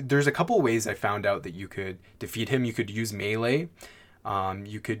don't know, there's a couple ways I found out that you could defeat him. You could use melee.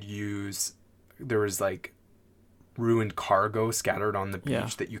 There was like ruined cargo scattered on the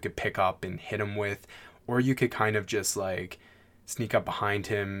beach that you could pick up and hit him with, or you could kind of just like sneak up behind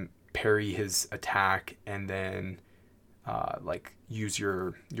him, parry his attack, and then like use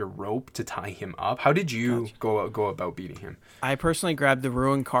your rope to tie him up. How did you go about beating him? I personally grabbed the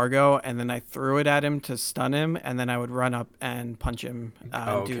ruined cargo, and then I threw it at him to stun him, and then I would run up and punch him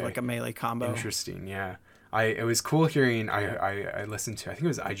and do like a melee combo. Interesting, yeah. It was cool hearing, I listened to, I think it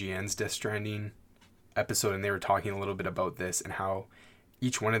was IGN's Death Stranding episode, and they were talking a little bit about this and how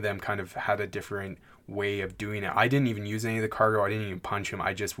each one of them kind of had a different way of doing it. I didn't even use any of the cargo. I didn't even punch him.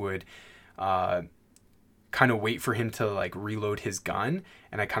 I just would kind of wait for him to like reload his gun,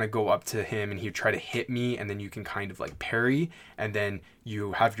 and I kind of go up to him and he'd try to hit me, and then you can kind of like parry, and then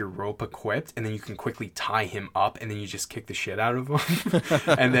you have your rope equipped, and then you can quickly tie him up, and then you just kick the shit out of him.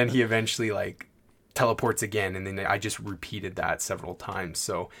 And then he eventually like teleports again, and then I just repeated that several times.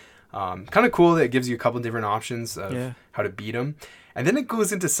 So kind of cool that it gives you a couple different options of how to beat him. And then it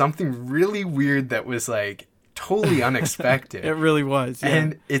goes into something really weird that was like totally unexpected. It really was. Yeah.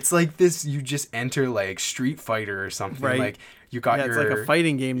 And it's like this, you just enter like Street Fighter or something. Right. Like you got it's like a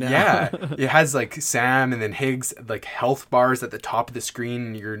fighting game now. Yeah. It has like Sam and then Higgs, like health bars at the top of the screen,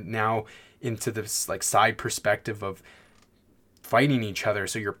 and you're now into this like side perspective of fighting each other.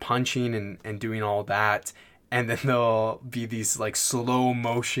 So you're punching and doing all that. And then there'll be these like slow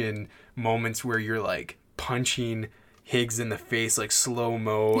motion moments where you're like punching Higgs in the face, like slow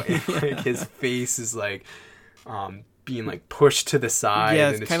mo, and like his face is like being like pushed to the side.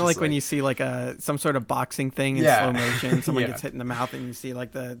 Yeah, it's kind of like when you see like some sort of boxing thing in slow motion. Someone gets hit in the mouth, and you see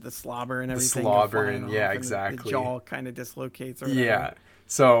like the slobber and everything. The slobber, and exactly. The jaw kind of dislocates. Or yeah.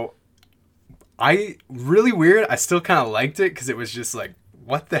 So really weird. I still kind of liked it because it was just like,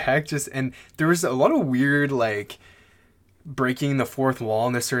 what the heck? And there was a lot of weird like breaking the fourth wall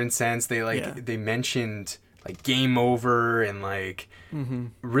in a certain sense. They mentioned like game over and like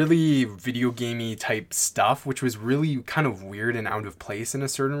really video gamey type stuff, which was really kind of weird and out of place in a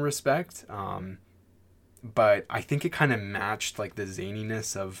certain respect. But I think it kind of matched like the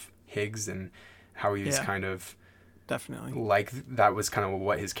zaniness of Higgs and how he was kind of definitely like that was kind of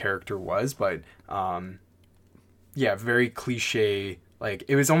what his character was. But very cliche. Like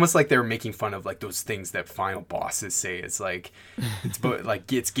it was almost like they were making fun of like those things that final bosses say. It's like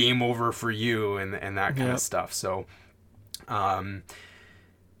it's game over for you and that kind of stuff. So,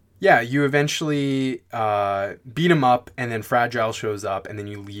 you eventually beat him up, and then Fragile shows up, and then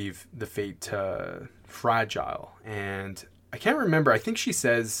you leave the fate to Fragile. And I can't remember. I think she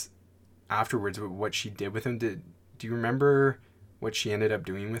says afterwards what she did with him. Do you remember what she ended up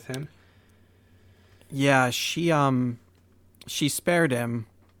doing with him? Yeah, she spared him,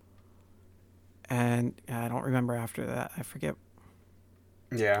 and I don't remember after that. I forget.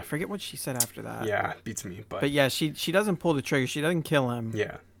 Yeah. I forget what she said after that. Yeah, beats me. But yeah, she doesn't pull the trigger. She doesn't kill him.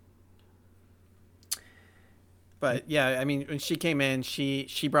 Yeah. But yeah, I mean, when she came in,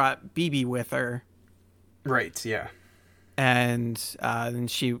 she brought BB with her. Right. Yeah. And then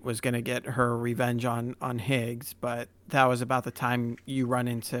she was gonna get her revenge on Higgs, but that was about the time you run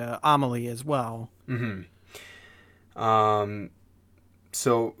into Amelie as well. Mm-hmm.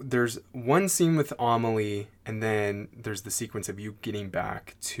 So there's one scene with Amelie, and then there's the sequence of you getting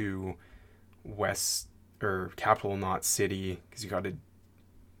back to Capital Knot City, because you got a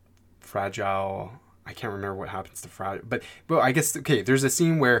Fragile. I can't remember what happens to Fragile, but I guess there's a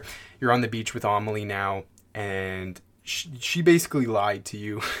scene where you're on the beach with Amelie now, and she basically lied to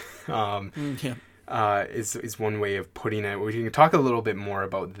you. Is one way of putting it. We can talk a little bit more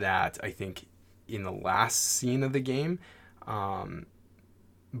about that, I think, in the last scene of the game.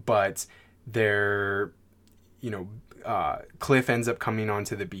 But there, Cliff ends up coming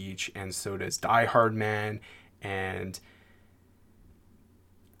onto the beach, and so does Die Hard Man, and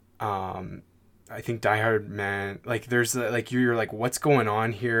I think Die Hard Man, like there's like you're like what's going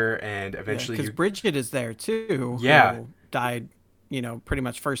on here, and eventually because Bridget is there too. Yeah. Who died, pretty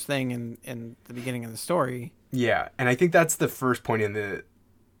much first thing in the beginning of the story. Yeah, and I think that's the first point in the.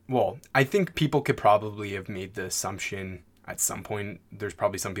 Well, I think people could probably have made the assumption at some point. There's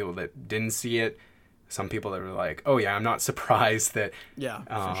probably some people that didn't see it. Some people that were like, "Oh yeah, I'm not surprised that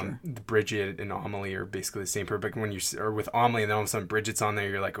for sure. Bridget and Amelie are basically the same person." But when or with Amelie, and then all of a sudden Bridget's on there,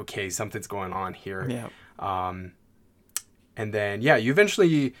 you're like, "Okay, something's going on here." Yeah. And then you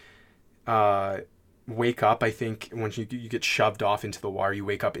eventually wake up. I think once you get shoved off into the water, you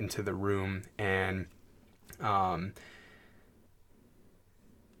wake up into the room, and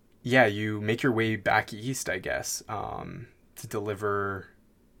you make your way back east, I guess, to deliver.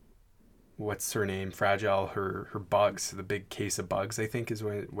 What's her name? Fragile, her bugs, the big case of bugs, I think is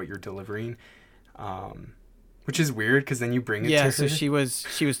what you're delivering. Which is weird because then you bring it to her. Yeah, so she was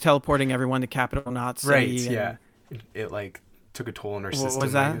teleporting everyone to Capital Knot City. Right, yeah. It like took a toll on her system. What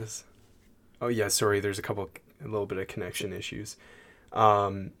was that? I guess. Oh yeah, sorry, there's a little bit of connection issues.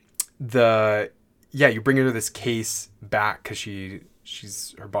 You bring her to this case back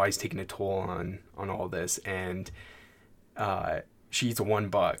because her body's taking a toll on all this, and she eats one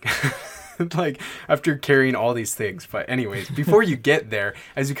bug. Like after carrying all these things. But anyways, before you get there,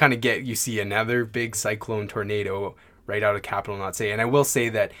 as you see another big cyclone tornado right out of Capital Knot City. And I will say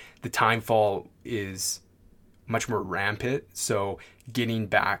that the timefall is much more rampant, so getting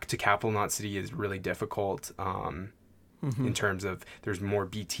back to Capital Knot City is really difficult in terms of there's more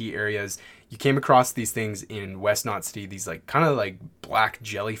BT areas. You came across these things in West Knot City, these like kind of like black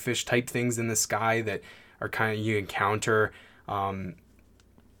jellyfish type things in the sky that are kind of you encounter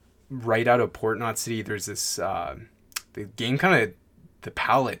right out of Port Knot City. There's this the game kind of the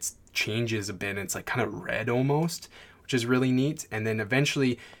palette changes a bit, and it's like kind of red almost, which is really neat. And then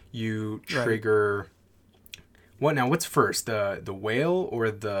eventually you trigger what's first, the whale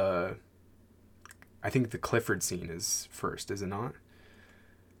or the I think the Clifford scene is first, is it not?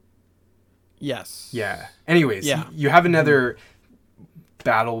 Yes. Yeah. Anyways, you have another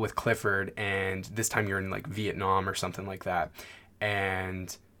battle with Clifford, and this time you're in like Vietnam or something like that.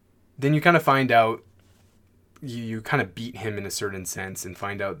 And then you kind of find out, you kind of beat him in a certain sense and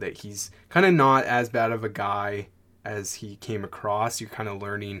find out that he's kind of not as bad of a guy as he came across. You're kind of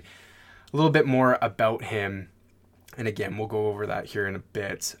learning a little bit more about him. And again, we'll go over that here in a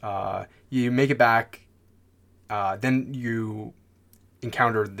bit. You make it back. Then you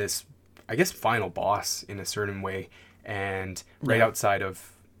encounter this, I guess, final boss in a certain way. And right outside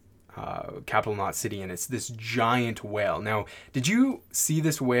of Capital Knot City, and it's this giant whale. Now, did you see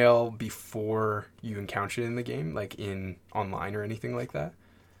this whale before you encountered it in the game, like in online or anything like that?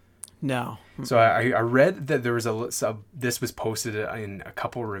 No. So I read that there was this was posted in a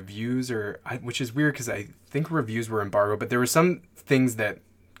couple reviews, which is weird because I think reviews were embargoed, but there were some things that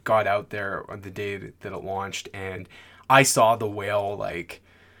got out there on the day that it launched, and I saw the whale like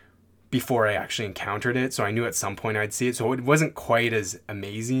before I actually encountered it, so I knew at some point I'd see it. So it wasn't quite as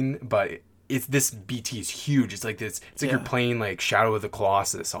amazing, but this BT is huge. It's like this. It's like you're playing like Shadow of the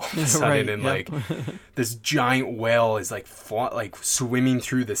Colossus all of a sudden, and like this giant whale is like swimming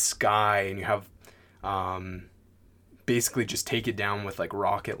through the sky, and you have basically just take it down with like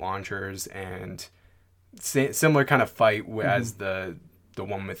rocket launchers, and similar kind of fight as the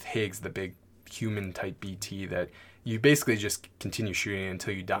one with Higgs, the big human type BT that you basically just continue shooting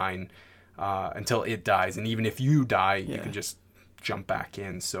until you die, until it dies, and even if you die, you can just jump back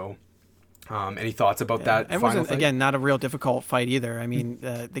in. So. Any thoughts about that? It wasn't, again, not a real difficult fight either. I mean,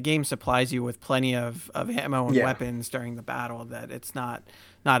 the game supplies you with plenty of ammo and weapons during the battle, that it's not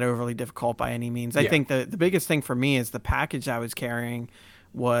overly difficult by any means. I think the biggest thing for me is the package I was carrying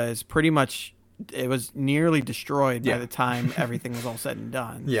was pretty much, it was nearly destroyed by the time everything was all said and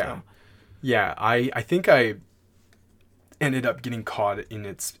done. Yeah. So. Yeah, I think I ended up getting caught in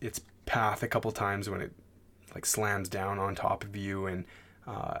its path a couple times when it like slams down on top of you, and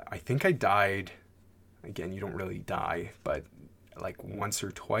I think I died. Again, you don't really die, but like once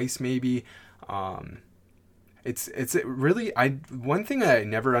or twice maybe. It's really one thing I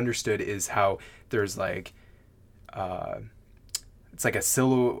never understood is how there's like it's like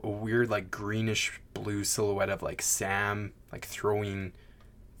a weird like greenish blue silhouette of like Sam like throwing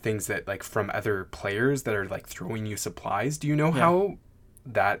things that like from other players that are like throwing you supplies. Do you know how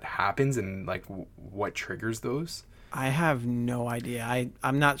that happens and like what triggers those? I have no idea.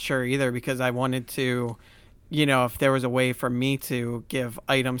 I'm not sure either, because I wanted to if there was a way for me to give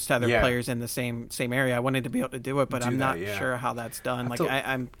items to other Yeah. players in the same area, I wanted to be able to do it, but I'm not yeah. sure how that's done. That's Like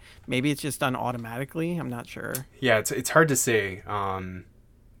I'm maybe it's just done automatically. I'm not sure. Yeah, it's hard to say. I'm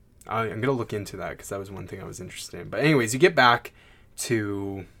gonna look into that because that was one thing I was interested in. But anyways, you get back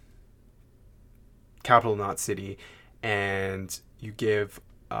to Capital Knot City, and you give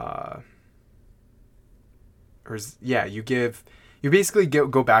you basically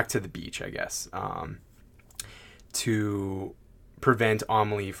go back to the beach, I guess, to prevent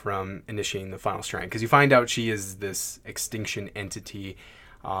Amelie from initiating the final strand, because you find out she is this extinction entity,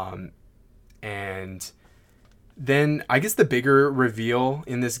 and then I guess the bigger reveal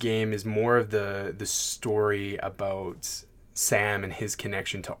in this game is more of the story about Sam and his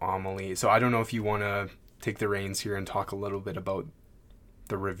connection to Amelie. So I don't know if you want to take the reins here and talk a little bit about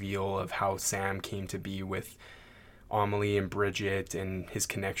the reveal of how Sam came to be with Amelie and Bridget and his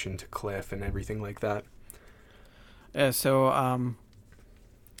connection to Cliff and everything like that. Yeah, so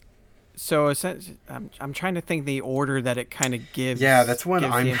essentially, I'm trying to think the order that it kind of gives. Yeah, that's one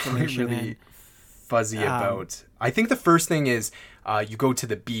gives I'm the information really in. fuzzy about. I think the first thing is you go to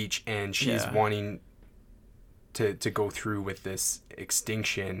the beach and she's wanting to go through with this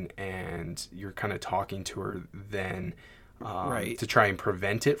extinction, and you're kind of talking to her then Right. to try and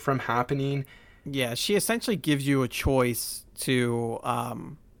prevent it from happening. Yeah, she essentially gives you a choice to,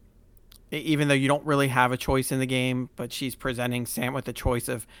 even though you don't really have a choice in the game, but she's presenting Sam with the choice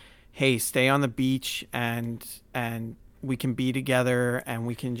of, hey, stay on the beach and we can be together and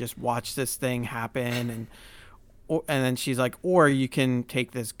we can just watch this thing happen, and then she's like, or you can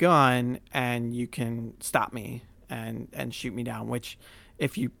take this gun and you can stop me and shoot me down, which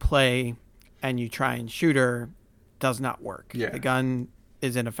if you play and you try and shoot her, does not work. Yeah. The gun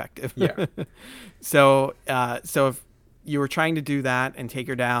is ineffective. Yeah. So if you were trying to do that and take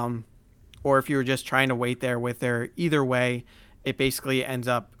her down, or if you were just trying to wait there with her, either way, it basically ends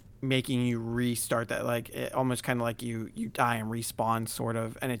up making you restart that, like it almost kind of like you die and respawn sort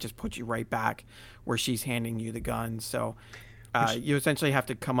of, and it just puts you right back where she's handing you the gun. So you essentially have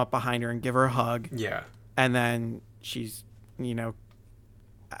to come up behind her and give her a hug. Yeah. And then she's,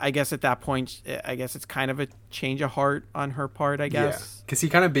 I guess at that point, I guess it's kind of a change of heart on her part, I guess. Yeah. Because he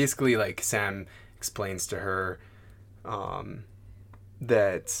kind of basically, like, Sam explains to her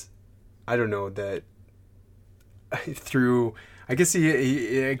that, I don't know, that through, I guess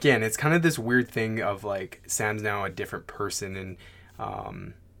he again, it's kind of this weird thing of, like, Sam's now a different person,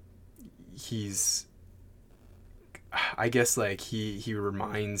 and he's, I guess, like, he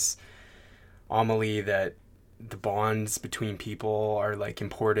reminds Amelie that the bonds between people are, like,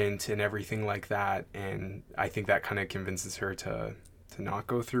 important and everything like that, and I think that kind of convinces her to not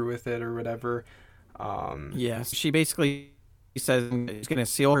go through with it or whatever. Yes, she basically says she's going to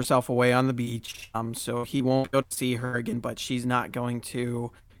seal herself away on the beach, so he won't go to see her again, but she's not going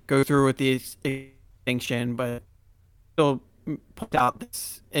to go through with the extinction, but still point out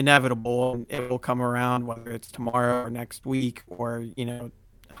that's inevitable, and it will come around, whether it's tomorrow or next week or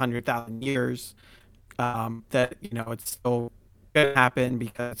 100,000 years. That it's still gonna happen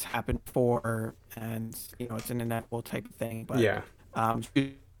because it's happened before, and it's an inevitable type of thing. But Yeah.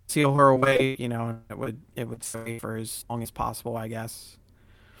 Seal her away, it would stay for as long as possible, I guess.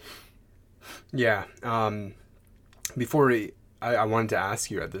 Yeah. Before I wanted to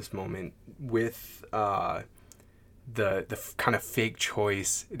ask you at this moment with the kind of fake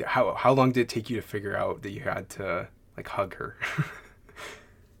choice. How long did it take you to figure out that you had to, like, hug her?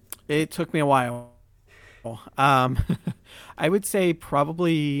 It took me a while. I would say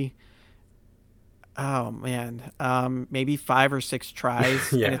probably, oh man, maybe 5 or 6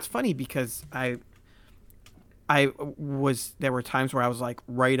 tries. Yeah. And it's funny because there were times where I was, like,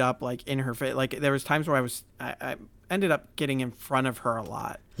 right up, like, in her face. Like, there was times where I ended up getting in front of her a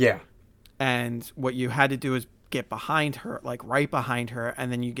lot. Yeah. And what you had to do is get behind her, like right behind her,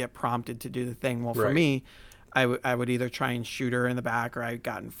 and then you get prompted to do the thing. Well, for Right. me, I would either try and shoot her in the back, or I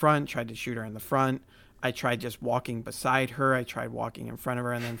got in front, tried to shoot her in the front. I tried just walking beside her. I tried walking in front of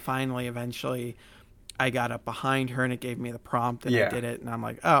her. And then finally, eventually, I got up behind her and it gave me the prompt, and Yeah. I did it. And I'm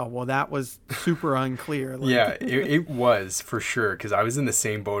like, oh, well, that was super unclear. Like, Yeah, it was for sure, because I was in the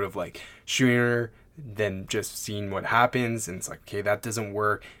same boat of, like, shooting her, then just seeing what happens, and it's like, okay, that doesn't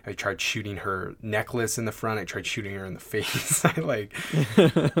work. I tried shooting her necklace in the front. I tried shooting her in the face.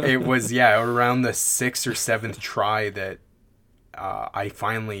 It was, around the 6th or 7th try that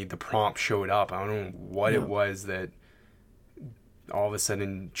the prompt showed up. I don't know what it was that all of a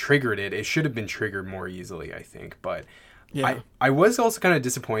sudden triggered it. It should have been triggered more easily, I think, but Yeah. I was also kind of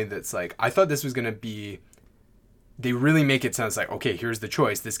disappointed that it's like, I thought this was going to be they really make it sound like, okay, here's the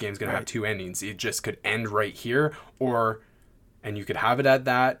choice. This game's going to have Right. 2 endings. It just could end right here, and you could have it at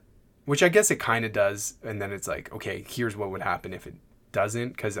that, which I guess it kind of does. And then it's like, okay, here's what would happen if it doesn't.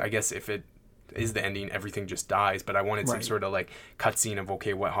 Because I guess if it is the ending, everything just dies. But I wanted some Right. sort of like cutscene of,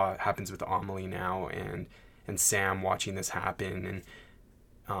 okay, what happens with Amelie now and Sam watching this happen, and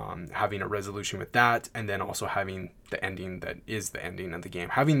having a resolution with that, and then also having the ending that is the ending of the game.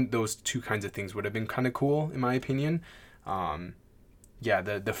 Having those two kinds of things would have been kind of cool, in my opinion.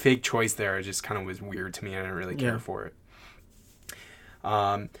 The fake choice there just kind of was weird to me. I didn't really care for it.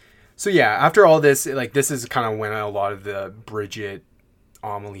 So yeah, after all this, like, this is kind of when a lot of the Bridget,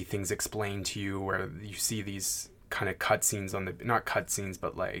 Amelie things explained to you, where you see these kind of cutscenes on the, not cutscenes,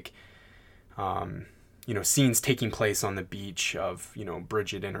 but like, scenes taking place on the beach of,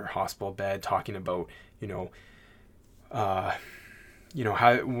 Bridget in her hospital bed talking about, how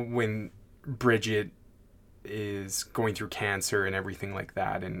when Bridget is going through cancer and everything like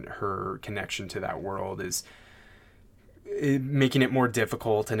that, and her connection to that world is making it more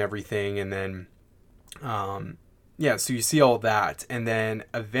difficult and everything. And then, so you see all that. And then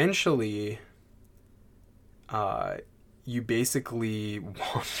eventually, you basically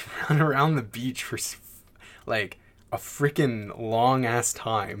run around the beach for like a freaking long ass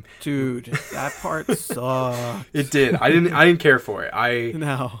time. Dude, that part sucked. It did. I didn't care for it.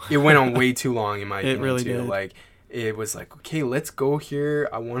 No. It went on way too long, in my opinion. It really too. did. Like, it was like, okay, let's go here.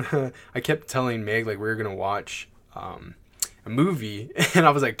 I kept telling Meg, like, we were gonna watch a movie, and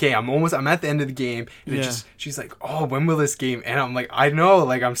I was like, okay, I'm at the end of the game, and she's like, oh, when will this game end? I'm like, I know,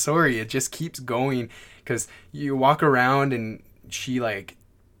 like, I'm sorry, it just keeps going, because you walk around and she like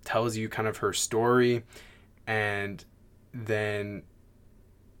tells you kind of her story, and then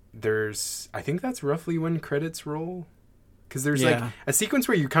I think that's roughly when credits roll, because there's like a sequence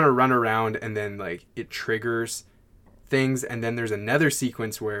where you kind of run around and then like it triggers things, and then there's another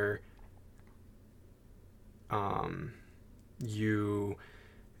sequence where you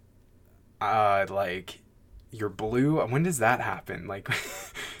like you're blue. When does that happen? Like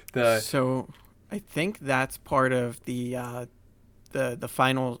So I think that's part of the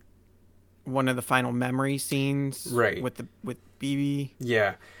final, one of the final memory scenes, right, with BB.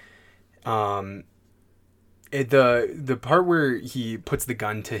 Yeah. The part where he puts the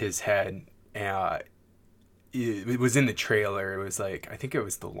gun to his head, it was in the trailer. It was like, I think it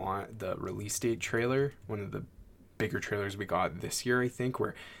was the release date trailer, one of the bigger trailers we got this year, I think,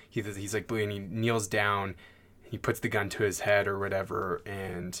 where he's like blue and he kneels down, he puts the gun to his head or whatever,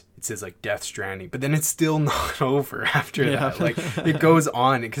 and it says like Death Stranding, but then it's still not over after that. Like, it goes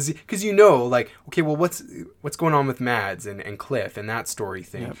on, because like, okay, well, what's going on with Mads and Cliff and that story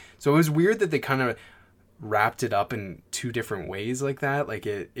thing. Yep. So it was weird that they kind of wrapped it up in two different ways like that. Like,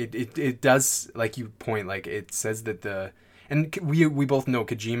 it does, like you point, like, it says that we both know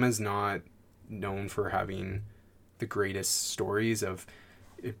Kojima's not known for having the greatest stories, of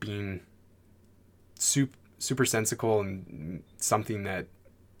it being super sensical and something that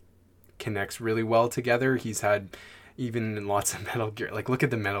connects really well together. He's had even lots of Metal Gear, like, look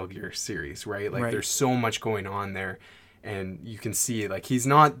at the Metal Gear series, right? Like, there's so much going on there, and you can see, like,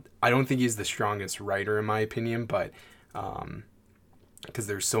 I don't think he's the strongest writer, in my opinion, but because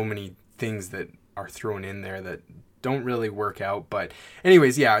there's so many things that are thrown in there that don't really work out. But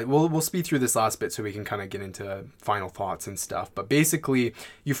anyways, yeah, we'll speed through this last bit so we can kind of get into final thoughts and stuff. But basically,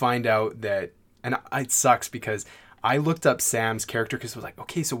 you find out that, and it sucks because I looked up Sam's character, because I was like,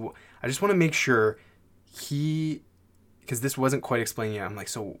 okay, so I just want to make sure because this wasn't quite explained yet. I'm like,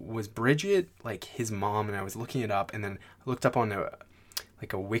 so was Bridget like his mom? And I was looking it up, and then I looked up on a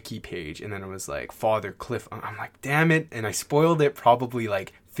wiki page, and then it was like Father Cliff. I'm like, damn it. And I spoiled it probably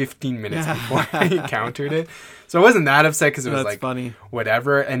like 15 minutes before I encountered it. So I wasn't that upset, because it was like, funny,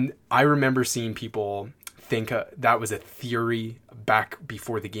 whatever. And I remember seeing people think that was a theory back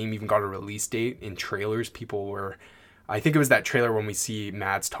before the game even got a release date. In trailers, I think it was that trailer when we see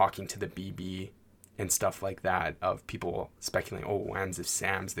Mads talking to the BB and stuff like that, of people speculating, oh, when's if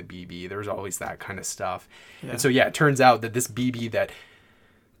Sam's the BB? There's always that kind of stuff. Yeah. And so, yeah, it turns out that this BB that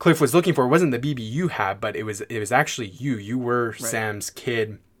Cliff was looking for wasn't the BB you had, but it was actually you. You were Sam's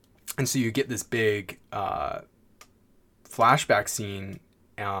kid. And so you get this big flashback scene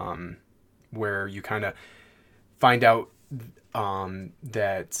where you kind of find out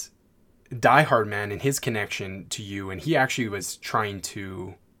that Die Hard Man and his connection to you, and he actually was trying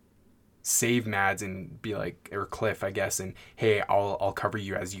to save Mads and be like, or Cliff, I guess, and hey, I'll cover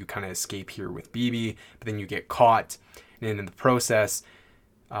you as you kind of escape here with BB, but then you get caught, and then in the process,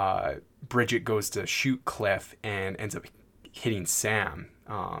 Bridget goes to shoot Cliff and ends up hitting Sam,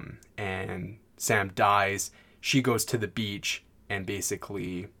 and Sam dies. she goes to the beach and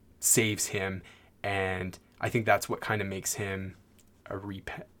basically saves him, and I think that's what kind of makes him a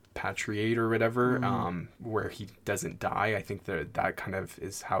repatriate or whatever, where he doesn't die. I think that kind of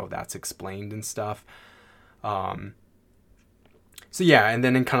is how that's explained and stuff. So yeah, and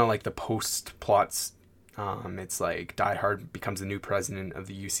then in kind of like the post plots, it's like Die Hard becomes the new president of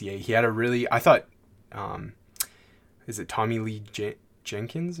the UCA. He had a really, I thought, is it Tommy Lee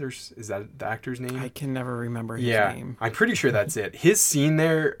Jenkins, or is that the actor's name? I can never remember his name. I'm pretty sure that's it. His scene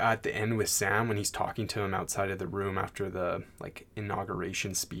there at the end with Sam when he's talking to him outside of the room after the like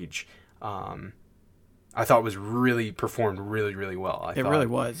inauguration speech, I thought was really performed really, really well. It really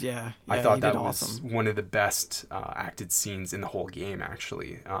was, yeah. I thought that was one of the best acted scenes in the whole game,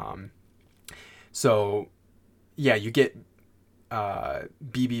 actually. So, yeah, you get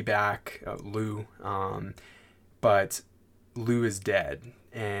BB back, Lou, but Lou is dead.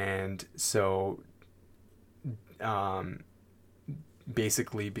 And so,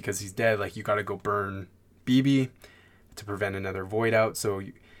 basically, because he's dead, like, you got to go burn BB to prevent another void out. So,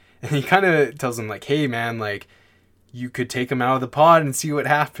 and he kind of tells him, like, hey, man, like, you could take him out of the pod and see what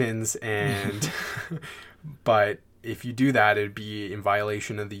happens. And, but if you do that, it'd be in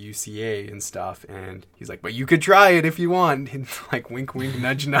violation of the UCA and stuff. And he's like, but you could try it if you want. And like, wink, wink,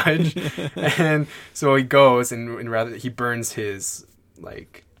 nudge, nudge. And so he goes and rather he burns his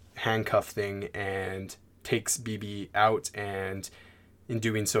like handcuff thing and takes BB out. And in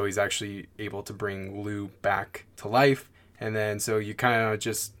doing so, he's actually able to bring Lou back to life. And then so you kind of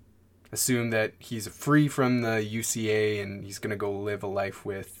just assume that he's free from the UCA and he's gonna go live a life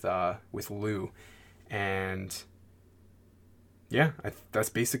with Lou, and yeah, that's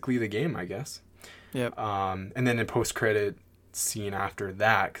basically the game, I guess. Yep. And then in post-credit scene after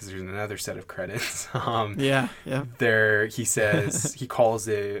that, because there's another set of credits. Yeah. There he says he calls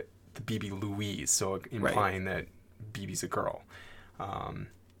the BB Louise, so implying that BB's a girl.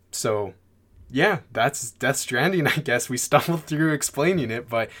 So. Yeah, that's Death Stranding, I guess. We stumbled through explaining it,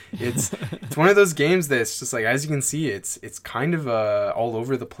 but it's one of those games that's just like, as you can see, it's kind of all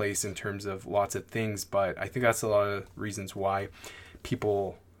over the place in terms of lots of things, but I think that's a lot of reasons why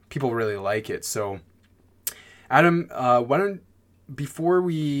people really like it. So, Adam, before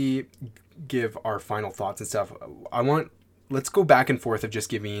we give our final thoughts and stuff, let's go back and forth of just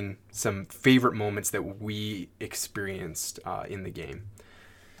giving some favorite moments that we experienced in the game.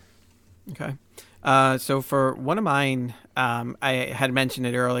 Okay. So for one of mine, I had mentioned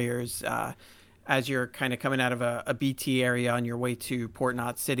it earlier, is as you're kind of coming out of a BT area on your way to Port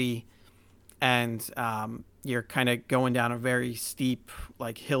Knot City, and you're kind of going down a very steep,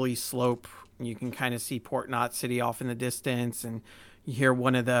 like hilly slope. You can kind of see Port Knot City off in the distance, and you hear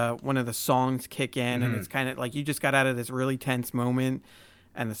one of the songs kick in, and it's kind of like you just got out of this really tense moment,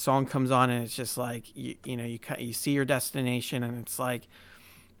 and the song comes on, and it's just like you see your destination, and it's like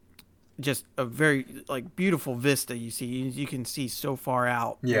just a very like beautiful vista. You can see so far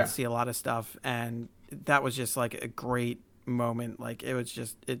out. Yeah. And see a lot of stuff, and that was just like a great moment. Like it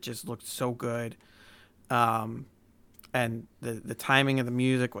just looked so good, and the timing of the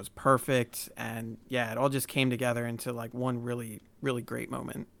music was perfect, and yeah, it all just came together into like one really, really great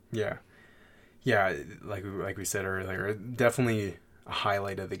moment. Yeah, like we said earlier, definitely a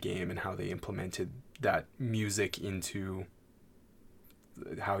highlight of the game and how they implemented that music into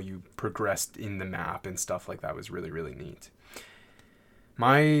how you progressed in the map and stuff like that was really, really neat.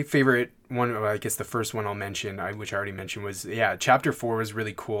 My favorite one, I guess the first one I'll mention, which I already mentioned, was, Chapter 4 was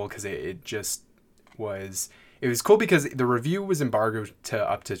really cool because it was cool because the review was embargoed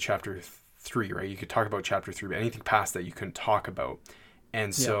up to Chapter 3, right? You could talk about Chapter 3, but anything past that you couldn't talk about.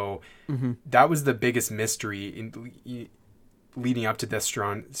 And so that was the biggest mystery leading up to Death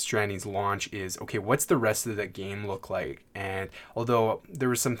Stranding's launch is, okay, what's the rest of the game look like? And although there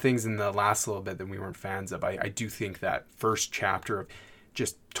were some things in the last little bit that we weren't fans of, I do think that first chapter of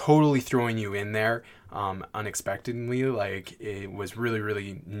just totally throwing you in there unexpectedly, like it was really,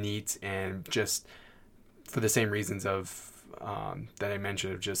 really neat, and just for the same reasons of that I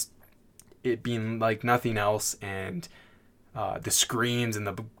mentioned, of just it being like nothing else, and the screams and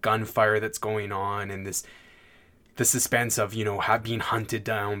the gunfire that's going on, and the suspense of, being hunted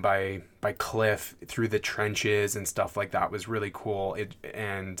down by Cliff through the trenches and stuff like that was really cool.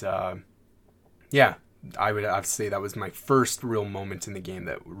 I would have to say that was my first real moment in the game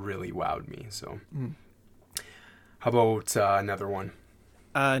that really wowed me. So, How about another one?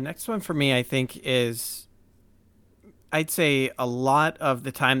 Next one for me, I think, is, I'd say a lot of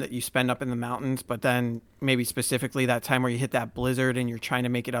the time that you spend up in the mountains, but then maybe specifically that time where you hit that blizzard and you're trying to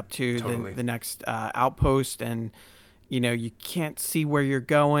make it up to the next outpost, and you can't see where you're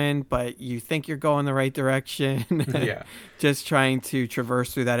going, but you think you're going the right direction. Yeah. Just trying to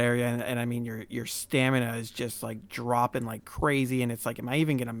traverse through that area, and I mean, your stamina is just like dropping like crazy, and it's like, am I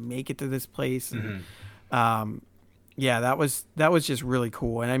even gonna make it to this place? And, yeah, that was just really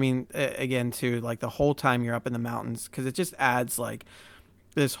cool. And I mean, again, too, like the whole time you're up in the mountains, because it just adds like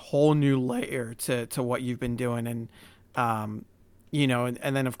this whole new layer to what you've been doing. And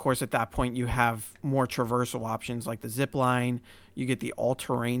and then of course at that point you have more traversal options like the zip line. You get the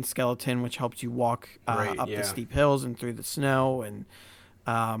all-terrain skeleton, which helps you walk up the steep hills and through the snow. And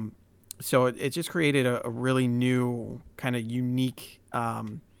so it just created a really new kind of unique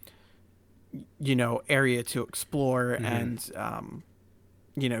area to explore and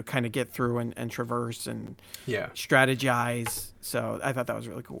kind of get through and traverse and strategize. So I thought that was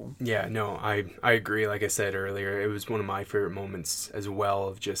really cool. Yeah, no, I agree. Like I said earlier, it was one of my favorite moments as well,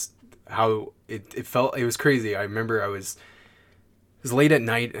 of just how it felt. It was crazy. I remember it was late at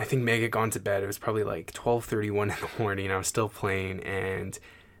night. I think Meg had gone to bed. It was probably like 12:31 in the morning. I was still playing, and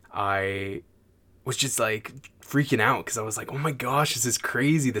I was just like freaking out because I was like, oh my gosh, this is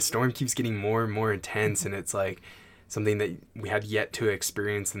crazy. The storm keeps getting more and more intense, and it's like something that we had yet to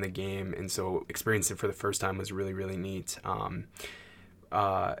experience in the game, and so experiencing it for the first time was really, really neat.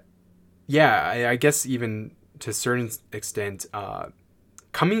 I guess even to a certain extent,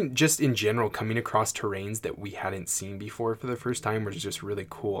 coming across terrains that we hadn't seen before for the first time was just really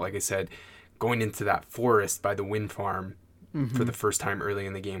cool. Like I said, going into that forest by the wind farm for the first time early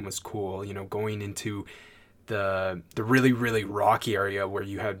in the game was cool. Going into the really, really rocky area where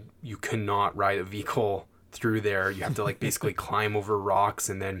you cannot ride a vehicle through there. You have to like basically climb over rocks,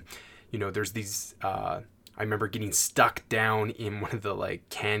 and then there's these I remember getting stuck down in one of the like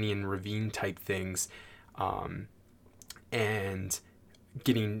canyon ravine type things, and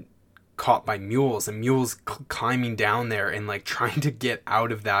getting caught by mules, and mules climbing down there and like trying to get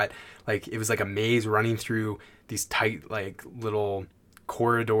out of that. Like it was like a maze running through these tight like little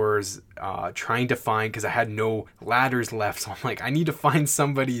corridors, trying to find, because I had no ladders left, so I'm like, I need to find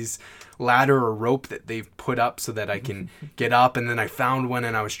somebody's ladder or rope that they've put up so that I can get up. And then I found one,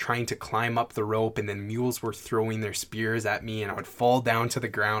 and I was trying to climb up the rope, and then mules were throwing their spears at me, and I would fall down to the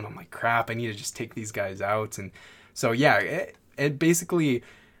ground. I'm like, crap, I need to just take these guys out. And so yeah, it basically,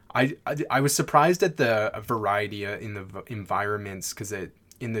 I was surprised at the variety in the environments, because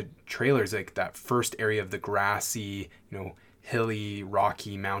in the trailers, like that first area of the grassy, hilly,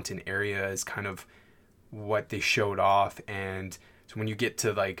 rocky mountain area is kind of what they showed off. And so when you get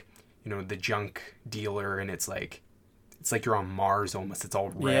to like, the junk dealer, and it's like you're on Mars almost. It's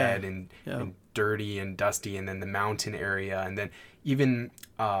all red and dirty and dusty. And then the mountain area, and then even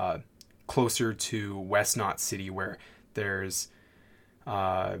closer to West Knot City, where there's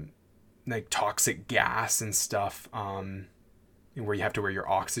like toxic gas and stuff, where you have to wear your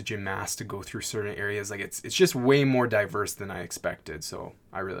oxygen mask to go through certain areas. Like it's just way more diverse than I expected. So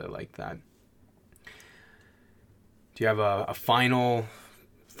I really like that. Do you have a final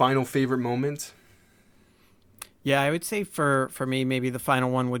favorite moment? Yeah, I would say for me, maybe the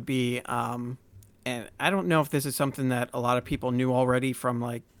final one would be, and I don't know if this is something that a lot of people knew already from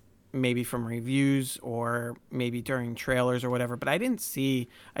like, maybe from reviews or maybe during trailers or whatever, but I didn't see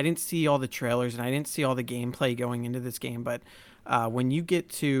all the trailers, and I didn't see all the gameplay going into this game. But when you get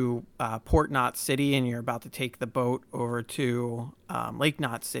to Port Knot City, and you're about to take the boat over to Lake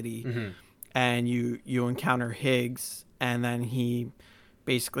Knot City, and you encounter Higgs, and then he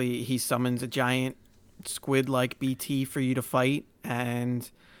summons a giant squid-like BT for you to fight,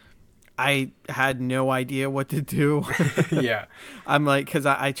 and I had no idea what to do. Yeah. I'm like, because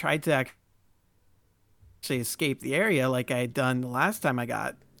I tried to actually escape the area like I had done the last time I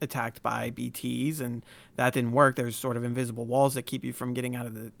got attacked by BTs, and that didn't work. There's sort of invisible walls that keep you from getting out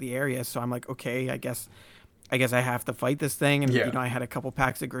of the area. So I'm like, okay, I guess I have to fight this thing. And, I had a couple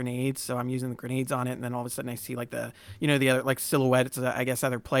packs of grenades, so I'm using the grenades on it. And then all of a sudden I see like the other like silhouettes, I guess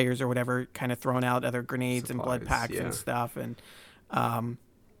other players or whatever, kind of throwing out other grenades and blood packs and stuff. And,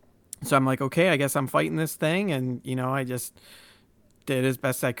 so I'm like, okay, I guess I'm fighting this thing. And, I just did as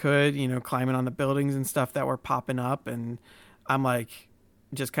best I could, climbing on the buildings and stuff that were popping up. And I'm like,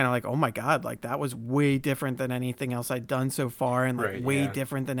 just kind of like, oh my God, like that was way different than anything else I'd done so far. And like way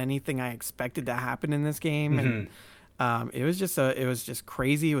different than anything I expected to happen in this game. And it was just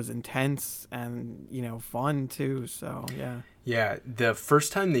crazy. It was intense and, fun too. So, yeah. Yeah, the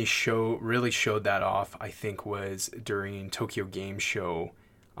first time they really showed that off, I think, was during Tokyo Game Show,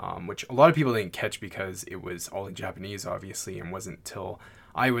 which a lot of people didn't catch because it was all in Japanese, obviously, and wasn't till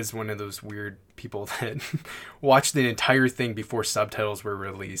I was one of those weird people that watched the entire thing before subtitles were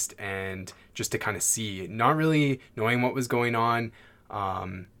released, and just to kind of see, not really knowing what was going on.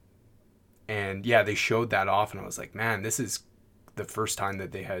 And yeah, they showed that off, and I was like, man, this is the first time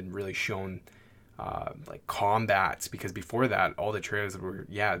that they had really shown like combats, because before that, all the trailers were,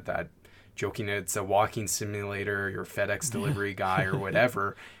 that joking it's a walking simulator, your FedEx delivery guy or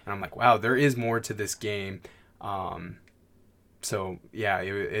whatever. And I'm like, wow, there is more to this game. So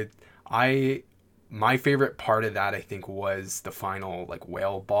yeah, my favorite part of that, I think, was the final like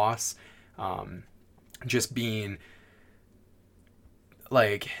whale boss, just being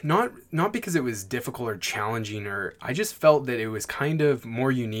like, not because it was difficult or challenging, or I just felt that it was kind of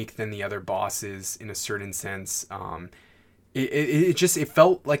more unique than the other bosses in a certain sense. It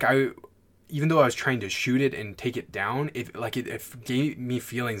felt like even though I was trying to shoot it and take it down, it gave me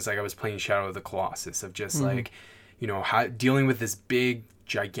feelings like I was playing Shadow of the Colossus, of just like, dealing with this big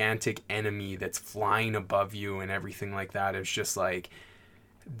gigantic enemy that's flying above you and everything like that. It was just like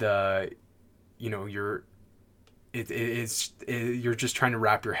you're just trying to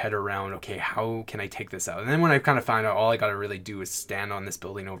wrap your head around, okay, how can I take this out? And then when I kind of found out all I got to really do is stand on this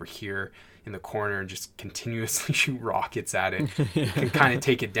building over here in the corner and just continuously shoot rockets at it and kind of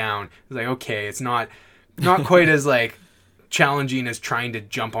take it down. It's like, okay, it's not quite as like challenging as trying to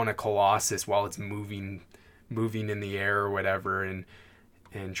jump on a Colossus while it's moving in the air or whatever, and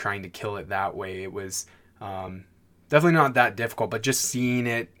trying to kill it that way. It was definitely not that difficult, but just seeing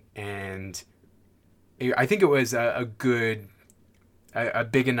it, and I think it was a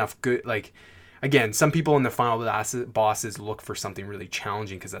big enough good, like, again, some people in the final bosses look for something really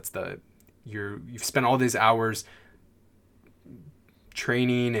challenging because that's you've spent all these hours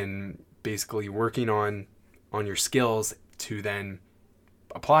training and basically working on your skills to then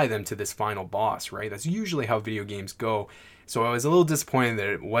apply them to this final boss, right? That's usually how video games go. So I was a little disappointed that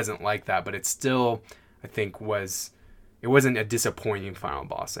it wasn't like that, but it still, I think, it wasn't a disappointing final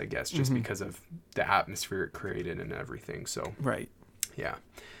boss, I guess, just because of the atmosphere it created and everything. So right, yeah,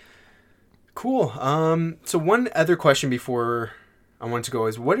 cool. So one other question before I want to go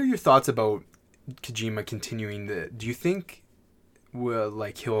is, what are your thoughts about Kojima continuing do you think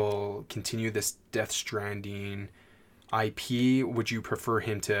he'll continue this Death Stranding IP? Would you prefer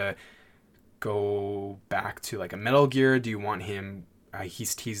him to go back to like a Metal Gear? Do you want him?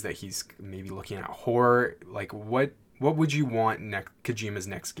 He's teased that he's maybe looking at horror. Like, what would you want Kojima's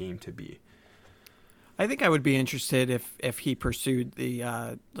next game to be? I think I would be interested if he pursued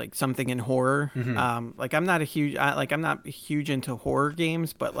the like something in horror. Like I'm not huge into horror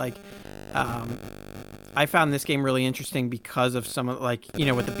games, but like I found this game really interesting because of some of, like,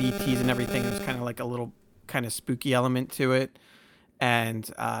 with the BTs and everything. It was kind of like a little kind of spooky element to it, and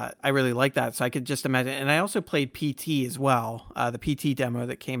I really like that. So I could just imagine. And I also played PT as well, the PT demo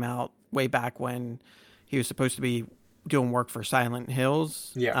that came out way back when he was supposed to be doing work for Silent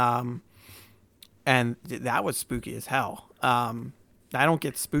Hills. Yeah. And that was spooky as hell. I don't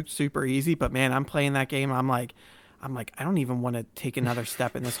get spooked super easy, but man, I'm playing that game. I'm like, I don't even want to take another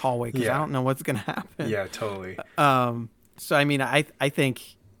step in this hallway because I don't know what's going to happen. Yeah, totally. So, I mean, I think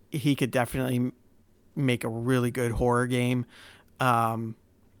he could definitely make a really good horror game. I'm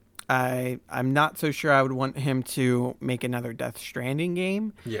not so sure I would want him to make another Death Stranding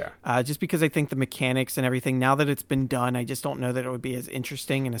game. Yeah. Just because I think the mechanics and everything, now that it's been done, I just don't know that it would be as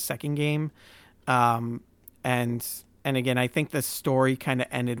interesting in a second game. And again, I think the story kind of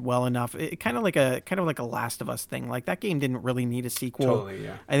ended well enough. It kind of like a Last of Us thing. Like, that game didn't really need a sequel. Totally,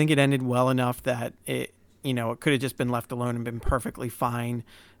 yeah. I think it ended well enough that it could have just been left alone and been perfectly fine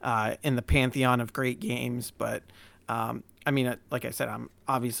in the pantheon of great games. But I mean, like I said, I'm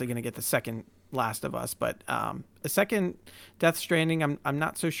obviously going to get the second Last of Us, but a second Death Stranding, I'm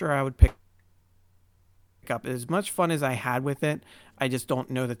not so sure I would pick up. As much fun as I had with it, I just don't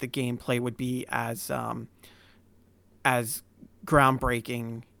know that the gameplay would be as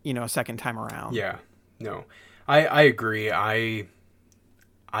groundbreaking, a second time around. Yeah, no, I agree. I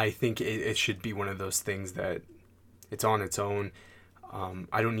think it should be one of those things that it's on its own.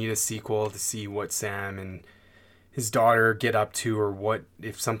 I don't need a sequel to see what Sam and his daughter get up to, or what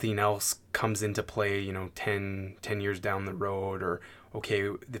if something else comes into play, 10 years down the road, or okay,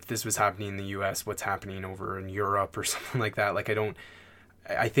 if this was happening in the US, what's happening over in Europe or something like that. Like,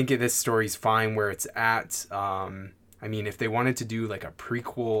 I think this story's fine where it's at. I mean, if they wanted to do like a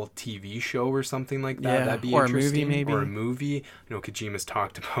prequel TV show or something like that, that'd be interesting. A movie, maybe. Or a movie. Kojima's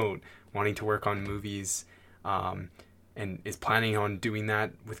talked about wanting to work on movies, and is planning on doing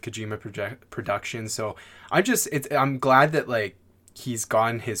that with Kojima Productions. So I'm glad that like he's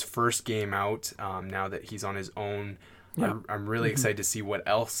gotten his first game out now that he's on his own. Yeah. I'm really excited to see what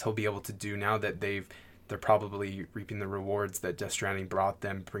else he'll be able to do now that they're probably reaping the rewards that Death Stranding brought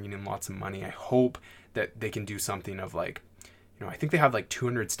them, bringing in lots of money. I hope that they can do something of like, I think they have like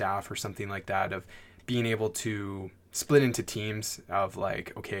 200 staff or something like that, of being able to split into teams of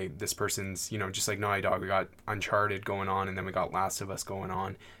like, okay, this person's, just like Naughty Dog, we got Uncharted going on, and then we got Last of Us going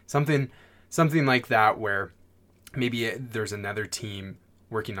on. Something like that, where maybe there's another team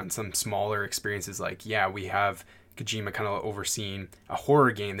working on some smaller experiences. Like, yeah, we have Kojima kind of overseeing a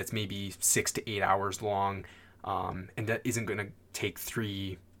horror game that's maybe 6 to 8 hours long, and that isn't going to take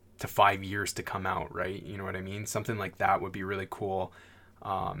 3 to 5 years to come out, right? You know what I mean? Something like that would be really cool.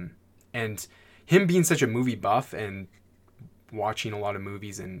 And him being such a movie buff and watching a lot of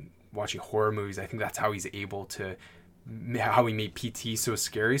movies and watching horror movies, I think that's how he's able to, how he made PT so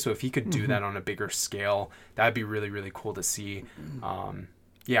scary. So if he could do that on a bigger scale, that'd be really, really cool to see.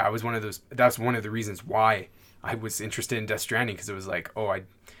 Yeah, I was one of those, that's one of the reasons why I was interested in Death Stranding, because it was like,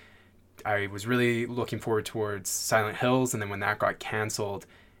 I was really looking forward towards Silent Hills, and then when that got canceled,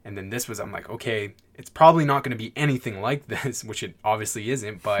 and then this was, I'm like, okay, it's probably not going to be anything like this, which it obviously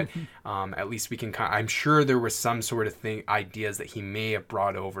isn't, but at least we can I'm sure there was some sort of ideas that he may have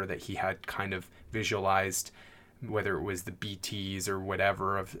brought over that he had kind of visualized, whether it was the BTs or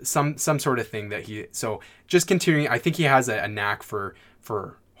whatever, of some sort of thing that so just continuing, I think he has a knack for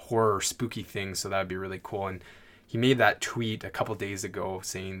horror, spooky things, so that'd be really cool. And he made that tweet a couple days ago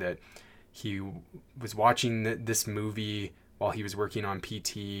saying that he was watching this movie while he was working on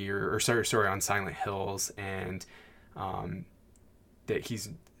PT or on Silent Hills, and that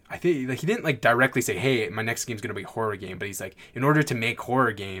I think like he didn't like directly say, hey, my next game's gonna be a horror game, but he's like, in order to make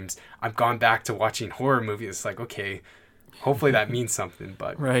horror games, I've gone back to watching horror movies. It's like, okay, hopefully that means something,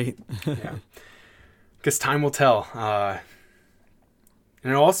 but right. Yeah, because time will tell.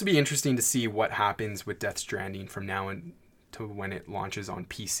 And it'll also be interesting to see what happens with Death Stranding from now to when it launches on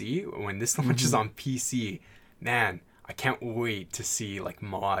PC. When this launches on PC, man, I can't wait to see like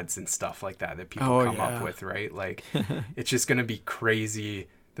mods and stuff like that people come up with, right? Like, it's just going to be crazy,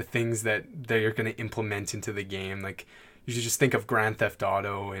 the things that they're going to implement into the game. Like, you should just think of Grand Theft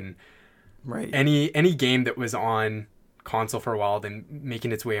Auto and right. any game that was on console for a while, then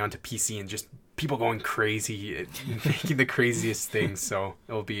making its way onto PC and just people going crazy, making the craziest things. So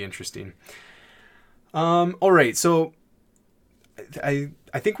it'll be interesting. All right, so I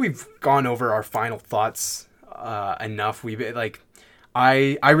think we've gone over our final thoughts enough.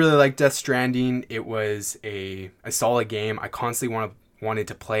 I really like Death Stranding. It was a solid game. I constantly wanted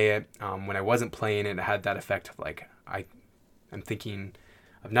to play it. When I wasn't playing it, it had that effect of like I'm thinking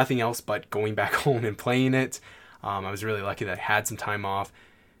of nothing else but going back home and playing it. I was really lucky that I had some time off.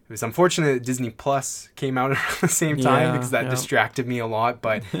 It was unfortunate that Disney Plus came out around the same time, because that distracted me a lot,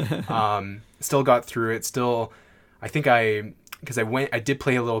 but still got through it. Still, I think I did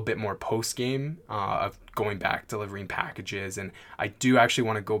play a little bit more post game of going back, delivering packages, and I do actually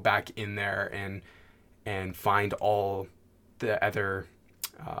want to go back in there and find all the other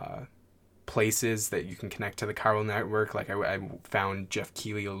places that you can connect to the Chiral network. Like I found Jeff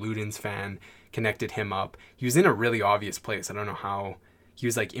Keighley, a Ludens fan, connected him up. He was in a really obvious place. I don't know how. He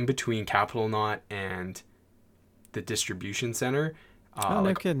was like in between Capital Knot and the distribution center,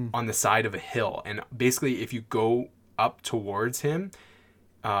 no kidding. On the side of a hill. And basically, if you go up towards him,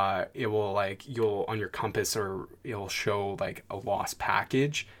 it will you'll on your compass, or it'll show like a lost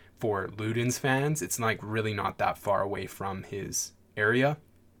package for Ludens fans. It's like really not that far away from his area,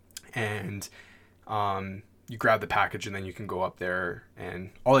 and you grab the package and then you can go up there,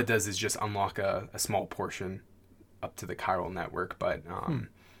 and all it does is just unlock a small portion up to the Chiral network. But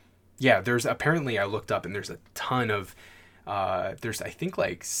yeah, there's apparently, I looked up and there's a ton of there's I think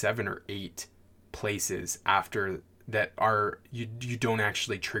like 7 or 8 places after that are you don't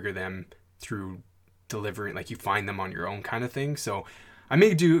actually trigger them through delivering, like you find them on your own kind of thing. So I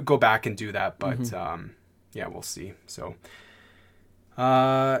may go back and do that, but yeah, we'll see. So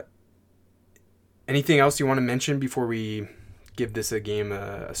anything else you want to mention before we give this a game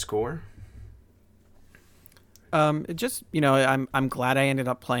a score? Just, I'm glad I ended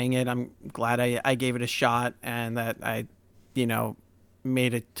up playing it. I'm glad I gave it a shot, and that I,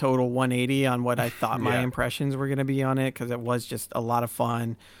 made a total 180 on what I thought my impressions were going to be on it, because it was just a lot of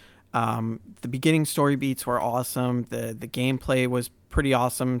fun. The beginning story beats were awesome. The gameplay was pretty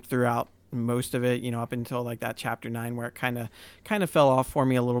awesome throughout most of it, up until like that chapter 9, where it kind of fell off for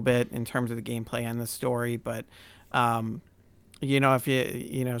me a little bit in terms of the gameplay and the story. But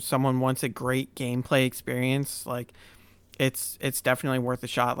if someone wants a great gameplay experience, like it's definitely worth a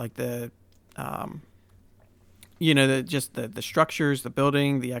shot. Like the structures, the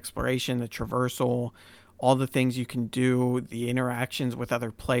building, the exploration, the traversal, all the things you can do, the interactions with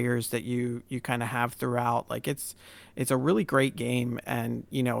other players that you kind of have throughout. Like it's a really great game. And,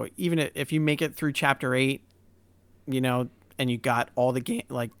 you know, even if you make it through chapter 8, you know, and you got all the game,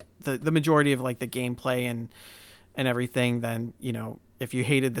 like the majority of like the gameplay and everything, then, you know, if you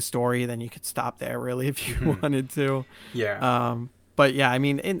hated the story, then you could stop there really if you wanted to. Yeah. But yeah, I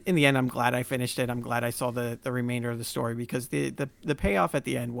mean, in the end, I'm glad I finished it. I'm glad I saw the remainder of the story, because the payoff at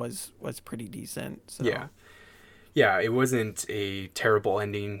the end was pretty decent. So. Yeah, it wasn't a terrible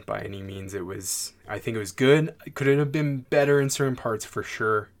ending by any means. I think it was good. Could it have been better in certain parts for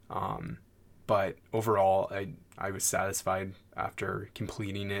sure? But overall, I was satisfied after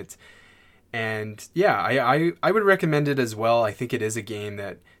completing it. And yeah, I would recommend it as well. I think it is a game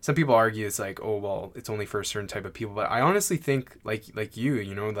that some people argue it's like, oh, well, it's only for a certain type of people. But I honestly think like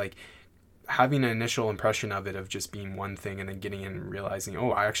you know, like having an initial impression of it, of just being one thing, and then getting in and realizing,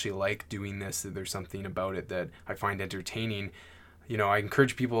 oh, I actually like doing this. There's something about it that I find entertaining. You know, I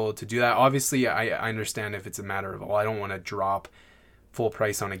encourage people to do that. Obviously, I understand if it's a matter of, oh, I don't want to drop full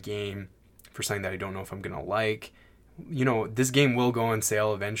price on a game for something that I don't know if I'm going to like. You know, this game will go on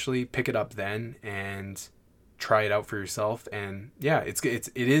sale eventually. Pick it up then and try it out for yourself. And yeah,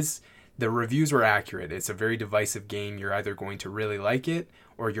 it is, the reviews were accurate. It's a very divisive game. You're either going to really like it,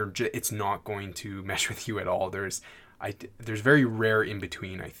 or it's not going to mesh with you at all. There's very rare in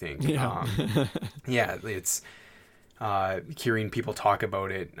between, I think. Yeah. Yeah, it's hearing people talk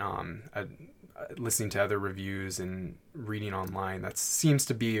about it, listening to other reviews and reading online, that seems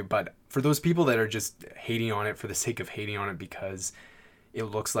to be. But for those people that are just hating on it for the sake of hating on it because it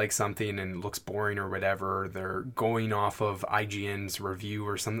looks like something and looks boring or whatever, they're going off of IGN's review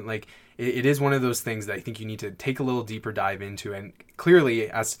or something, like it is one of those things that I think you need to take a little deeper dive into. And clearly,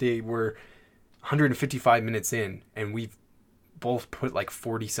 as today, we're 155 minutes in, and we've both put like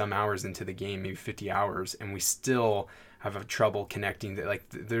 40 some hours into the game, maybe 50 hours, and we still have a trouble connecting.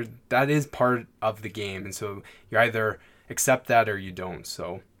 That is part of the game, and so you either accept that or you don't.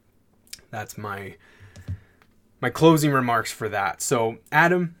 So that's my closing remarks for that. So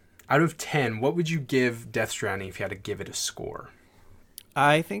Adam, out of 10, what would you give Death Stranding if you had to give it a score?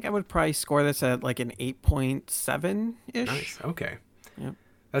 I think I would probably score this at like an 8.7 ish. Nice. Okay. Yep.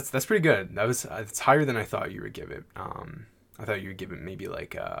 That's pretty good. It's higher than I thought you would give it. I thought you would give it maybe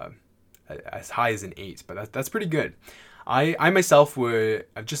like as high as an 8, but that's pretty good. I myself would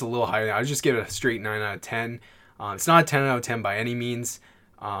just a little higher. I would just give it a straight 9 out of 10. It's not a 10 out of 10 by any means.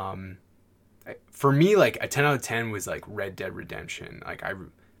 For me, like a 10 out of 10 was like Red Dead Redemption. Like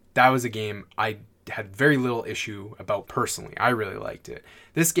that was a game I had very little issue about personally. I really liked it.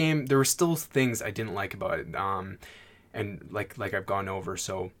 This game, there were still things I didn't like about it. And like I've gone over.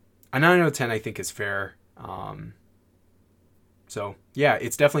 So a 9 out of 10 I think is fair. So yeah,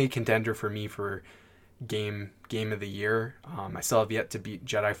 it's definitely a contender for me for game of the year. I still have yet to beat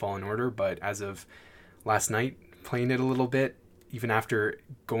Jedi Fallen Order, but as of last night, playing it a little bit, even after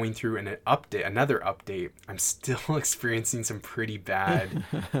going through another update, I'm still experiencing some pretty bad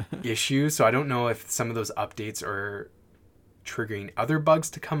issues. So I don't know if some of those updates are triggering other bugs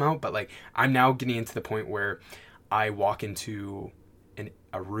to come out, but like I'm now getting into the point where I walk into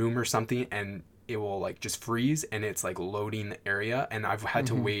a room or something and it will like just freeze and it's like loading the area, and I've had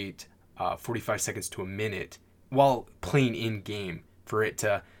to wait 45 seconds to a minute while playing in game for it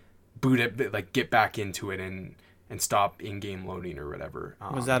to boot it, like get back into it and stop in-game loading or whatever.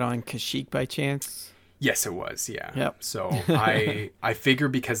 Was that on Kashyyyk by chance? Yes, it was. Yeah. Yep. So I figure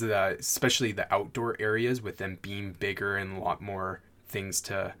because of that, especially the outdoor areas with them being bigger and a lot more things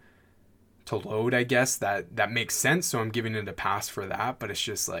to load, I guess that makes sense. So I'm giving it a pass for that. But it's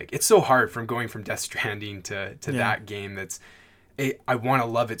just like, it's so hard from going from Death Stranding to that game. I want to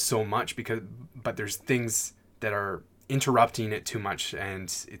love it so much but there's things that are interrupting it too much and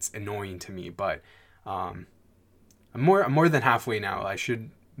it's annoying to me. But I'm more than halfway now.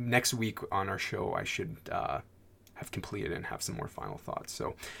 Next week on our show, I should have completed and have some more final thoughts.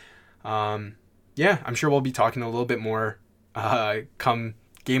 So, yeah, I'm sure we'll be talking a little bit more come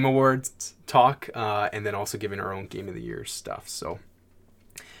Game Awards talk, and then also giving our own Game of the Year stuff. So,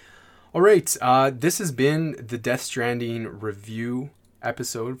 all right, this has been the Death Stranding review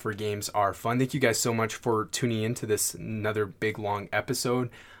episode for Games Are Fun. Thank you guys so much for tuning into this another big long episode.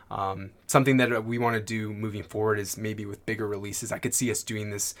 Something that we want to do moving forward is maybe with bigger releases. I could see us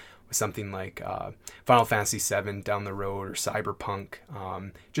doing this with something like Final Fantasy VII down the road, or Cyberpunk.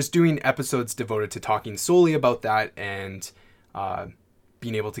 Just doing episodes devoted to talking solely about that and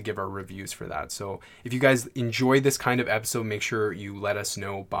being able to give our reviews for that. So if you guys enjoy this kind of episode, make sure you let us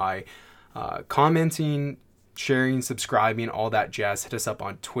know by commenting, sharing, subscribing, all that jazz. Hit us up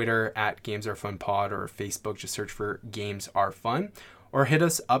on Twitter at Games Are Fun Pod, or Facebook, just search for Games Are Fun, or hit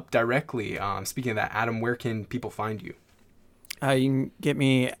us up directly. Speaking of that, Adam, where can people find you? You can get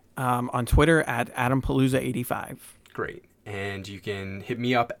me on Twitter at AdamPalooza85. Great. And you can hit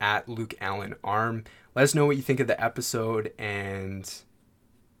me up at Luke Allen Arm. Let us know what you think of the episode, and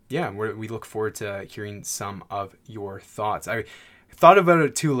yeah, we look forward to hearing some of your thoughts. I thought about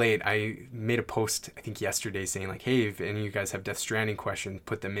it too late. I made a post, I think yesterday, saying like, hey, if any of you guys have Death Stranding questions,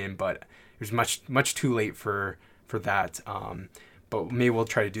 put them in, but it was much too late for that. But maybe we'll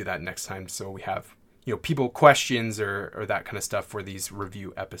try to do that next time, so we have people questions or that kind of stuff for these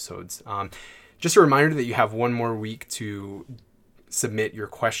review episodes. Just a reminder that you have one more week to submit your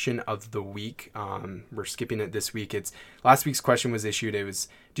question of the week. We're skipping it this week. Last week's question was issued. It was,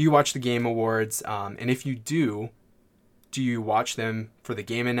 do you watch the Game Awards? And if you do you watch them for the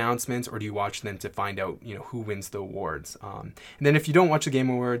game announcements, or do you watch them to find out who wins the awards? And then if you don't watch the Game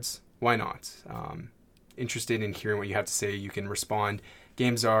Awards, why not? Interested in hearing what you have to say. You can respond.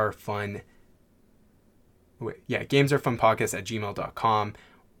 gamesarefun podcast@gmail.com,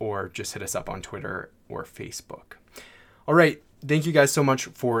 or just hit us up on Twitter or Facebook. All right. Thank you guys so much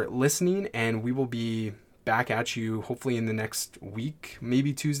for listening, and we will be back at you hopefully in the next week,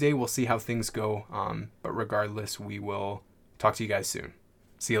 maybe Tuesday. We'll see how things go. But regardless, we will talk to you guys soon.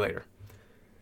 See you later.